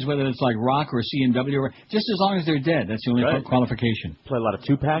any difference whether it's like rock or C&W, or just as long as they're dead. That's the only qualification. Play a lot of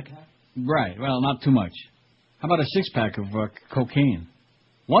 2-pack? Right. Well, not too much. How about a 6-pack of cocaine?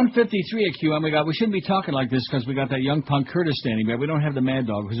 153 at QM. We shouldn't be talking like this because we got that young punk Curtis standing by. We don't have the Mad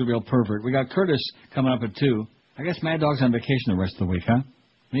Dog, who's a real pervert. We got Curtis coming up at 2. I guess Mad Dog's on vacation the rest of the week, huh?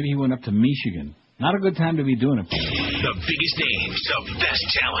 Maybe he went up to Michigan. Not a good time to be doing it. The biggest names of best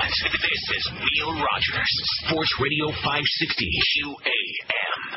talent. This is Neil Rogers, Sports Radio 560 QA.